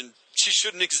her origin, she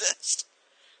shouldn't exist.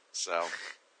 So,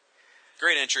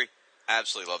 great entry.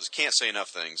 Absolutely love this. Can't say enough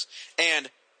things. And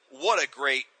what a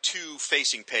great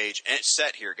two-facing page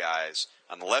set here, guys.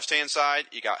 On the left-hand side,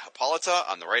 you got Hippolyta.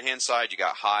 On the right-hand side, you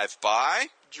got Hive by...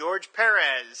 George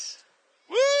Perez.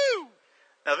 Woo!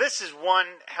 Now, this is one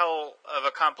hell of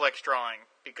a complex drawing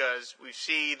because we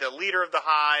see the leader of the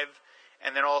Hive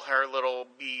and then all her little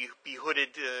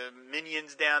behooded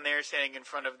minions down there standing in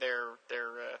front of their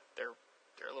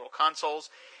little consoles.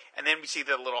 And then we see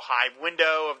the little Hive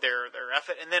window of their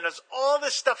effort. And then there's all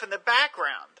this stuff in the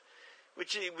background.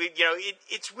 Which,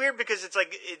 it's weird because it's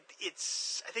like,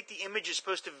 I think the image is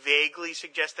supposed to vaguely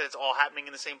suggest that it's all happening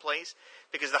in the same place.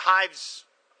 Because the Hive's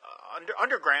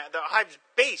underground, the Hive's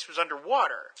base was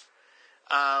underwater.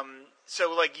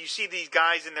 So, like, you see these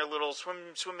guys in their little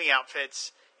swimming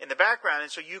outfits in the background,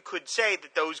 and so you could say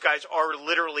that those guys are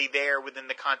literally there within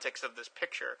the context of this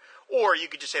picture. Or you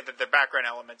could just say that they're background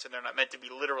elements and they're not meant to be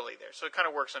literally there. So it kind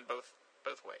of works on both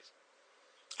ways.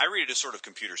 I read it as sort of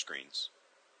computer screens.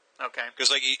 Okay. Because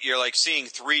like you're like seeing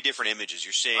three different images.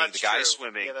 You're seeing the guy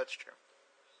swimming. Yeah, that's true.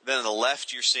 Then on the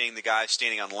left, you're seeing the guy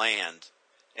standing on land,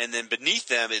 and then beneath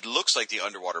them, it looks like the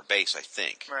underwater base. I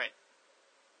think. Right.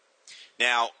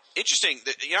 Now, interesting.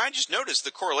 I just noticed the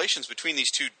correlations between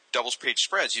these two double-page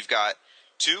spreads. You've got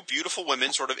two beautiful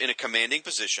women, sort of in a commanding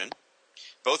position.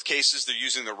 Both cases, they're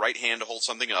using their right hand to hold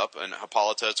something up. And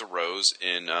Hippolyta, it's a rose.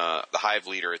 In the Hive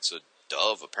leader, it's a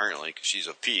dove, apparently, because she's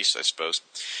a piece, I suppose.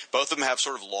 Both of them have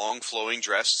sort of long, flowing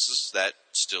dresses that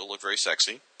still look very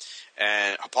sexy.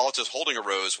 And Hippolyta's holding a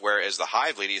rose, whereas the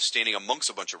Hive lady is standing amongst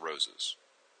a bunch of roses.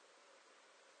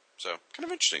 So, kind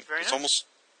of interesting. Very it's nice.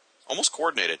 almost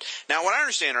coordinated. Now, what I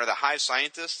understand are the Hive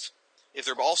scientists, if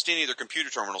they're all standing at their computer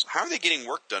terminals, how are they getting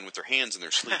work done with their hands in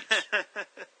their sleeves?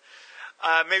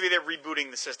 Maybe they're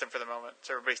rebooting the system for the moment,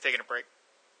 so everybody's taking a break.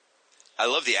 I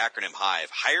love the acronym HIVE,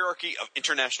 Hierarchy of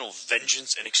International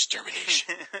Vengeance and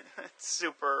Extermination.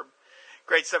 Superb.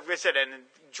 Great stuff. Like I said, and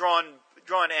drawn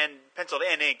and penciled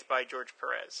and inked by George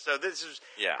Perez. So this is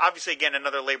obviously, again,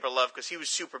 another labor of love because he was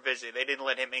super busy. They didn't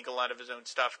let him ink a lot of his own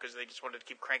stuff because they just wanted to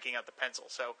keep cranking out the pencil.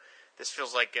 So this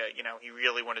feels like, he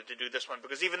really wanted to do this one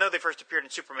because even though they first appeared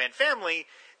in Superman Family,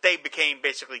 they became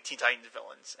basically Teen Titans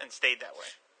villains and stayed that way.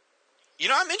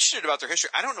 I'm interested about their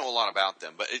history. I don't know a lot about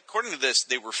them, but according to this,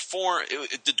 they were formed.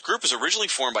 The group was originally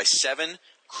formed by 7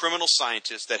 criminal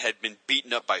scientists that had been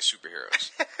beaten up by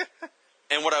superheroes.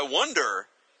 And what I wonder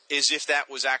is if that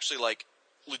was actually like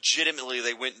legitimately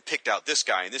they went and picked out this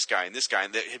guy and this guy and this guy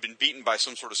and that had been beaten by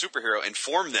some sort of superhero and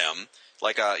formed them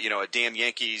like a Damn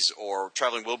Yankees or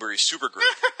Traveling Wilburys supergroup.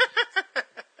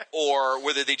 Or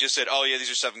whether they just said, "Oh yeah,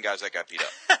 these are 7 guys that got beat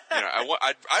up."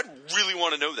 I'd really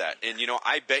want to know that, and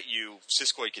I bet you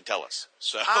Siskoid can tell us.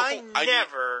 So I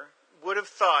never would have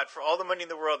thought, for all the money in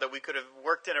the world, that we could have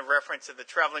worked in a reference to the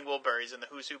Traveling Wilburys in the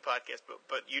Who's Who podcast,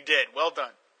 but you did. Well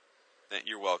done.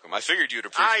 You're welcome. I figured you'd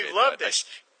appreciate it. I loved it.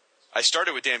 I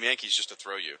started with Damn Yankees just to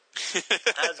throw you.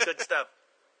 That was good stuff.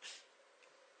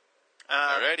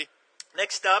 Alrighty.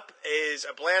 Next up is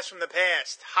A Blast from the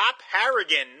Past. Hop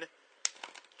Harrigan,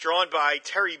 drawn by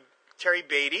Terry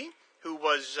Beatty, who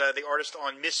was the artist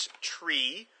on Miss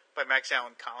Tree by Max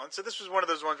Allan Collins. So this was one of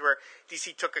those ones where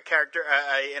DC took a character,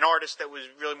 an artist that was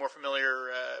really more familiar,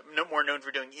 more known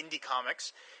for doing indie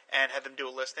comics, and had them do a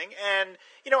listing. And,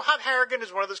 Hop Harrigan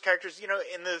is one of those characters,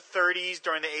 in the 30s,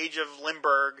 during the age of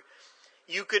Lindbergh,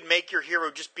 you could make your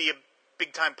hero just be a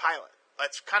big-time pilot.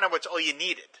 That's kind of all you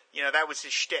needed. That was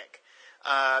his shtick.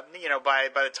 By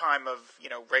the time of,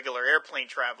 regular airplane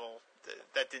travel,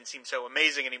 that didn't seem so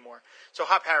amazing anymore. So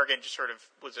Hop Harrigan just sort of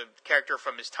was a character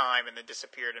from his time and then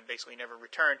disappeared and basically never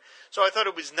returned. So I thought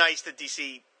it was nice that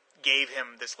DC gave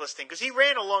him this listing because he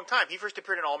ran a long time. He first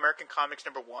appeared in All American Comics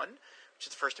 #1, which is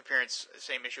the first appearance,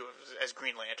 same issue as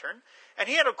Green Lantern. And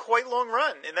he had a quite long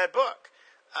run in that book.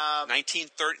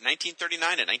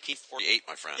 1939 to 1948,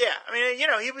 my friend. Yeah, I mean,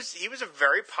 he was a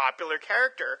very popular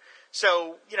character.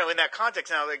 So, in that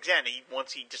context, now again,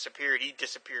 once he disappeared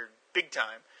big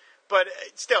time. But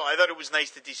still, I thought it was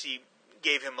nice that DC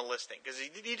gave him a listing because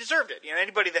he deserved it.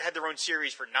 Anybody that had their own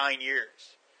series for 9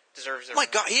 years deserves it. Oh my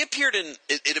God, he appeared in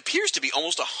it appears to be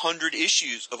almost 100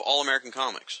 issues of All American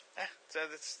Comics. Yeah, so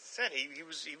that's it. He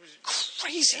was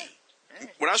crazy. Yeah.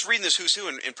 When I was reading this Who's Who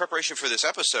in preparation for this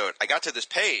episode, I got to this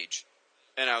page,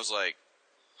 and I was like,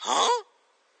 "Huh?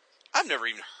 I've never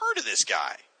even heard of this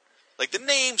guy." Like the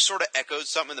name sort of echoed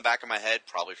something in the back of my head,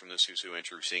 probably from this Who's Who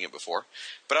entry, seeing it before.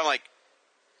 But I'm like,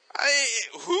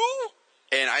 who?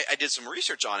 And I did some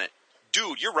research on it.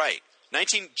 Dude, you're right.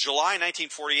 July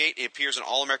 1948, it appears in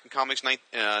All American Comics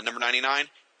number 99,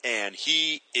 and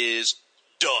he is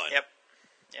done. Yep.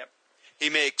 He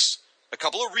makes a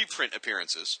couple of reprint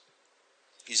appearances.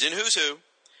 He's in Who's Who.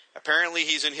 Apparently,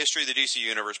 he's in History of the DC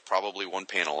Universe, probably one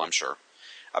panel, I'm sure.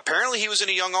 Apparently, he was in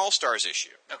a Young All-Stars issue.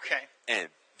 Okay. And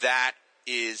that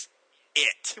is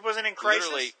it. He wasn't in Crisis?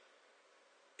 Literally,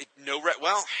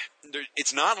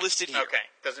 it's not listed here. Okay.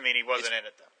 Doesn't mean he wasn't in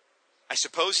it, though. I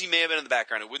suppose he may have been in the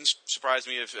background. It wouldn't surprise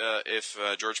me if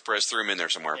George Perez threw him in there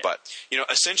somewhere. Yeah. But,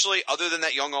 essentially, other than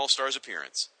that Young All-Stars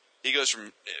appearance, he goes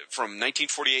from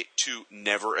 1948 to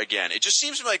never again. It just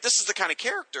seems to me like this is the kind of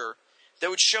character that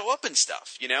would show up in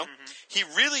stuff, Mm-hmm. He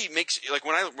really makes, like,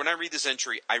 when I read this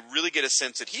entry, I really get a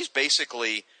sense that he's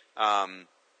basically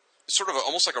sort of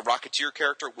almost like a Rocketeer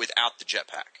character without the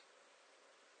jetpack.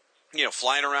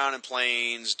 Flying around in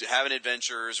planes, having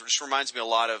adventures. It just reminds me a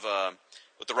lot of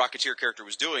what the Rocketeer character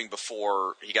was doing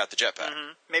before he got the jetpack.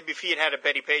 Mm-hmm. Maybe if he had a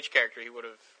Betty Page character, he would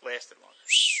have lasted longer.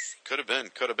 Could have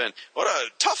been. What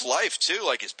a tough life, too.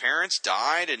 Like, his parents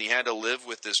died, and he had to live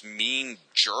with this mean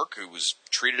jerk who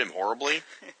treated him horribly.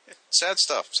 Sad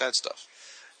stuff.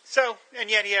 So, and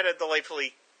yet he had a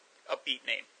delightfully upbeat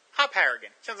name. Hop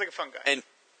Harrigan. Sounds like a fun guy. And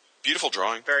beautiful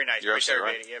drawing. Very nice. You're absolutely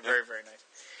right. Yeah, very, very nice.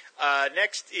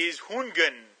 Next is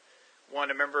Hungun, one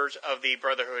of the members of the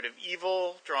Brotherhood of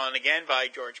Evil, drawn again by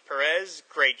George Perez.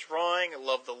 Great drawing. I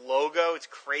love the logo. It's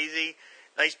crazy.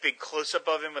 Nice big close-up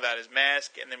of him without his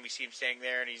mask, and then we see him standing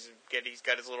there, and he's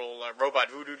got his little robot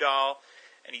voodoo doll,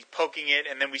 and he's poking it,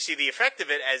 and then we see the effect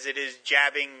of it as it is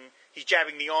jabbing. He's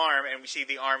jabbing the arm, and we see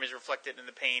the arm is reflected in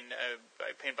the pain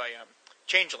by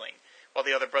Changeling, while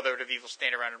the other Brotherhood of Evil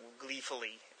stand around and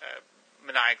gleefully,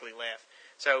 maniacally laugh.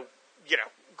 So,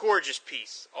 gorgeous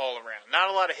piece all around. Not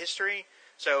a lot of history,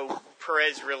 so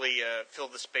Perez really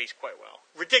filled the space quite well.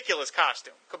 Ridiculous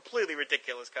costume. Completely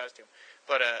ridiculous costume.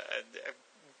 But a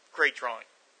great drawing.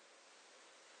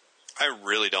 I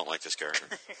really don't like this character.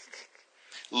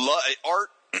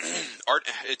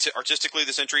 Artistically,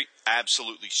 this entry,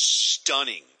 absolutely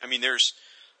stunning. I mean, there's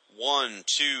 1,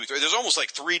 2, 3. There's almost like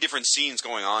 3 different scenes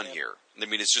going on here. I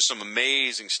mean, it's just some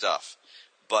amazing stuff.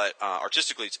 But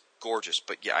artistically, it's gorgeous.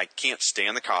 But yeah, I can't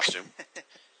stand the costume.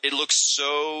 It looks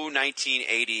so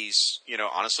 1980s,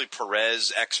 honestly,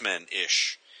 Perez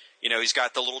X-Men-ish. He's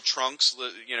got the little trunks,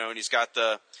 and he's got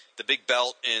the big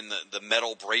belt and the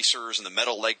metal bracers and the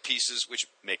metal leg pieces, which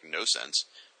make no sense.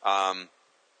 I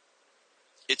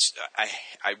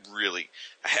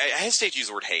hesitate to use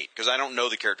the word hate because I don't know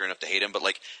the character enough to hate him, but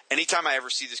like anytime I ever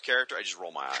see this character, I just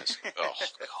roll my eyes. Oh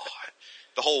God,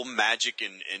 the whole magic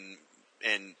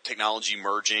and technology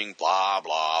merging, blah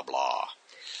blah blah.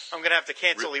 I'm going to have to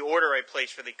cancel the order I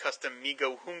placed for the custom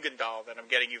Mego Hungan doll that I'm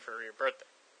getting you for your birthday.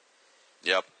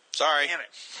 Yep. Sorry. Damn it.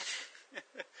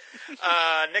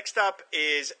 Next up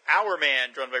is Our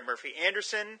Man, drawn by Murphy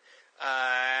Anderson.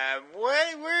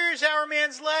 Where's Our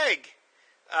Man's leg?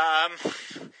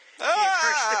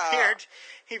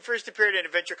 He first appeared in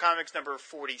Adventure Comics number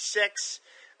 46.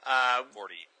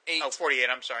 48. 48,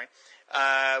 I'm sorry.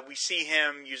 We see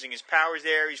him using his powers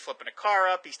there. He's flipping a car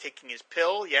up. He's taking his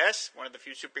pill. Yes, one of the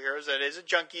few superheroes that is a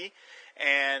junkie.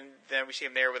 And then we see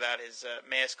him there without his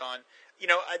mask on.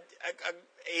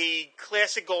 A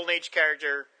classic Golden Age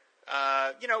character.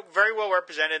 Very well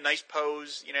represented. Nice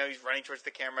pose. He's running towards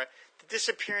the camera. The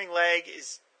disappearing leg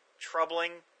is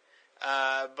troubling.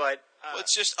 But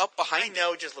it's just up behind. I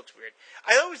know, it just looks weird.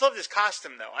 I always loved his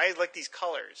costume, though. I like these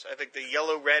colors. I think the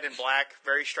yellow, red, and black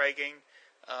very striking.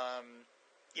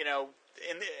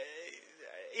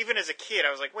 Even as a kid,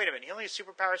 I was like, wait a minute, he only has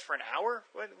superpowers for an hour?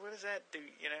 What does that do?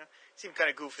 It seemed kind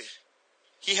of goofy.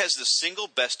 He has the single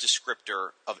best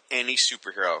descriptor of any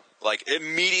superhero. Like,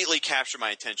 immediately captured my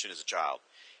attention as a child.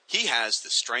 He has the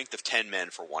strength of 10 men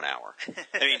for 1 hour.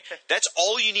 I mean, that's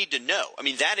all you need to know. I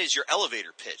mean, that is your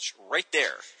elevator pitch right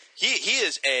there. He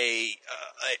is a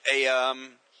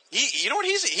You know what?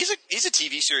 He's a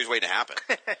TV series waiting to happen.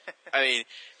 I mean,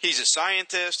 he's a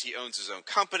scientist. He owns his own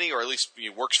company, or at least he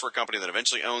works for a company that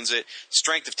eventually owns it.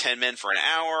 Strength of 10 men for an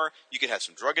hour. You could have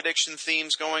some drug addiction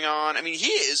themes going on. I mean, he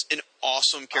is an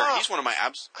awesome character. He's one of my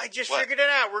I just figured it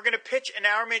out. We're going to pitch an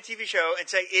Hour Man TV show and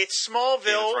say it's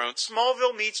Smallville.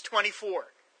 Smallville meets 24.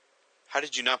 How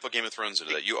did you not put Game of Thrones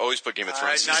into that? You always put Game of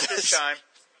Thrones into not this time.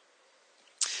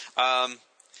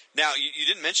 Now, you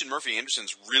didn't mention Murphy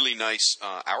Anderson's really nice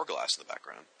hourglass in the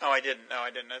background. Oh, I didn't.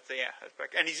 That's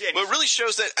back. And Well, it really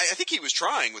shows that I think he was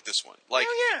trying with this one. Like,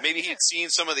 maybe he had seen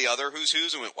some of the other Who's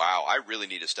Who's and went, wow, I really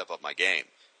need to step up my game.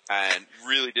 And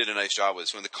really did a nice job with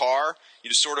this. So in the car, you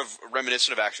just sort of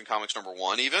reminiscent of Action Comics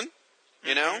 #1 even,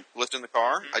 you know, lifting the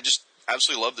car. Mm-hmm. I just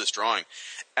absolutely love this drawing.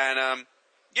 And,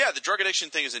 the drug addiction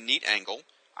thing is a neat angle.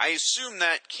 I assume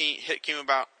that came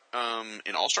about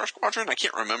in All-Star Squadron? I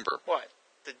can't remember. What?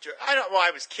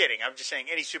 I was kidding. I'm just saying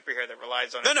any superhero that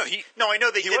relies on it. No, I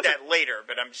know they did that later,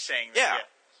 but I'm just saying.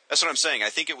 That's what I'm saying. I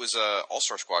think it was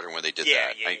All-Star Squadron where they did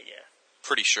that. Yeah.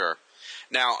 Pretty sure.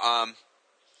 Now,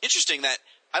 interesting that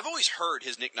I've always heard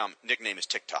his nickname is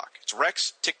TikTok. It's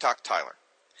Rex TikTok Tyler.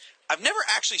 I've never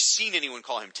actually seen anyone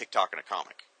call him TikTok in a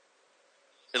comic.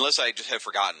 Unless I just have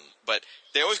forgotten. But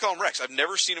they always call him Rex. I've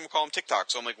never seen him call him TikTok.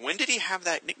 So I'm like, when did he have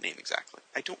that nickname exactly?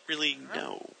 I don't really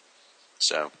know.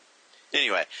 So...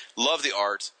 Anyway, love the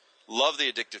art, love the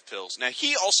addictive pills. Now,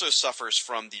 he also suffers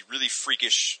from the really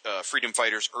freakish Freedom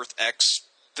Fighters Earth X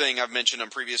thing I've mentioned on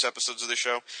previous episodes of the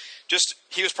show.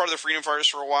 He was part of the Freedom Fighters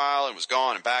for a while and was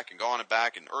gone and back,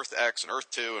 and Earth X and Earth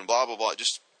 2 and blah, blah, blah.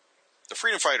 Just, the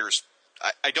Freedom Fighters,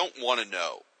 I don't want to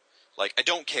know. Like, I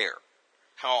don't care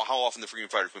how often the Freedom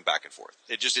Fighters went back and forth.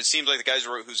 It seems like the guys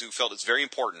who wrote Who's Who felt it's very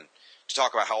important to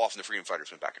talk about how often the Freedom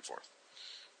Fighters went back and forth.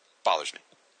 Bothers me.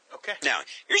 Okay. Now,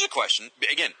 here's a question.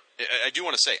 Again, I do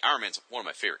want to say Iron Man's one of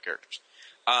my favorite characters.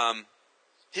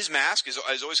 His mask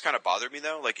has always kind of bothered me,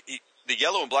 though. Like, the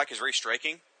yellow and black is very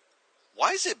striking.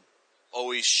 Why is it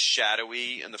always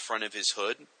shadowy in the front of his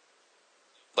hood?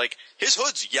 Like, his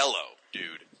hood's yellow,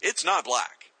 dude. It's not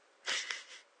black.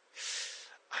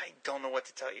 I don't know what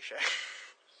to tell you, Shaq.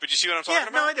 But you see what I'm talking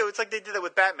about? No, I do. It's like they did that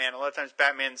with Batman. A lot of times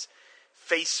Batman's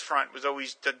face front was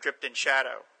always dripped in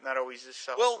shadow, not always just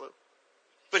solid blue.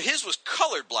 But his was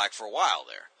colored black for a while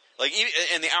there. Like,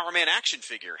 and the Hour Man action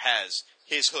figure has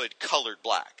his hood colored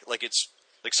black. Like, it's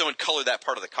like someone colored that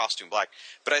part of the costume black.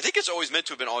 But I think it's always meant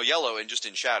to have been all yellow and just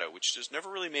in shadow, which just never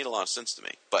really made a lot of sense to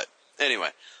me. But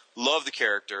anyway, love the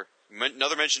character.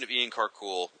 Another mention of Ian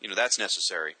Karkull. You know, that's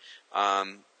necessary.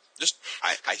 I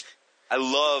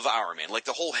love Hour Man. Like,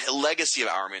 the whole legacy of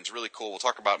Hour Man is really cool. We'll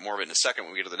talk about more of it in a second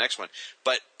when we get to the next one.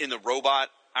 But in the Robot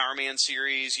Hour Man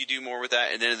series, you do more with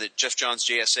that. And then in the Jeff Johns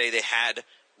JSA, they had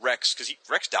Rex, because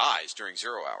Rex dies during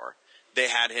 0 Hour. They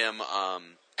had him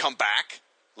come back,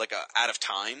 like out of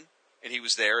time, and he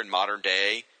was there in modern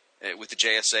day with the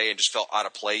JSA and just felt out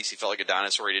of place. He felt like a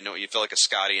dinosaur. He didn't know. He felt like a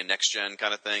Scotty in Next Gen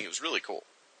kind of thing. It was really cool.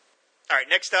 All right,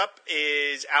 next up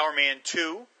is Hour Man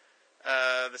 2,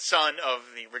 the son of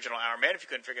the original Hour Man, if you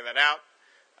couldn't figure that out.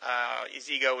 His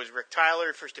ego was Rick Tyler.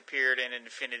 He first appeared in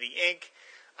Infinity Inc.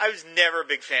 I was never a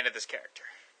big fan of this character.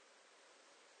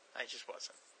 I just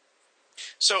wasn't.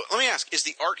 So, let me ask, is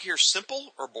the art here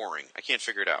simple or boring? I can't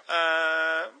figure it out.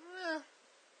 I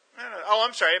don't know. Oh,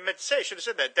 I'm sorry. I meant to say, I should have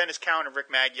said that. Dennis Cowan and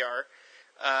Rick Magyar.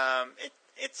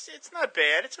 It's not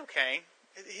bad. It's okay.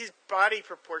 His body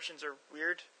proportions are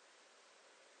weird.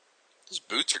 His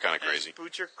boots are kind of crazy. His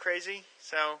boots are crazy.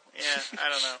 So, yeah, I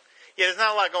don't know. Yeah, there's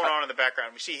not a lot going on in the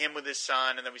background. We see him with his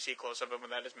son, and then we see a close-up of him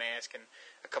without his mask, and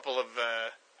a couple of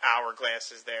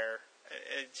hourglasses there.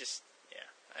 It just,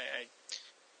 yeah.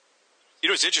 You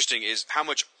know what's interesting is how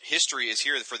much history is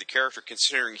here for the character,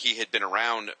 considering he had been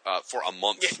around for a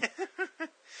month.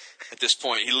 At this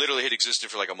point, he literally had existed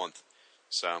for like a month.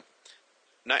 So,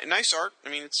 nice art. I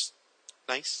mean, it's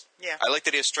nice. Yeah. I like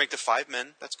that he has strength of 5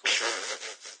 men. That's cool.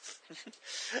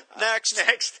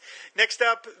 Next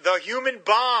up, the Human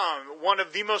Bomb, one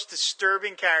of the most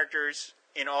disturbing characters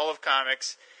in all of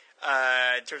comics,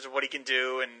 in terms of what he can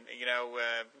do. And, you know,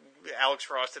 Alex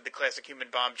Ross did the classic Human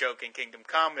Bomb joke in Kingdom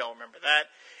Come. We all remember that.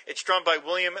 It's drawn by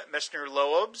William Messner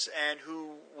Loebs, and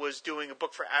who was doing a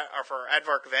book for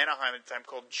Aardvark of Anaheim at the time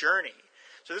called Journey.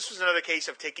 So this was another case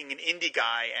of taking an indie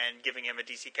guy and giving him a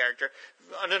DC character.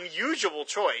 An unusual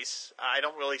choice. I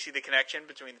don't really see the connection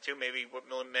between the two. Maybe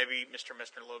Mr.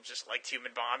 Messner Loebs just liked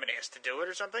Human Bomb and asked to do it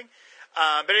or something.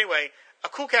 But anyway, a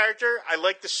cool character. I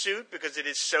like the suit because it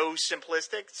is so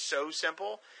simplistic, so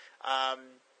simple.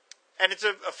 And it's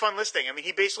a fun listing. I mean,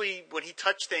 he basically, when he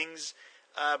touched things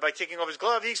by taking off his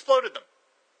glove, he exploded them.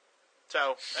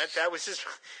 So that was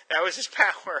his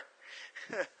power.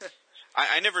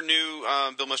 I never knew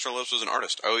Bill Mr. was an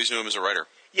artist. I always knew him as a writer.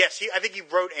 Yes, I think he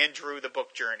wrote and drew the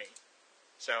book Journey.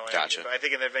 So Gotcha. I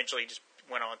think eventually he just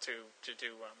went on to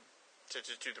do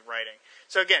the writing.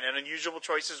 So again, an unusual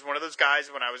choice is one of those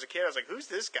guys. When I was a kid, I was like, "Who's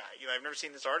this guy?" I've never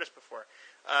seen this artist before.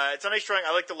 It's a nice drawing.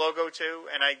 I like the logo too,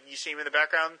 and you see him in the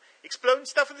background exploding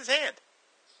stuff with his hand.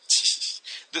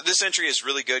 This entry is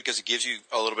really good because it gives you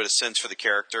a little bit of sense for the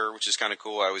character, which is kind of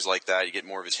cool. I always like that. You get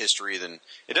more of his history than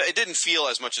it didn't feel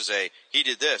as much as he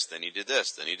did this, then he did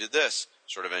this, then he did this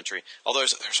sort of entry. Although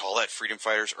there's all that Freedom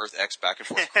Fighters, Earth X back and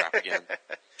forth crap again.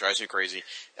 Drives me crazy.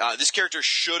 This character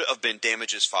should have been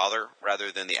Damage's father rather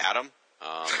than the Atom.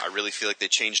 I really feel like they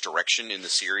changed direction in the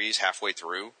series halfway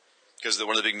through. Because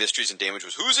one of the big mysteries in Damage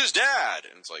was, who's his dad?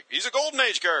 And it's like, he's a Golden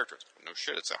Age character. It's like, no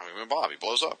shit, it's Howie Bob. He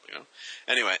blows up,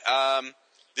 Anyway,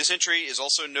 this entry is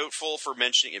also noteful for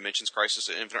mentioning, it mentions Crisis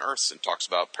at Infinite Earths and talks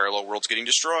about parallel worlds getting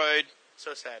destroyed.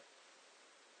 So sad.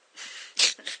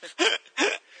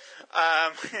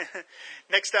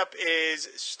 Next up is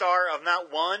star of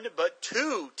not one, but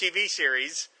 2 TV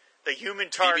series, The Human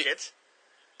Target.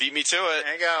 Beat me to it.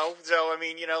 There you go. So,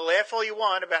 laugh all you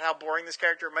want about how boring this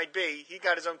character might be. He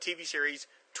got his own TV series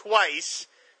twice,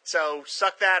 so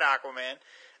suck that, Aquaman.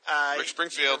 Rick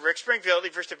Springfield. Rick Springfield.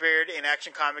 He first appeared in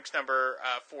Action Comics number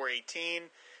 418,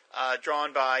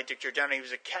 drawn by Dick Giordano.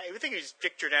 I think he was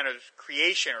Dick Giordano's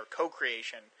creation or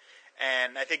co-creation.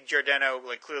 And I think Giordano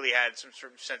clearly had some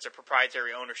sort of sense of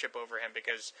proprietary ownership over him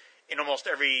because in almost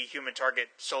every Human Target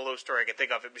solo story I could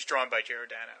think of, it was drawn by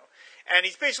Giordano. And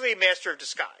he's basically a master of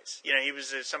disguise. He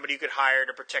was somebody you could hire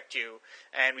to protect you.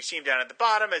 And we see him down at the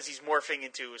bottom as he's morphing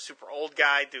into a super old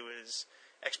guy through his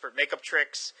expert makeup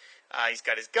tricks. He's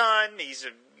got his gun.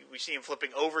 We see him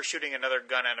flipping over, shooting another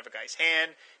gun out of a guy's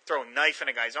hand, throwing a knife in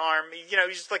a guy's arm. He's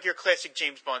just like your classic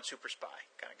James Bond super spy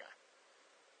kind of guy.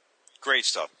 Great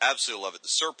stuff. Absolutely love it. The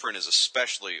surprint is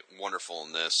especially wonderful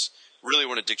in this. Really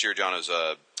one of Dick Giordano's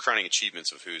crowning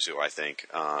achievements of Who's Who, I think.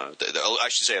 I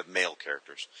should say of male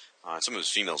characters. Some of his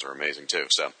females are amazing, too.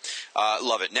 So,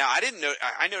 love it. Now,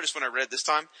 I noticed when I read it this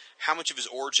time how much of his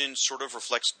origin sort of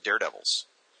reflects Daredevil's.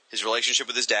 His relationship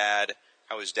with his dad,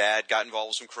 how his dad got involved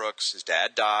with some crooks. His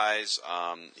dad dies.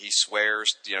 He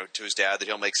swears, to his dad that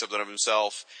he'll make something of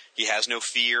himself. He has no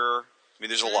fear.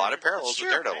 There's a lot of parallels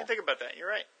with Daredevil. I didn't think about that. You're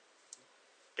right.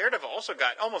 Daredevil also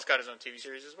almost got his own TV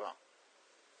series as well.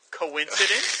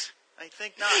 Coincidence? I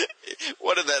think not.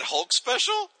 What, in that Hulk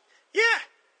special? Yeah.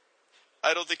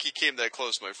 I don't think he came that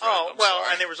close, my friend. Oh, well,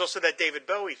 and there was also that David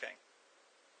Bowie thing.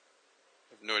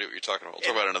 I have no idea what you're talking about.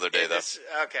 We'll talk about it another day, though.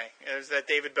 Okay. There's that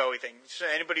David Bowie thing. So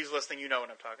anybody who's listening, you know what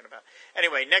I'm talking about.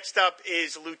 Anyway, next up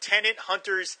is Lieutenant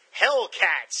Hunter's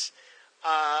Hellcats.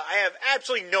 I have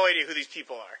absolutely no idea who these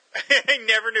people are. I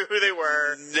never knew who they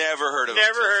were. Never heard of them.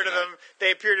 Never heard of them.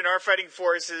 They appeared in Our Fighting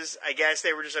Forces. I guess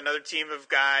they were just another team of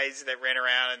guys that ran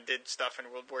around and did stuff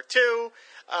in World War II.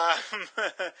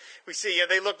 We see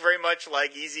they look very much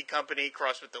like Easy Company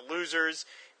crossed with the Losers.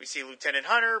 We see Lieutenant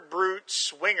Hunter, Brute,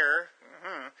 Swinger,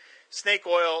 Snake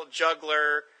Oil,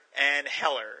 Juggler, and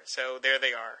Heller. So there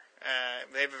they are.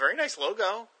 They have a very nice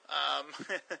logo.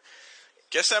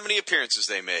 Guess how many appearances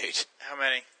they made? How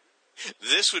many?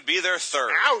 This would be their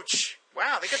third. Ouch!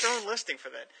 Wow, they got their own listing for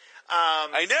that.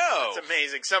 I know. That's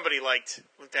amazing. Somebody liked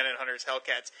Lieutenant Hunter's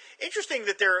Hellcats. Interesting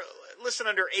that they're listed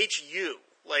under HU.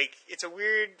 It's a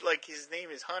weird, his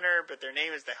name is Hunter, but their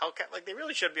name is the Hellcat. They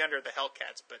really should be under the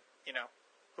Hellcats, but,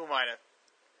 who am I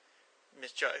to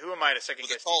misjudge? Who am I to second guess?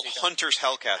 They're called Hunter's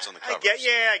Hellcats on the cover.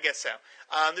 I guess so.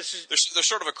 They're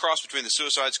sort of a cross between the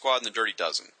Suicide Squad and the Dirty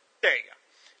Dozen. There you go.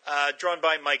 Drawn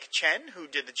by Mike Chen, who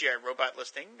did the G.I. Robot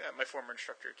listing, my former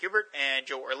instructor at Hubert, and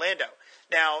Joe Orlando.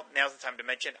 Now's the time to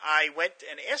mention, I went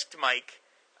and asked Mike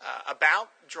about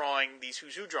drawing these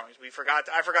Who's Who drawings. I forgot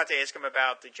to ask him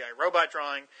about the G.I. Robot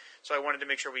drawing, so I wanted to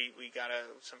make sure we got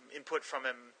some input from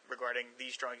him regarding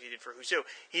these drawings he did for Who's Who.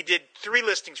 He did 3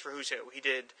 listings for Who's Who. He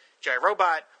did G.I.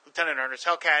 Robot, Lieutenant Hunter's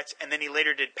Hellcats, and then he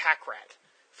later did Pack-Rat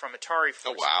from Atari Force.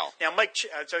 Oh, wow. Now, Mike,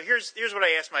 so here's what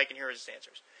I asked Mike, and here are his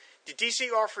answers. Did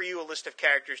DC offer you a list of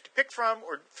characters to pick from,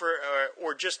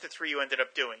 or just the 3 you ended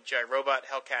up doing, G.I. Robot,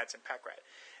 Hellcats, and Pack-Rat?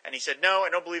 And he said, no,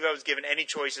 I don't believe I was given any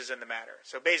choices in the matter.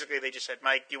 So basically they just said,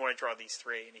 Mike, do you want to draw these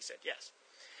 3? And he said, yes.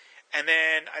 And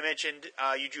then I mentioned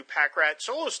you drew Pack-Rat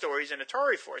solo stories in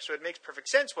Atari Force, so it makes perfect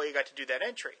sense why you got to do that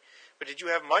entry. But did you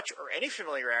have much or any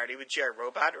familiarity with G.I.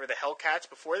 Robot or the Hellcats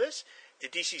before this?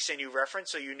 Did DC send you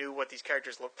reference so you knew what these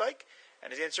characters looked like?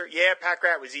 And his answer, yeah,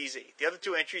 Pack-Rat was easy. The other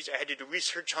 2 entries I had to do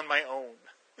research on my own.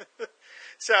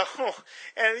 So,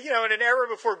 and in an era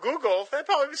before Google, that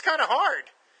probably was kind of hard.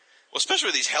 Well, especially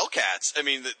with these Hellcats. I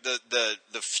mean,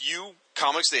 the few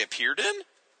comics they appeared in.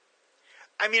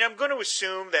 I mean, I'm going to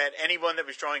assume that anyone that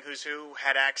was drawing Who's Who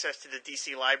had access to the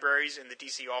DC libraries and the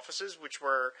DC offices, which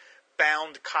were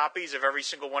bound copies of every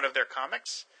single one of their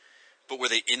comics. But were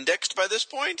they indexed by this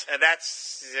point?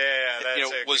 That's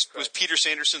was Peter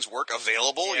Sanderson's work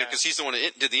available? Yeah. Because he's the one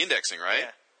that did the indexing, right?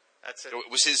 Yeah, that's it.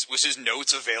 Was his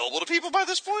notes available to people by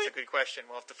this point? That's a good question.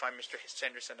 We'll have to find Mr.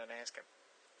 Sanderson and ask him.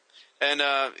 And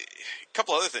a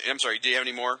couple other things. I'm sorry. Do you have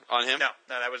any more on him? No,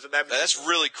 that was That's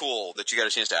really cool that you got a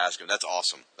chance to ask him. That's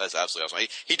awesome. That's absolutely awesome.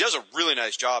 He does a really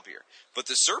nice job here. But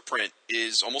the surprint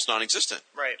is almost non-existent.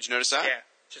 Right. Did you notice that? Yeah,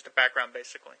 just a background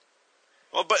basically.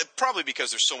 Well, but probably because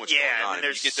there's so much going on. I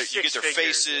mean, you get their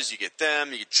faces, you get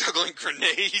them, you get juggling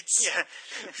grenades. Yeah.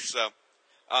 So,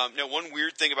 now one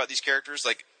weird thing about these characters,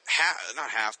 like not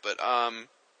half, but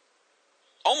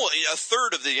almost a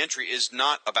third of the entry is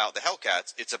not about the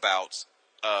Hellcats. It's about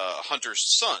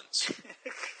Hunter's sons,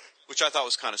 which I thought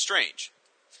was kind of strange.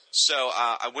 So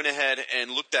I went ahead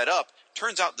and looked that up.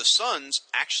 Turns out the sons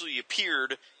actually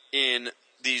appeared in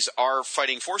these Our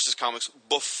Fighting Forces comics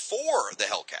before the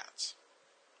Hellcats.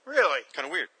 Really? Kind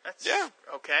of weird. That's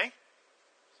Okay.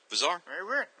 Bizarre. Very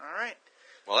weird. All right.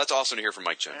 Well, that's awesome to hear from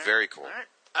Mike Chen. Very cool. All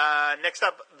right. Next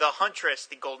up, The Huntress,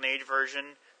 the Golden Age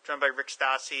version, drawn by Rick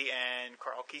Stasi and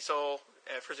Carl Kiesel.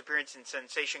 First appearance in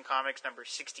Sensation Comics number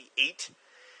 68.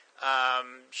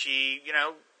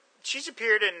 She's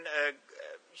appeared in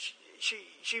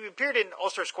she appeared in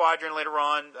All-Star Squadron later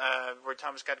on, where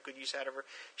Thomas got good use out of her.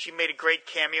 She made a great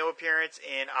cameo appearance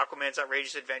in Aquaman's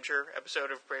Outrageous Adventure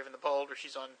episode of Brave and the Bold, where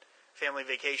she's on family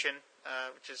vacation,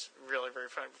 which is really very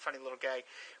funny little gag.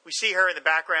 We see her in the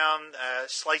background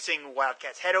slicing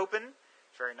Wildcat's head open.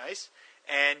 Very nice.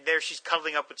 And there she's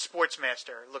cuddling up with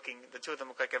Sportsmaster, the two of them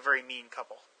look like a very mean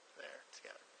couple there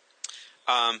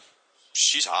together.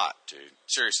 She's hot, dude.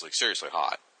 Seriously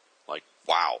hot. Like,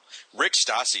 wow. Rick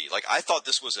Stasi, like, I thought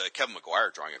this was a Kevin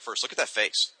McGuire drawing at first. Look at that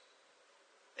face.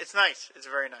 It's nice. It's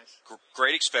very nice.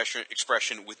 Great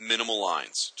expression with minimal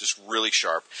lines. Just really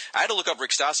sharp. I had to look up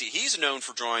Rick Stasi. He's known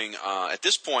for drawing, at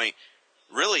this point,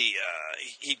 really,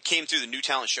 he came through the New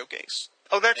Talent Showcase.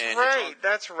 Oh, that's right.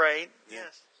 That's right. Yeah.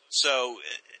 Yes. So,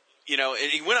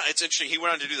 and he went on, it's interesting, he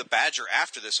went on to do the Badger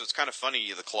after this, so it's kind of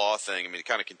funny, the claw thing. I mean, it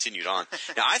kind of continued on.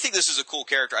 Now, I think this is a cool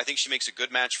character. I think she makes a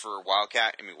good match for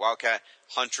Wildcat,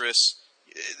 Huntress.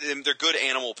 They're good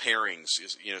animal pairings,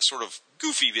 sort of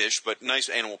goofy-ish, but nice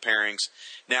animal pairings.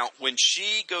 Now, when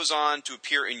she goes on to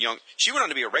appear in she went on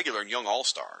to be a regular in Young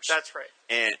All-Stars. That's right.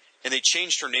 And they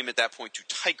changed her name at that point to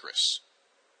Tigress.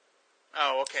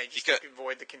 Oh, okay. Just to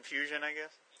avoid the confusion, I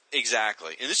guess.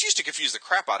 Exactly. And this used to confuse the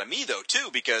crap out of me, though, too,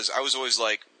 because I was always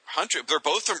like, Huntress, they're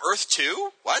both from Earth 2?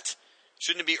 What?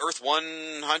 Shouldn't it be Earth 1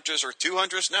 Huntress or 2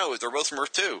 Huntress? No, they're both from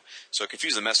Earth 2. So it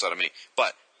confused the mess out of me.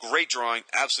 But great drawing.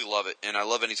 Absolutely love it. And I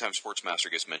love anytime Sportsmaster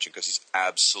gets mentioned because he's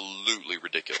absolutely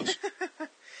ridiculous.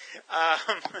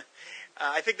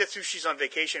 I think that's who she's on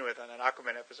vacation with on an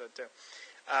Aquaman episode, too.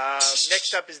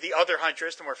 Next up is the other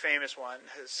Huntress, the more famous one,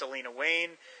 Selena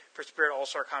Wayne. First appeared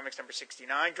All-Star Comics number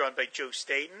 69, drawn by Joe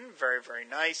Staton. Very, very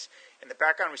nice. In the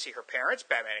background, we see her parents,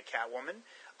 Batman and Catwoman.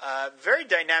 Very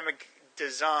dynamic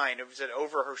design. It was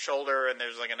over her shoulder, and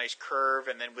there's like a nice curve,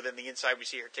 and then within the inside, we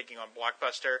see her taking on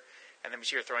Blockbuster, and then we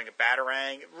see her throwing a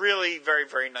Batarang. Really very,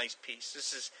 very nice piece.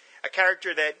 This is a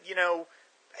character that,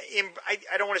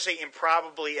 I don't want to say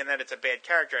improbably and that it's a bad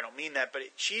character. I don't mean that, but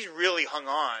she's really hung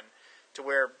on to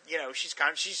where,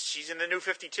 she's in the New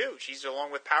 52. She's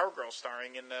along with Power Girl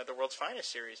starring in the World's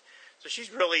Finest series. So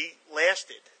she's really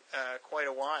lasted quite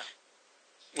a while.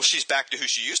 Well, she's back to who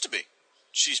she used to be.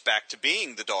 She's back to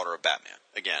being the daughter of Batman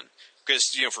again.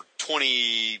 Because, for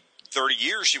 20, 30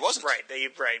 years she wasn't. Right. They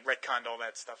retconned all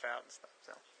that stuff out and stuff.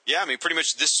 So. Yeah, I mean, pretty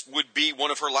much this would be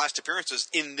one of her last appearances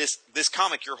in this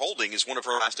comic you're holding is one of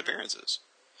her last appearances.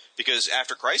 Because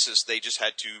after Crisis, they just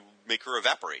had to make her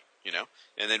evaporate,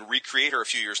 and then recreate her a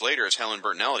few years later as Helen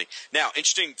Bertinelli. Now,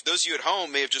 interesting, those of you at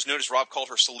home may have just noticed Rob called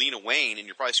her Selena Wayne, and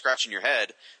you're probably scratching your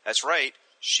head. That's right.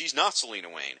 She's not Selena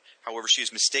Wayne. However, she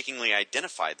is mistakenly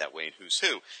identified that way in Who's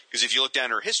Who. Because if you look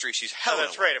down her history, she's Helena. Oh,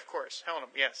 that's right, of course. Helena,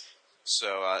 yes.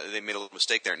 So they made a little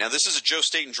mistake there. Now, this is a Joe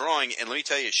Staton drawing, and let me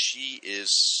tell you, she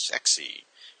is sexy.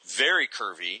 Very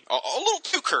curvy. A little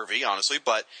too curvy, honestly,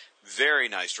 but very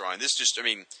nice drawing. This just,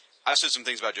 I've said some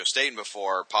things about Joe Staton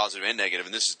before, positive and negative,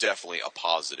 and this is definitely a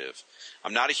positive.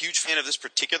 I'm not a huge fan of this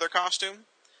particular costume.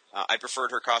 I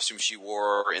preferred her costume she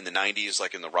wore in the 90s,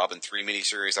 like in the Robin 3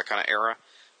 miniseries, that kind of era.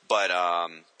 But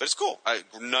it's cool.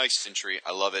 Nice entry.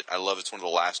 I love it. It's one of the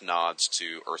last nods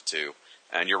to Earth 2.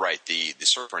 And you're right, the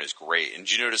Serprint is great. And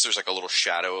did you notice there's like a little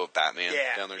shadow of Batman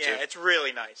down there too? Yeah, it's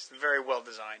really nice. Very well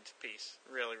designed piece.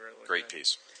 Really, really great good.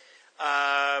 piece.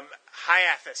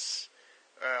 Hyathis,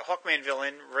 Hawkman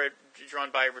villain,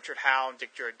 drawn by Richard Howell and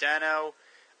Dick Giordano.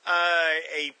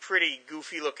 A pretty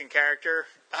goofy-looking character,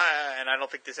 and I don't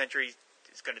think this entry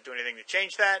is going to do anything to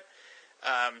change that.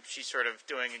 She's sort of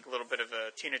doing a little bit of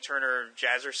a Tina Turner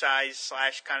jazzercise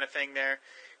 / kind of thing there.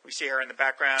 We see her in the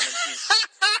background,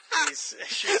 and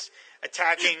she's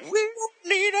attacking. We don't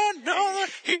need another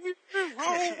hero.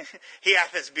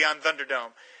 Hyathis beyond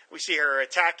Thunderdome. We see her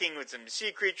attacking with some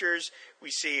sea creatures. We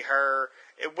see her.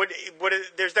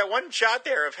 There's that one shot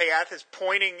there of Hyathis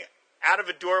pointing out of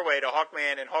a doorway to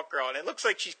Hawkman and Hawkgirl, and it looks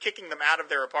like she's kicking them out of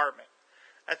their apartment.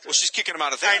 She's kicking them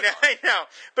out of I there. know.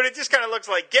 But it just kind of looks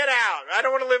like, get out. I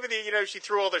don't want to live with you. You know, she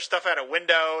threw all their stuff out a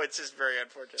window. It's just very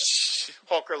unfortunate.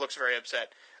 Hawkgirl looks very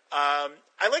upset.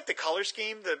 I like the color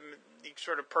scheme, the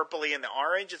sort of purpley and the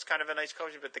orange. It's kind of a nice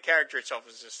color, but the character itself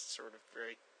is just sort of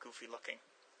very goofy looking.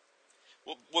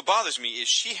 Well, what bothers me is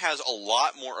she has a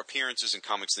lot more appearances in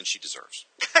comics than she deserves.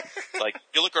 Like,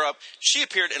 you look her up, she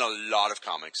appeared in a lot of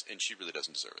comics, and she really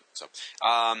doesn't deserve it. So,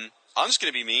 I'm just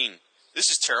going to be mean. This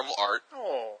is terrible art.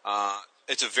 Oh.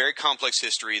 It's a very complex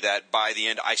history that by the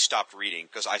end I stopped reading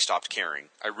because I stopped caring.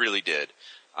 I really did.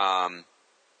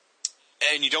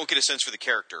 And you don't get a sense for the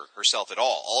character herself at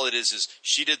all. All it is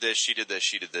she did this, she did this,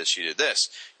 she did this, she did this.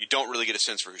 You don't really get a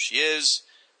sense for who she is.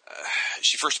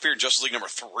 She first appeared in Justice League number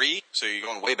 3, so you're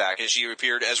going way back, and she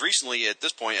appeared as recently at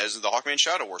this point as the Hawkman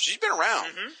Shadow War. She's been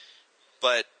around,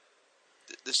 but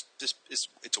this is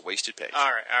it's a wasted page. All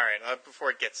right. Before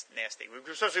it gets nasty, we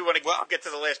especially want to get to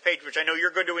the last page, which I know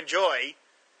you're going to enjoy.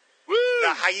 Woo!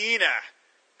 The Hyena,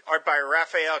 art by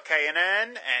Raphael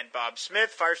Kayanan and Bob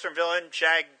Smith. Firestorm villain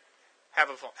Shag. Have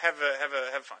fun.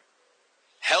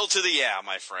 Hell to the yeah,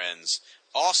 my friends.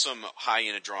 Awesome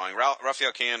Hyena drawing.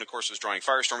 Raphael Kayanan, of course, was drawing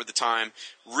Firestorm at the time.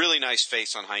 Really nice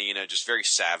face on Hyena, just very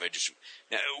savage.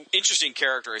 Now, interesting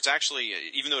character. It's actually,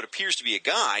 even though it appears to be a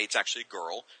guy, it's actually a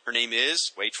girl. Her name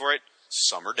is, wait for it,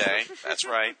 Summer Day. That's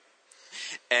right.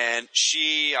 And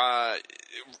she,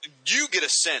 you get a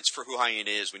sense for who Hyena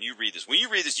is when you read this. When you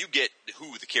read this, you get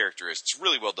who the character is. It's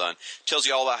really well done. It tells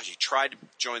you all about how she tried to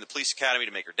join the police academy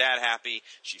to make her dad happy.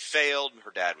 She failed.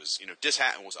 Her dad was,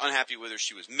 was unhappy with her.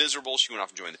 She was miserable. She went off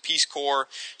and joined the Peace Corps.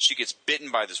 She gets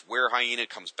bitten by this were-hyena.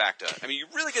 Comes back to, you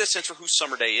really get a sense for who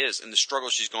Summer Day is and the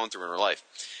struggles she's gone through in her life.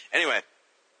 Anyway,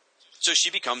 so she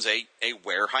becomes a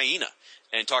were-hyena.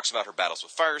 And talks about her battles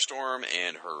with Firestorm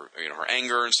and her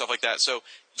anger and stuff like that. So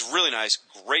it's really nice,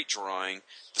 great drawing.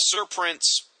 The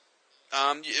Serprints,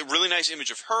 a really nice image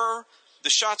of her. The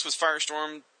shots with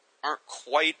Firestorm aren't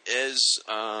quite as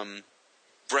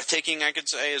breathtaking, I could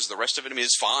say, as the rest of it.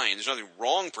 It's fine. There's nothing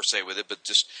wrong per se with it, but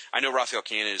just I know Raphael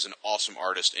Kayanan is an awesome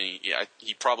artist, and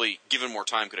he probably, given more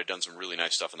time, could have done some really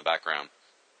nice stuff in the background.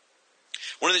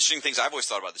 One of the interesting things I've always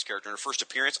thought about this character, in her first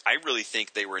appearance, I really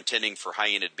think they were intending for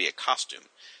Hyena to be a costume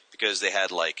because they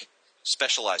had,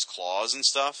 specialized claws and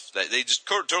stuff that they just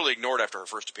totally ignored after her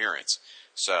first appearance.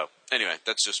 So, anyway,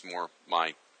 that's just more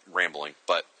my rambling.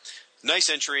 But, nice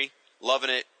entry, loving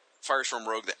it. Firestorm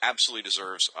Rogue that absolutely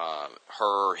deserves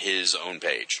his own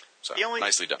page. So,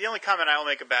 nicely done. The only comment I will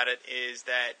make about it is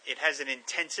that it has an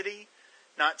intensity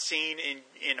not seen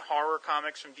in horror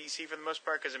comics from DC for the most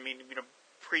part, because,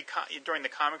 during the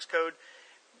Comics Code,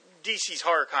 DC's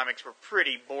horror comics were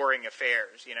pretty boring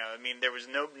affairs. There was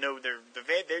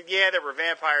there were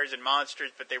vampires and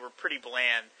monsters, but they were pretty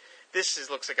bland. This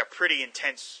looks like a pretty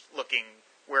intense looking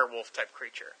werewolf type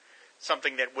creature,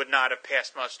 something that would not have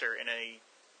passed muster in a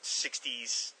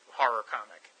 60s horror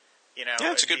comic. Yeah,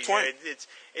 that's a good point.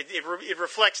 It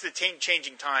reflects the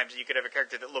changing times. You could have a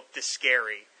character that looked this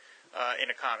scary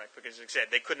in a comic, because, like I said,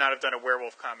 they could not have done a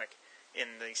werewolf comic in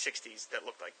the 60s that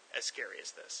looked like as scary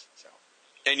as this. So,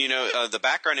 and the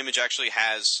background image actually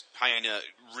has Hyena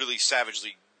really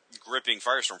savagely gripping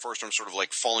Firestorm. Firestorm sort of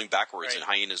falling backwards, right. And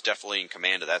Hyena's definitely in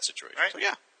command of that situation. Right. So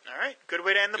yeah, all right, good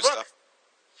way to end the good book. Stuff.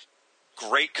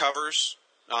 Great covers.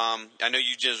 I know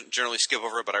you generally skip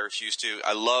over it, but I refuse to.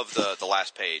 I love the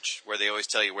last page where they always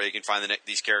tell you where you can find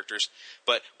these characters.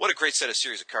 But what a great set of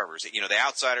series of covers. The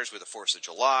Outsiders with the 4th of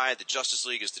July. The Justice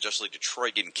League is the Justice League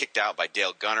Detroit getting kicked out by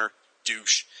Dale Gunner.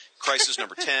 Douche. Crisis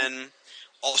number 10.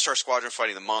 All-Star Squadron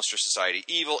fighting the Monster Society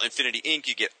Evil. Infinity Inc.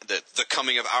 You get the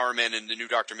coming of Our Men and the new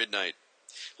Dr. Midnight.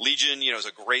 Legion, is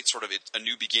a great sort of a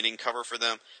new beginning cover for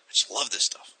them. I just love this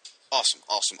stuff. Awesome.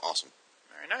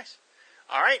 Very nice.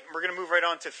 All right, we're going to move right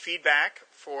on to feedback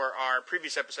for our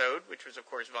previous episode, which was, of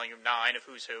course, Volume 9 of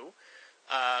Who's Who.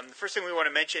 The first thing we want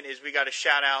to mention is we got a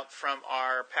shout-out from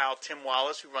our pal Tim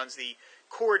Wallace, who runs the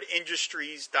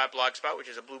cordindustries.blogspot, which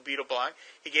is a Blue Beetle blog.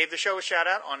 He gave the show a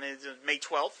shout-out on his May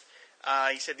 12th.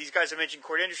 He said, these guys have mentioned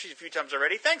Cord Industries a few times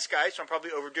already. Thanks, guys. So I'm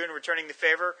probably overdoing and returning the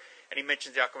favor. And he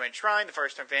mentions the Aquaman Shrine, the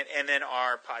Firestorm fan, and then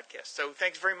our podcast. So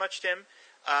thanks very much, Tim.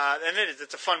 And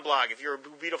it's a fun blog. If you're a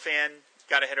Blue Beetle fan,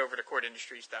 got to head over to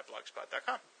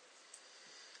cordindustries.blogspot.com.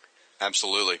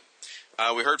 Absolutely.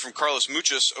 We heard from Carlos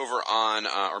Muchas over on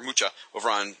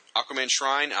Aquaman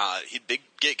Shrine. He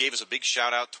gave us a big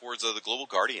shout out towards the Global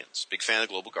Guardians. Big fan of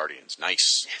the Global Guardians.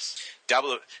 Nice. Yes.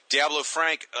 Diablo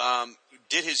Frank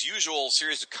did his usual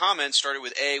series of comments. Started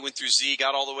with A, went through Z,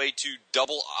 got all the way to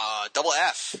double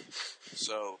F.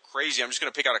 So crazy. I'm just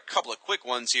going to pick out a couple of quick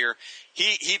ones here.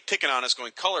 He picking on us,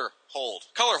 going color hold.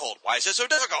 Why is it so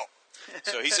difficult?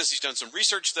 So he says he's done some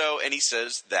research, though, and he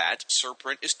says that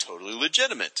Surprint is totally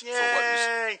legitimate. Yay! For what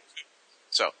was,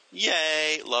 so,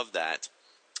 yay, love that.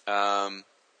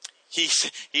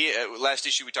 Last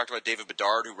issue we talked about David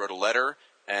Bedard, who wrote a letter,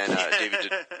 and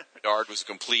David Bedard was a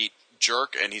complete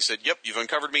jerk, and he said, "Yep, you've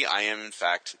uncovered me. I am, in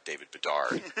fact, David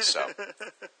Bedard." So.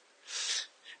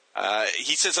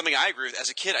 He said something I agree with. As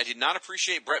a kid, I did not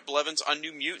appreciate Brett Blevins on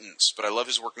New Mutants, but I love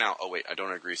his work now. Oh, wait, I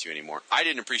don't agree with you anymore. I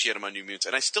didn't appreciate him on New Mutants,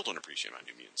 and I still don't appreciate him on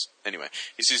New Mutants. Anyway,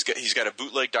 he's got a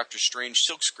bootleg Doctor Strange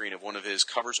silkscreen of one of his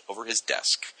covers over his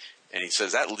desk, and he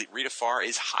says that Rita Farr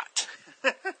is hot.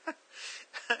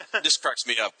 This cracks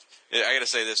me up. I gotta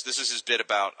say this. This is his bit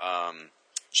about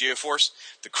Geoforce.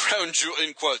 The crown jewel,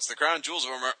 in quotes, the crown jewels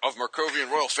of Markovian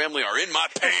royal family are in my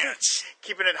pants.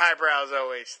 Keeping it highbrow as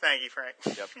always. Thank you, Frank.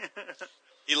 Yep.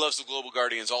 He loves the Global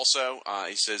Guardians also.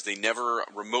 He says they never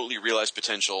remotely realized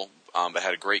potential, but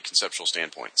had a great conceptual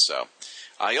standpoint. So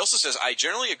he also says, I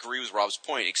generally agree with Rob's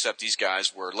point, except these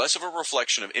guys were less of a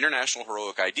reflection of international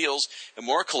heroic ideals and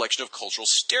more a collection of cultural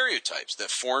stereotypes that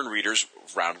foreign readers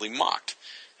roundly mocked.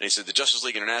 And he said the Justice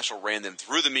League International ran them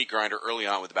through the meat grinder early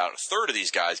on, with about a third of these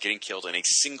guys getting killed in a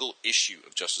single issue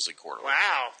of Justice League Quarterly.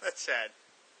 Wow, that's sad.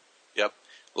 Yep.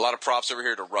 A lot of props over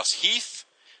here to Russ Heath.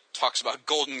 Talks about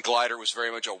Golden Glider was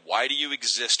very much a why do you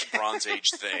exist Bronze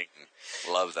Age thing.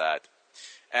 Love that.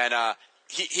 And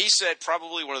he said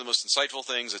probably one of the most insightful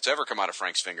things that's ever come out of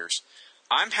Frank's fingers.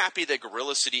 I'm happy that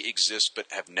Gorilla City exists, but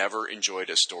have never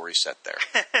enjoyed a story set there.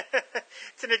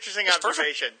 It's an interesting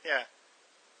observation. Yeah.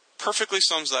 Perfectly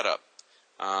sums that up.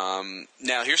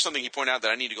 Now, here's something he pointed out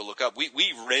that I need to go look up. We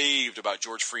raved about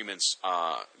George Freeman's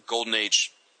Golden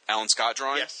Age Alan Scott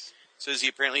drawing. Yes. Says he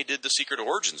apparently did the Secret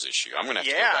Origins issue. I'm going to have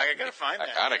to go Yeah, back. I got to find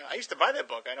that. I used to buy that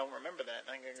book. I don't remember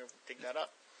that. I'm going to go dig that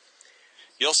up.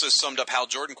 He also summed up Hal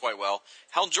Jordan quite well.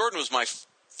 Hal Jordan was my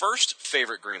first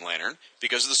favorite Green Lantern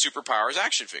because of the Superpowers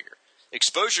action figure.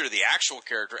 Exposure to the actual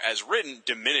character as written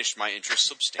diminished my interest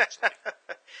substantially.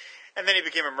 And then he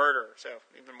became a murderer, so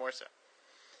even more so.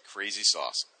 Crazy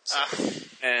sauce. So.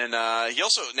 And he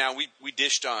also, now we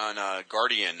dished on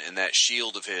Guardian and that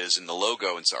shield of his and the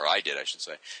logo, and or I did, I should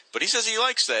say. But he says he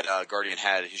likes that Guardian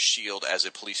had his shield as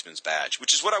a policeman's badge,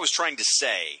 which is what I was trying to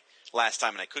say last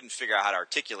time, and I couldn't figure out how to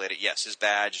articulate it. Yes, his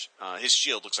badge, his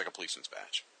shield looks like a policeman's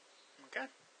badge. Okay.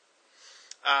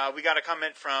 We got a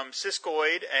comment from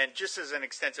Siskoid, and just as an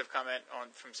extensive comment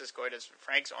from Siskoid as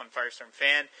Frank's on Firestorm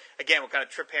Fan. Again, we'll kind of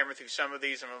trip hammer through some of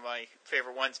these, some of my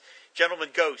favorite ones. Gentleman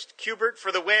Ghost, Kubert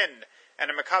for the win,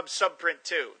 and a macabre subprint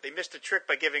too. They missed a trick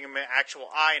by giving him an actual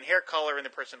eye and hair color in the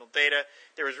personal data.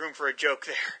 There was room for a joke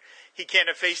there. He can't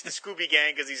have faced the Scooby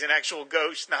Gang because he's an actual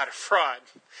ghost, not a fraud.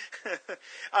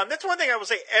 That's one thing I will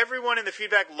say. Everyone in the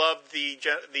feedback loved the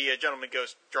Gentleman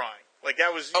Ghost drawing. Like,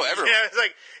 that was, everyone. You know, it's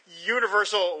like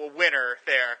universal winner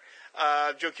there.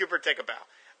 Joe Kubert, take a bow.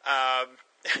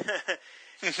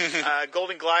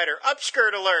 Golden Glider,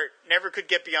 upskirt alert. Never could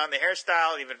get beyond the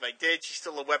hairstyle. Even if I did, she's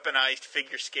still a weaponized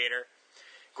figure skater.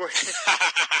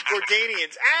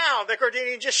 Gordanians. Ow, that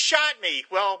Gordanian just shot me.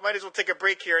 Well, might as well take a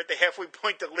break here at the halfway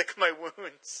point to lick my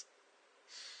wounds.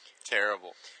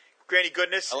 Terrible. Granny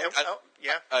Goodness.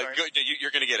 Yeah.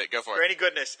 You're going to get it. Go for it. Granny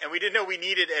Goodness. And we didn't know we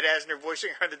needed Ed Asner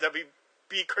voicing her on the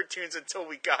WB cartoons until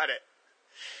we got it.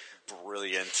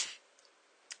 Brilliant.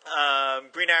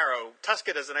 Green Arrow.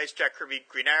 Tuska does a nice Jack Kirby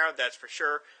Green Arrow, that's for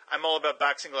sure. I'm all about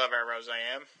boxing glove arrows,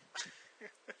 I am.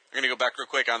 I'm going to go back real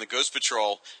quick on the Ghost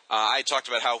Patrol. I talked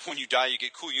about how when you die you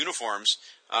get cool uniforms.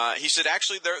 He said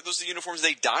actually those are the uniforms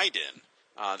they died in.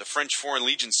 The French Foreign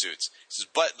Legion suits. He says,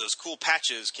 but those cool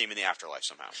patches came in the afterlife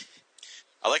somehow.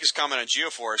 I like his comment on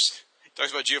Geoforce. He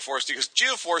talks about Geoforce because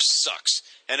Geoforce sucks,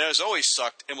 and has always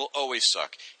sucked, and will always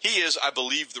suck. He is, I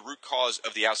believe, the root cause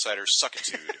of the Outsider's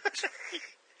suckitude.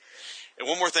 And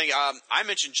one more thing, I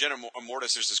mentioned General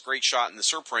Immortus. There's this great shot in the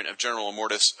surprint of General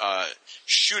Immortus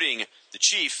shooting the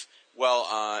Chief.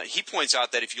 Well, he points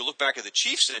out that if you look back at the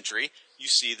Chief's entry, you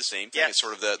see the same thing. Yes. It's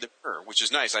sort of the mirror, which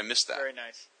is nice. I missed that. Very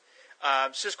nice.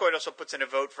 Siskoid also puts in a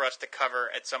vote for us to cover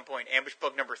at some point Ambush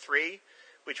Bug number 3,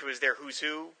 which was their Who's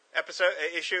Who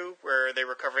issue, where they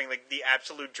were covering like the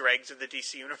absolute dregs of the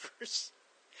DC universe.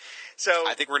 So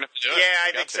I think we're going to do it. Yeah,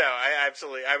 I think so. I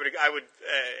would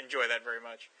enjoy that very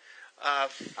much. I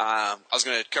was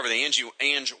going to cover the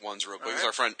Ange ones real quick. This is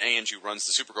our friend Ange, who runs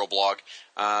the Supergirl blog.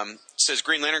 Says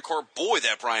Green Lantern Corps, boy,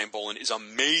 that Brian Boland is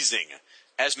amazing.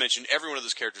 As mentioned, every one of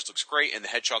those characters looks great, and the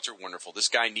headshots are wonderful. This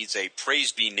guy needs a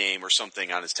Praise Be name or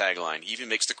something on his tagline. He even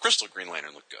makes the Crystal Green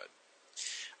Lantern look good.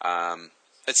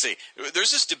 Let's see.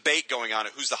 There's this debate going on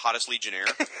of who's the hottest Legionnaire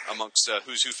amongst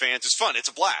Who's Who fans. It's fun. It's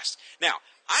a blast. Now,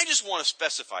 I just want to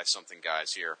specify something,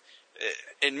 guys, here.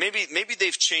 And maybe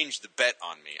they've changed the bet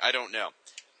on me. I don't know.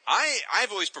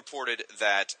 I've always purported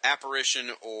that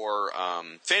Apparition or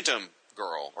Phantom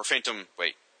Girl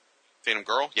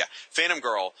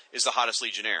is the hottest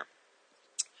Legionnaire.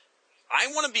 I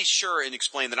want to be sure and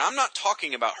explain that I'm not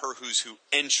talking about her Who's Who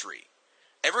entry.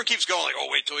 Everyone keeps going like, oh,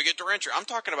 wait till we get to her entry. I'm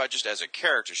talking about just as a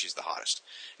character, she's the hottest.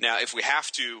 Now, if we have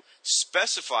to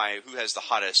specify who has the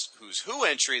hottest Who's Who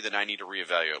entry, then I need to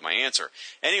reevaluate my answer.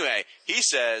 Anyway, he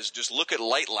says, just look at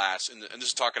Light Lass, and this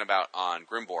is talking about on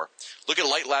Grimbor. Look at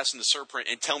Light Lass in the Serprint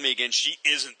and tell me again she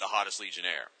isn't the hottest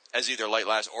Legionnaire, as either Light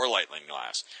Lass or Lightning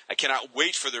Lass. I cannot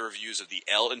wait for the reviews of the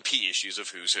L and P issues of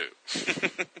Who's Who.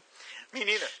 Me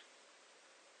neither.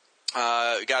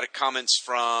 We got comments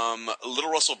from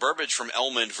Little Russell Burbage from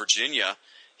Elmond, Virginia.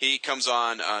 He comes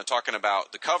on talking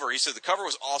about the cover. He said the cover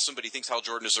was awesome, but he thinks Hal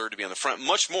Jordan deserved to be on the front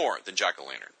much more than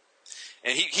Jack-O-Lantern.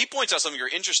 And he points out something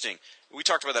very interesting. We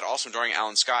talked about that also during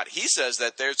Alan Scott. He says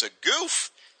that there's a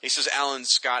goof. He says Alan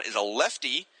Scott is a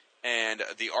lefty, and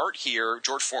the art here,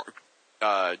 George Freeman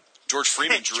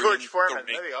drew George him Foreman, the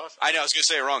ring. that'd be awesome. I know, I was going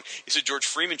to say it wrong. He said George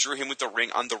Freeman drew him with the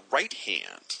ring on the right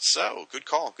hand. So, good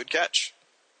call, good catch.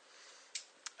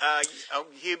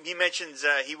 He mentions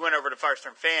he went over to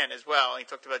Firestorm Fan as well. He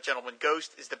talked about Gentleman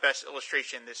Ghost is the best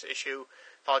illustration in this issue,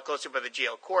 followed closely by the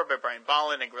GL Corps by Brian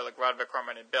Bolland and Gorilla Grodd by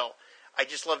Carmine and Bill. I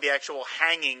just love the actual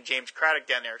hanging James Craddock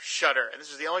down there. Shudder. And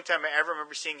this is the only time I ever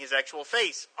remember seeing his actual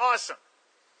face. Awesome.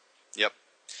 Yep.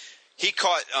 He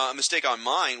caught a mistake on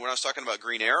mine when I was talking about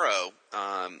Green Arrow.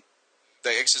 I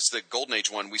guess it's the Golden Age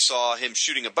one. We saw him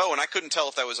shooting a bow, and I couldn't tell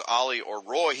if that was Ollie or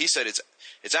Roy. He said it's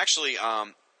actually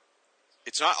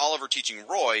it's not Oliver teaching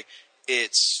Roy.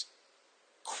 It's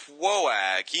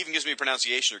Quoag. He even gives me a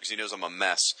pronunciation because he knows I'm a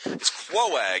mess. It's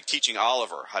Quoag teaching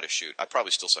Oliver how to shoot. I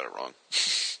probably still said it wrong.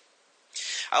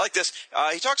 I like this.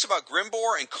 He talks about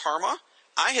Grimbor and Karma.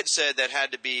 I had said that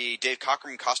had to be Dave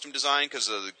Cockrum costume design because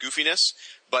of the goofiness,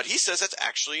 but he says that's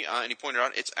actually, and he pointed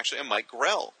out, it's actually a Mike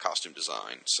Grell costume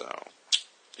design. So,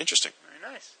 interesting.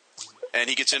 Very nice. And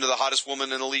he gets into the hottest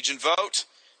woman in the Legion vote.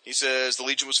 He says the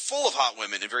Legion was full of hot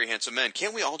women and very handsome men.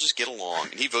 Can't we all just get along?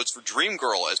 And he votes for Dream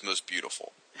Girl as most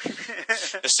beautiful.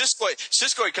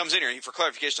 Siskoid comes in here, and for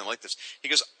clarification, I like this. He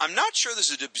goes, I'm not sure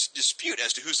there's a dispute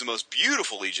as to who's the most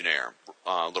beautiful Legionnaire,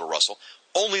 Little Russell.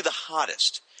 Only the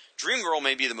hottest. Dream Girl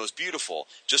may be the most beautiful,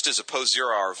 just as opposed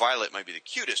Zero Hour Violet might be the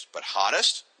cutest, but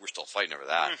hottest? We're still fighting over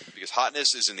that, because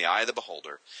hotness is in the eye of the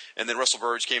beholder. And then Russell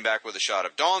Burbage came back with a shot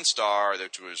of Dawnstar,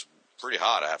 which was pretty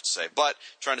hot, I have to say. But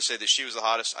trying to say that she was the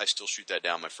hottest, I still shoot that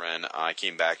down, my friend. I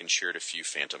came back and shared a few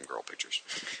Phantom Girl pictures.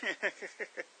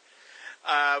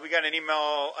 We got an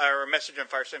email or a message on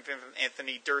Firestorm from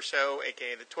Anthony Durso,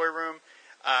 a.k.a. The Toy Room.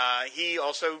 He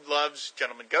also loves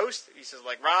Gentleman Ghost. He says,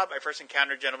 like Rob, I first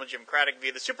encountered Gentleman Jim Craddock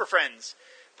via the Super Friends.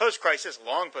 Post-crisis,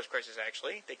 long post-crisis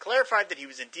actually, they clarified that he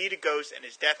was indeed a ghost and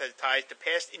his death has ties to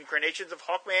past incarnations of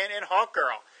Hawkman and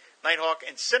Hawkgirl, Nighthawk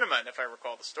and Cinnamon, if I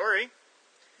recall the story.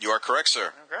 You are correct,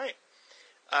 sir. All right.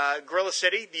 Gorilla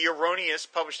City, the erroneous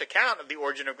published account of the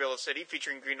origin of Gorilla City,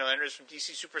 featuring Green Lanterns from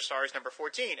DC Superstars number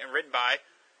 14, and written by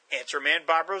Answer Man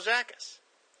Bob Rozakis.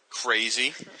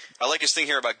 Crazy. I like his thing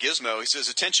here about Gizmo. He says,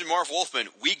 attention Marv Wolfman,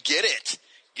 we get it.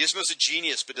 Gizmo's a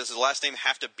genius, but does his last name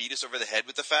have to beat us over the head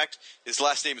with the fact his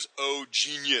last name is Oh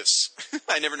Genius?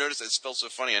 I never noticed that. It spelled so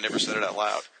funny. I never said it out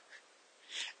loud.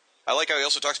 I like how he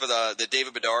also talks about the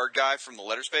David Bedard guy from the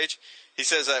letters page. He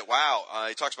says that, wow,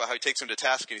 he talks about how he takes him to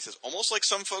task, and he says, almost like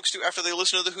some folks do after they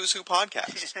listen to the Who's Who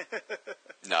podcast.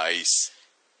 Nice.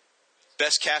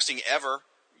 Best casting ever,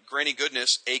 Granny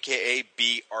Goodness, a.k.a.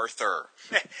 B. Arthur.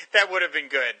 That would have been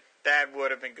good. That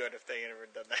would have been good if they had ever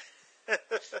done that.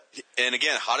 And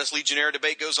again, hottest Legionnaire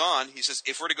debate goes on. He says,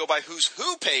 if we're to go by Who's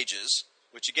Who pages,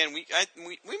 which again, we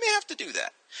may have to do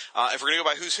that. If we're going to go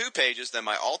by Who's Who pages, then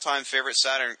my all-time favorite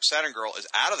Saturn Girl is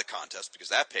out of the contest because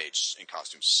that page in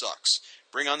costume sucks.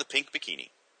 Bring on the pink bikini.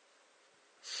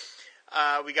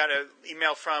 We got an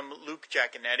email from Luke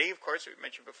Giaconetti, of course, we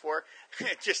mentioned before.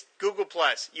 Just Google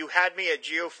Plus. You had me at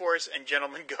Geoforce and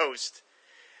Gentleman Ghost.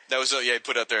 That was he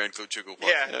put out there include Google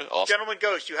Plus. Yeah, Awesome. Gentleman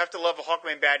Ghost. You have to love a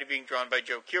Hawkman baddie being drawn by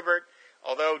Joe Kubert.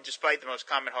 Although, despite the most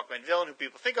common Hawkwoman villain who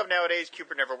people think of nowadays,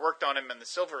 Kubert never worked on him in the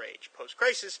Silver Age.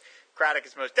 Post-Crisis, Craddock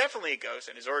is most definitely a ghost,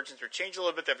 and his origins were changed a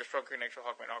little bit to have a stronger connection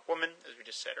with Hawkman and Hawkwoman, as we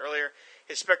just said earlier,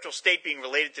 his spectral state being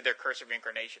related to their curse of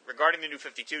reincarnation. Regarding the New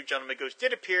 52, Gentleman Ghost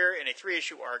did appear in a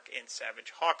 3-issue arc in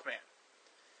Savage Hawkman.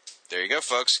 There you go,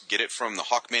 folks. Get it from the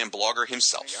Hawkman blogger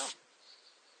himself. There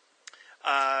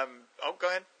you go. Go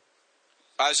ahead.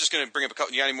 I was just going to bring up a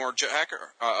couple. You got any more Jack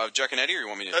and Eddie, or you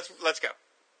want me to? Let's go.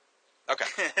 Okay.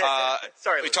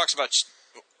 Sorry, he talks about.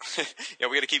 Yeah,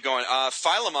 we got to keep going.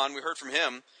 Philemon, we heard from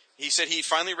him. He said he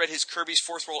finally read his Kirby's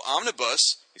Fourth World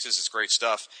Omnibus. He says it's great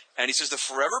stuff. And he says the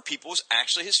Forever People was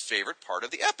actually his favorite part of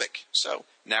the epic. So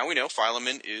now we know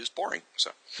Philemon is boring.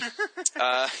 So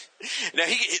now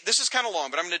this is kind of long,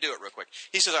 but I'm going to do it real quick.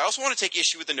 He says, I also want to take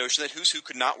issue with the notion that Who's Who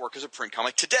could not work as a print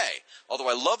comic today. Although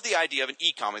I love the idea of an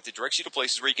e-comic that directs you to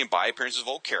places where you can buy appearances of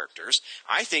old characters,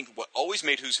 I think what always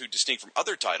made Who's Who distinct from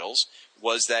other titles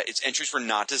was that its entries were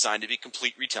not designed to be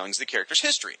complete retellings of the character's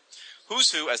history.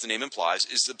 Who's Who, as the name implies,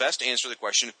 is the best answer to the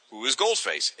question, who is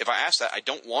Goldface? If I ask that, I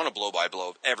don't want a blow-by-blow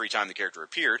of every time the character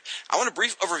appeared. I want a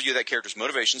brief overview of that character's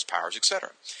motivations, powers,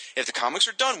 etc. If the comics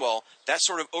are done well, that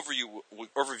sort of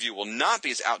overview will not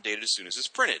be as outdated as soon as it's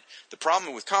printed. The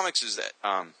problem with comics is that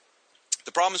to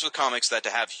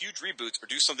have huge reboots or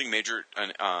do something major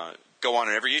and go on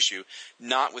in every issue,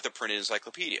 not with a printed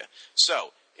encyclopedia.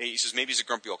 So he says maybe he's a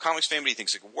grumpy old comics fan, but he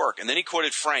thinks it could work. And then he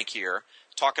quoted Frank here,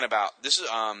 talking about this is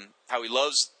how he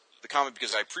loves the comic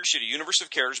because I appreciate a universe of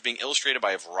characters being illustrated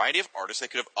by a variety of artists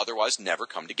that could have otherwise never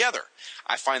come together.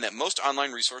 I find that most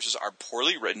online resources are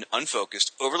poorly written,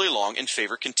 unfocused, overly long, and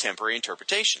favor contemporary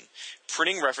interpretation.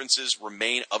 Printing references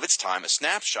remain of its time a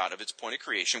snapshot of its point of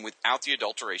creation without the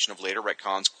adulteration of later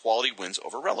retcons. Quality wins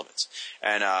over relevance.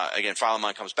 And again,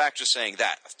 Philemon comes back just saying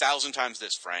that 1,000 times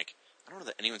this, Frank. I don't know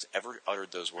that anyone's ever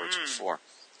uttered those words before.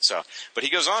 So, but he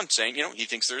goes on saying, he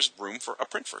thinks there's room for a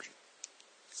print version.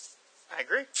 I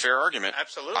agree. Fair argument.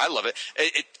 Absolutely. I love it.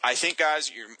 I think,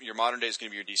 guys, your modern day is going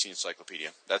to be your DC encyclopedia.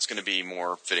 That's going to be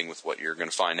more fitting with what you're going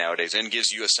to find nowadays and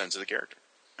gives you a sense of the character.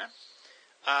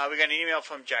 Yeah. We got an email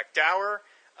from Jack Dower.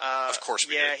 Of course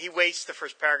we Yeah, did. he wastes the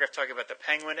first paragraph talking about the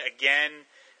Penguin again.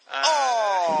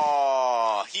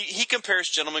 He compares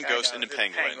Gentleman Ghost into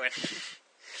Penguin.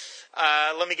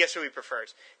 Let me guess who he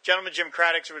prefers. Gentleman Jim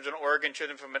Craddock's original Oregon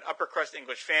children from an upper-crust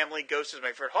English family. Ghost is my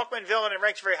favorite Hawkman villain and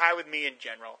ranks very high with me in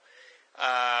general.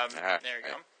 There you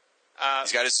go.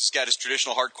 He's got his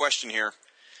traditional hard question here.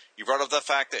 You brought up the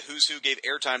fact that Who's Who gave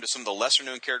airtime to some of the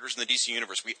lesser-known characters in the DC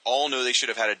universe. We all know they should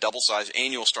have had a double-sized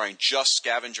annual starring just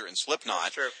Scavenger and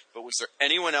Slipknot. True. But was there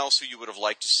anyone else who you would have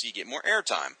liked to see get more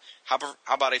airtime? How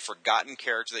about a forgotten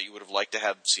character that you would have liked to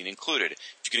have seen included?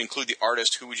 If you could include the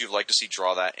artist, who would you have liked to see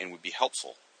draw that and would be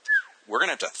helpful? We're going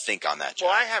to have to think on that, John.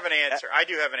 Well, I have an answer. I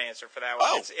do have an answer for that one.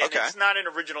 Oh, okay. It's not an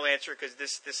original answer because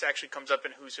this actually comes up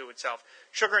in Who's Who itself.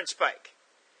 Sugar and Spike.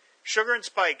 Sugar and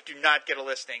Spike do not get a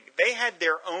listing. They had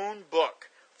their own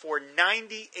book for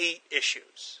 98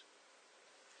 issues.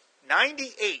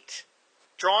 98.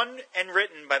 Drawn and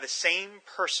written by the same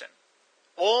person.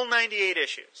 All 98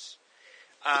 issues.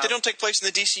 But they don't take place in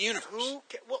the DC universe.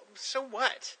 Well, so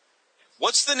what?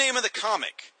 What's the name of the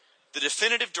comic? The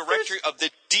definitive directory of the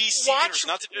DC universe,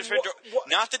 not the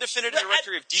definitive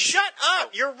directory of DC. Shut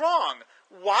up! You're wrong.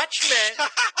 Watchmen.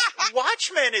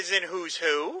 Watchmen is in Who's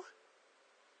Who.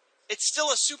 It's still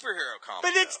a superhero comic.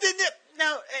 But it's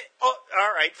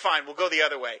all right, fine. We'll go the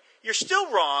other way. You're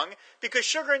still wrong because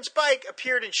Sugar and Spike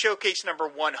appeared in Showcase number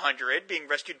 100, being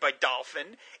rescued by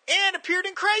Dolphin, and appeared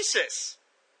in Crisis.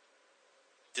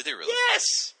 Did they really?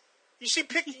 Yes. You see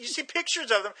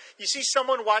pictures of them. You see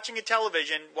someone watching a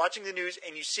television, watching the news,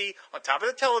 and you see on top of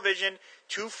the television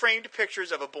 2 framed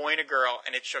pictures of a boy and a girl,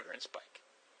 and it's Sugar and Spike.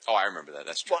 Oh, I remember that.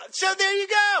 That's true. Well, so there you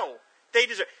go. They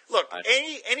deserve. Look,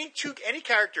 any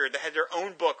character that had their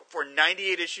own book for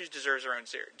 98 issues deserves their own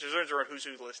series, deserves their own Who's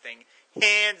Who listing,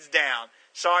 hands down.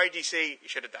 Sorry, DC, you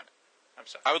should have done it. I'm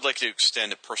sorry. I would like to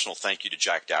extend a personal thank you to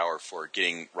Jack Dower for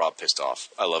getting Rob pissed off.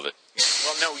 I love it.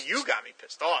 Well, no, you got me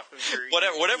pissed off.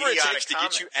 Whatever it takes to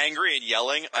get you angry and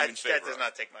yelling, I'm in favor. That does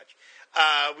not take much.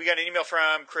 We got an email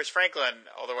from Chris Franklin,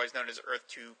 otherwise known as Earth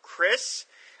 2 Chris.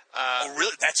 Oh,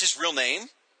 really? That's his real name?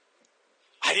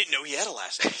 I I didn't know he had a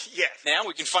last name. Yeah. Now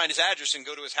we can find his address and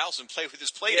go to his house and play with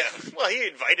his Play-Doh. Yeah. Well, he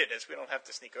invited us. We don't have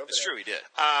to sneak over That's there. true, he did.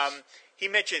 He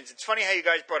mentions, it's funny how you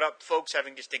guys brought up folks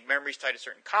having distinct memories tied to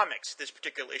certain comics. This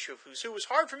particular issue of Who's Who was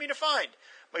hard for me to find.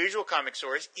 My usual comic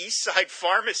source, Eastside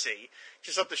Pharmacy,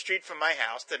 just up the street from my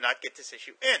house, did not get this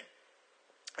issue in.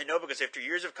 I know because after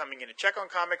years of coming in to check on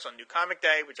comics on New Comic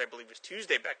Day, which I believe was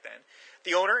Tuesday back then,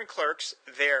 the owner and clerks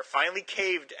there finally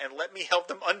caved and let me help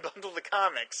them unbundle the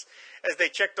comics as they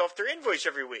checked off their invoice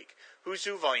every week. Who's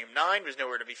Who Volume 9 was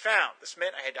nowhere to be found. This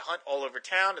meant I had to hunt all over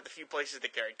town at the few places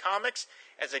that carried comics,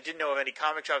 as I didn't know of any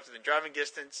comic shops within driving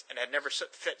distance and had never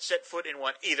set foot in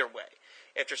one either way.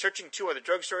 After searching 2 other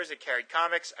drugstores that carried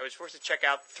comics, I was forced to check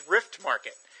out Thrift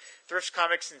Market. Thrift's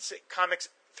comic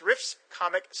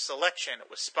selection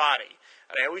was spotty,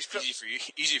 and I always felt easy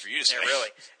for you to say. Yeah, really.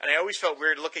 And I always felt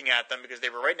weird looking at them because they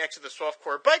were right next to the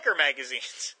softcore biker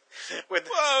magazines. with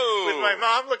my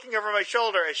mom looking over my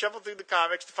shoulder, I shuffled through the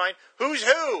comics to find Who's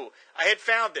Who. I had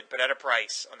found it, but at a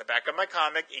price. On the back of my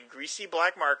comic, in greasy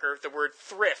black marker, the word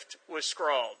thrift was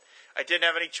scrawled. I didn't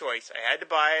have any choice. I had to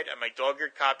buy it, and my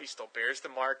dog-eared copy still bears the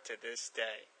mark to this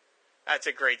day. That's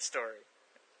a great story.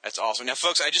 That's awesome. Now,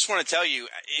 folks, I just want to tell you,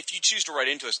 if you choose to write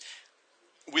into us,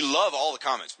 we love all the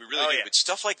comments. We really do. Yeah. But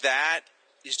stuff like that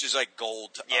is just like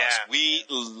gold to us. We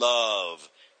love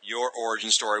your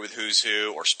origin story with Who's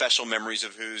Who or special memories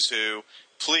of Who's Who.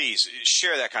 Please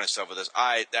share that kind of stuff with us.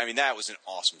 I mean, that was an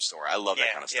awesome story. I love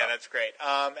that kind of stuff. Yeah, that's great.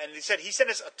 And he sent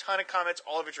us a ton of comments,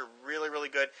 all of which are really, really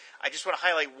good. I just want to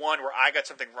highlight one where I got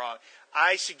something wrong.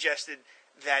 I suggested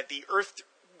that the Earth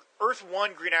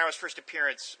 1 Green Arrow's first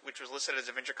appearance, which was listed as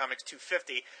Adventure Comics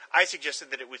 250, I suggested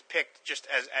that it was picked just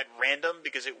as at random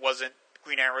because it wasn't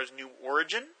Green Arrow's new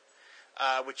origin,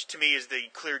 which to me is the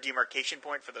clear demarcation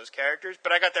point for those characters.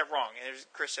 But I got that wrong. And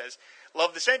Chris says,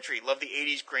 love the century, love the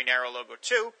 80s Green Arrow logo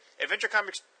too. Adventure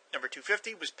Comics number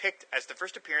 250 was picked as the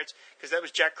first appearance because that was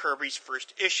Jack Kirby's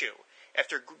first issue,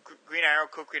 after Green Arrow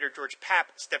co-creator George Papp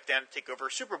stepped down to take over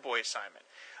a Superboy assignment.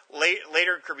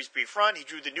 Later in Kirby's brief run, he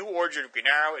drew the new origin of Green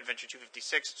Arrow, Adventure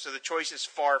 256, so the choice is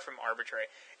far from arbitrary.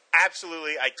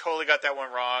 Absolutely, I totally got that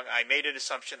one wrong. I made an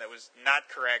assumption that was not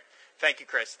correct. Thank you,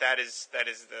 Chris. That is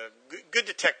the good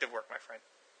detective work, my friend.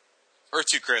 Earth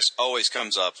 2 Chris always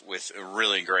comes up with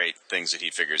really great things that he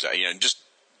figures out.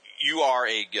 You are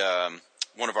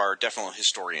one of our definite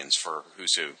historians for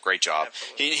Who's Who. Great job.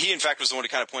 He in fact was the one who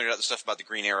kind of pointed out the stuff about the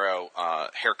Green Arrow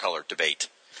hair color debate.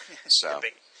 So.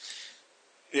 Debate.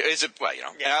 Is it, well,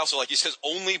 and I also, like he says,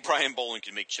 only Brian Bolin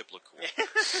can make Chip look cool.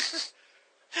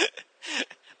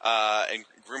 And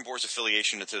Grimbor's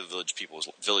affiliation to the Village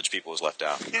People was left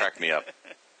out. It cracked me up.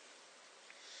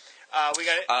 We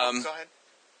got it. Go ahead.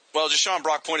 Well, just Sean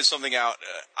Brock pointed something out.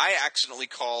 I accidentally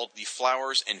called the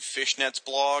Flowers and Fishnets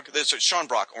blog. This is Sean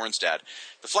Brock, Orenstad.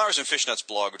 The Flowers and Fishnets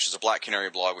blog, which is a Black Canary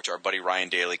blog, which our buddy Ryan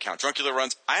Daly, Count Druncula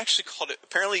runs. I actually called it,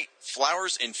 apparently,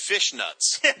 Flowers and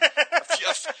Fishnuts.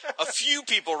 a few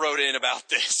people wrote in about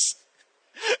this.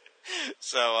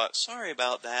 So, sorry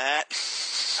about that.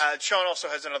 Sean also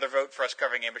has another vote for us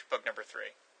covering Ambush Book number 3.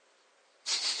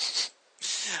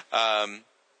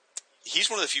 He's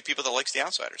one of the few people that likes The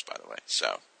Outsiders, by the way.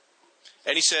 So,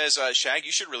 and he says, Shag,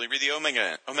 you should really read the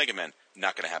Omega Men.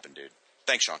 Not going to happen, dude.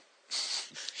 Thanks, Sean.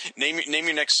 Name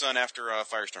your next son after a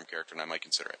Firestorm character, and I might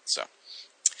consider it. So,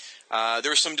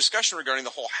 there was some discussion regarding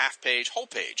the whole half-page, whole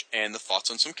page, and the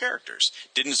thoughts on some characters.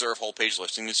 Didn't deserve whole-page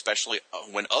listing, especially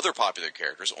when other popular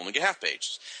characters only get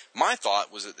half-pages. My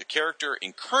thought was that the character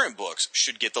in current books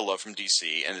should get the love from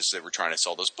DC, and as they were trying to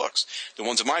sell those books. The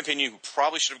ones, in my opinion, who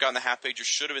probably should have gotten the half-pages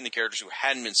should have been the characters who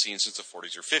hadn't been seen since the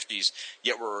 40s or 50s,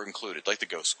 yet were included, like the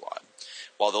Ghost Squad.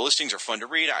 While the listings are fun to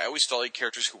read, I always felt like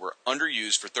characters who were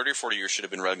underused for 30 or 40 years should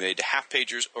have been relegated to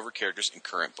half-pagers over characters in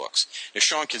current books. Now,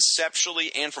 Sean,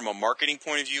 conceptually and from a marketing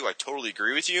point of view, I totally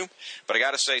agree with you, but I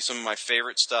gotta say some of my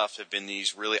favorite stuff have been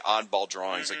these really oddball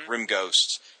drawings, like Grim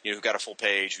Ghosts, who got a full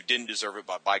page, who didn't deserve it,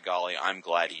 but by golly, I'm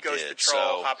glad he Ghost did.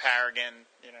 Patrol, Hop Harrigan,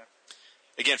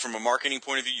 Again, from a marketing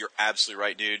point of view, you're absolutely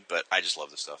right, dude, but I just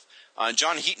love this stuff.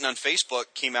 John Heaton on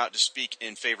Facebook came out to speak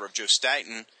in favor of Joe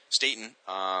Staten,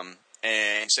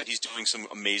 and said he's doing some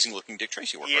amazing-looking Dick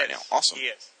Tracy work right now. Awesome. He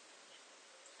is.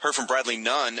 Heard from Bradley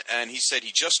Nunn, and he said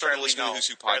he just started listening to Who's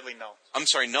Who podcast. Bradley Null. I'm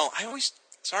sorry, Null.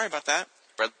 Sorry about that.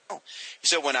 Bradley Null. He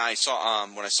said when I saw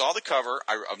the cover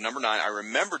of number 9, I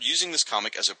remembered using this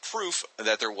comic as a proof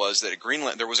that there was a Green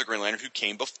Lantern who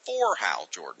came before Hal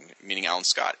Jordan, meaning Alan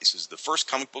Scott. This is the first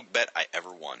comic book bet I ever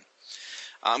won.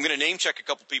 I'm going to name check a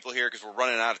couple people here because we're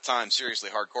running out of time, seriously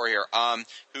hardcore here,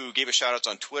 who gave us shout-outs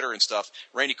on Twitter and stuff.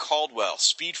 Randy Caldwell,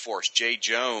 Speed Force, Jay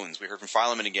Jones. We heard from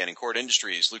Fileman again, Incord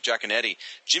Industries, Luke Giaconetti.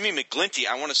 Jimmy McGlinty,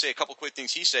 I want to say a couple quick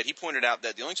things he said. He pointed out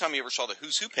that the only time he ever saw the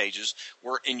Who's Who pages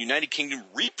were in United Kingdom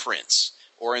reprints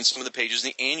or in some of the pages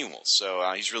in the annuals. So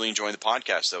he's really enjoying the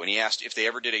podcast, though. And he asked if they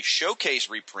ever did a showcase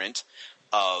reprint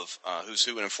of Who's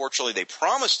Who, and unfortunately they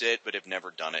promised it, but have never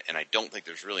done it, and I don't think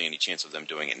there's really any chance of them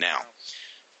doing it now.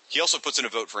 He also puts in a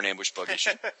vote for an Ambush Bug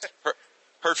issue.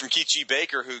 Heard from Keith G.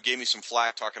 Baker, who gave me some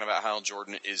flack talking about Hal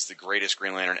Jordan is the greatest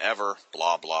Green Lantern ever,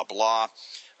 blah, blah, blah.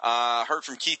 Heard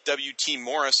from Keith W.T.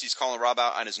 Morris. He's calling Rob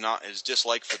out on his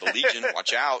dislike for the Legion.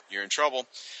 Watch out, you're in trouble.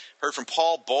 Heard from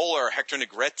Paul Bowler, Hector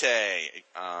Negrete.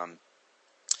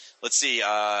 Let's see,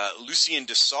 Lucien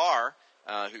Dessar,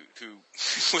 who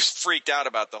was freaked out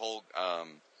about the whole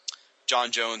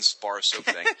John Jones bar of soap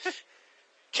thing.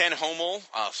 Ken Homel,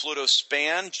 Floto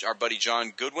Span, our buddy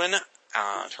John Goodwin.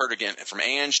 Heard again from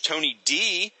Ange. Tony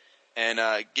D.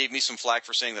 And gave me some flack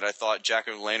for saying that I thought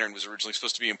Jack-O-Lantern was originally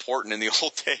supposed to be important in the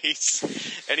old days.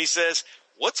 And he says,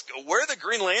 where are the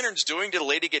Green Lanterns doing to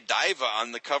Lady Godiva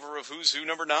on the cover of Who's Who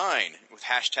number 9 with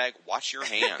hashtag Watch Your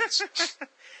Hands?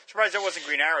 Surprised that wasn't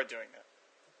Green Arrow doing that.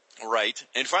 Right.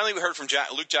 And finally, we heard from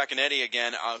Luke Giaconetti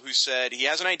again, who said he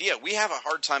has an idea. We have a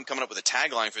hard time coming up with a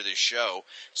tagline for this show,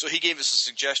 so he gave us a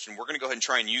suggestion. We're going to go ahead and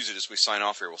try and use it as we sign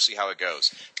off here. We'll see how it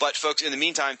goes. But, folks, in the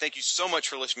meantime, thank you so much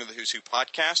for listening to the Who's Who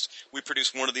podcast. We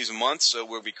produce one of these a month, so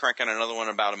we'll be cranking another one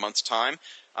in about a month's time.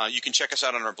 You can check us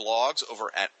out on our blogs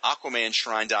over at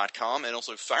AquamanShrine.com and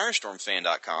also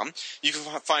FirestormFan.com. You can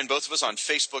find both of us on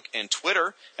Facebook and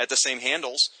Twitter at the same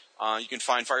handles. You can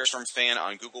find Firestorm Fan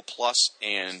on Google Plus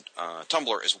and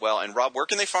Tumblr as well. And Rob, where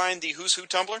can they find the Who's Who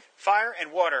Tumblr?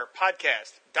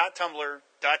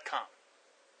 fireandwaterpodcast.tumblr.com.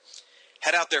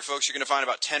 Head out there, folks. You're going to find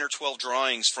about 10 or 12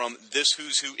 drawings from this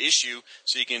Who's Who issue,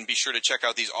 so you can be sure to check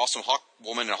out these awesome Hawk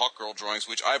Woman and Hawk Girl drawings,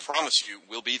 which I promise you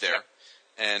will be there.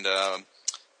 And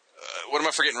what am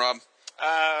I forgetting, Rob?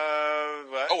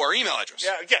 What? Oh, our email address.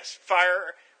 Yeah, yes,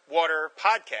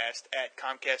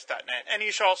 firewaterpodcast@comcast.net. And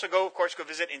you should also go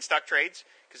visit In Stock Trades,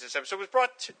 because this episode was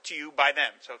brought to you by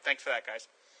them. So thanks for that, guys.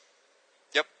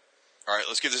 Yep. All right,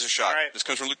 let's give this a shot. All right. This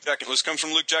comes from Luke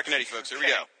Giaconetti, folks. Here we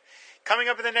go. Coming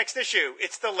up in the next issue,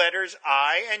 it's the letters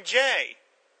I and J.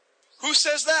 Who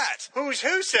says that? Who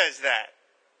says that?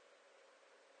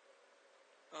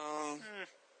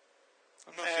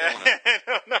 I'm not feeling it. I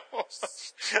don't know.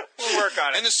 We'll work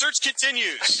on it. And the search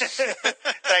continues.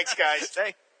 Thanks, guys.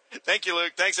 Thank you,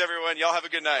 Luke. Thanks, everyone. Y'all have a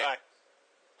good night.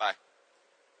 Bye. Bye.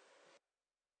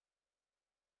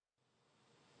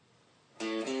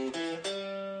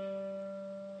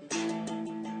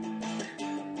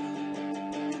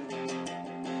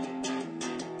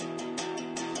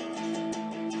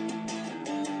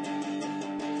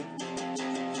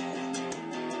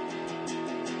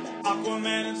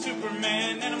 Aquaman and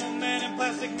Superman, Animal Man and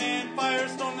Plastic Man,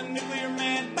 Firestorm and Nuclear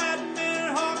Man, Batman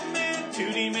and Hawkman,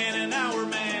 2D Man and Hour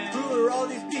Man. Who are all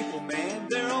these people, man?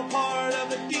 They're all part of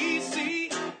the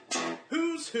DC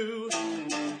Who's Who.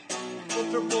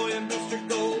 Ultra Boy and Booster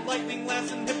Gold, Lightning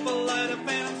Lass and Hippolyta,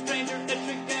 Phantom Stranger,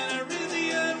 Etrick and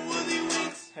Arisia and Woozy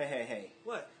Winks. Hey.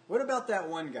 What? What about that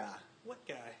one guy? What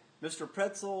guy? Mr.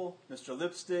 Pretzel, Mr.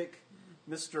 Lipstick,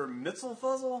 Mr.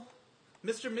 Mitzelfuzzle?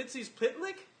 Mr. Mitzi's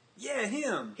Pitlick? Yeah,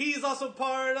 him. He's also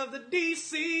part of the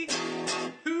DC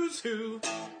Who's Who.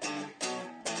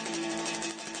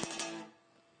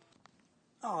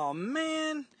 Oh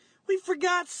man, we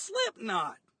forgot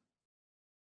Slipknot.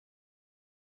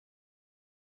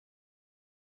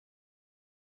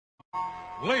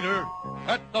 Later,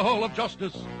 at the Hall of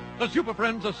Justice, the Super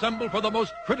Friends assemble for the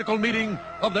most critical meeting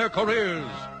of their careers.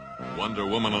 Wonder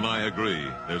Woman and I agree.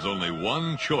 There's only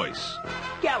one choice.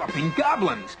 Galloping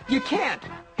goblins! You can't!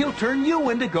 He'll turn you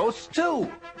into ghosts, too!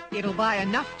 It'll buy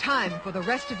enough time for the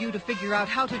rest of you to figure out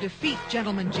how to defeat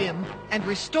Gentleman Jim and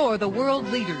restore the world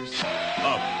leaders.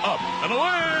 Up, and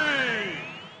away!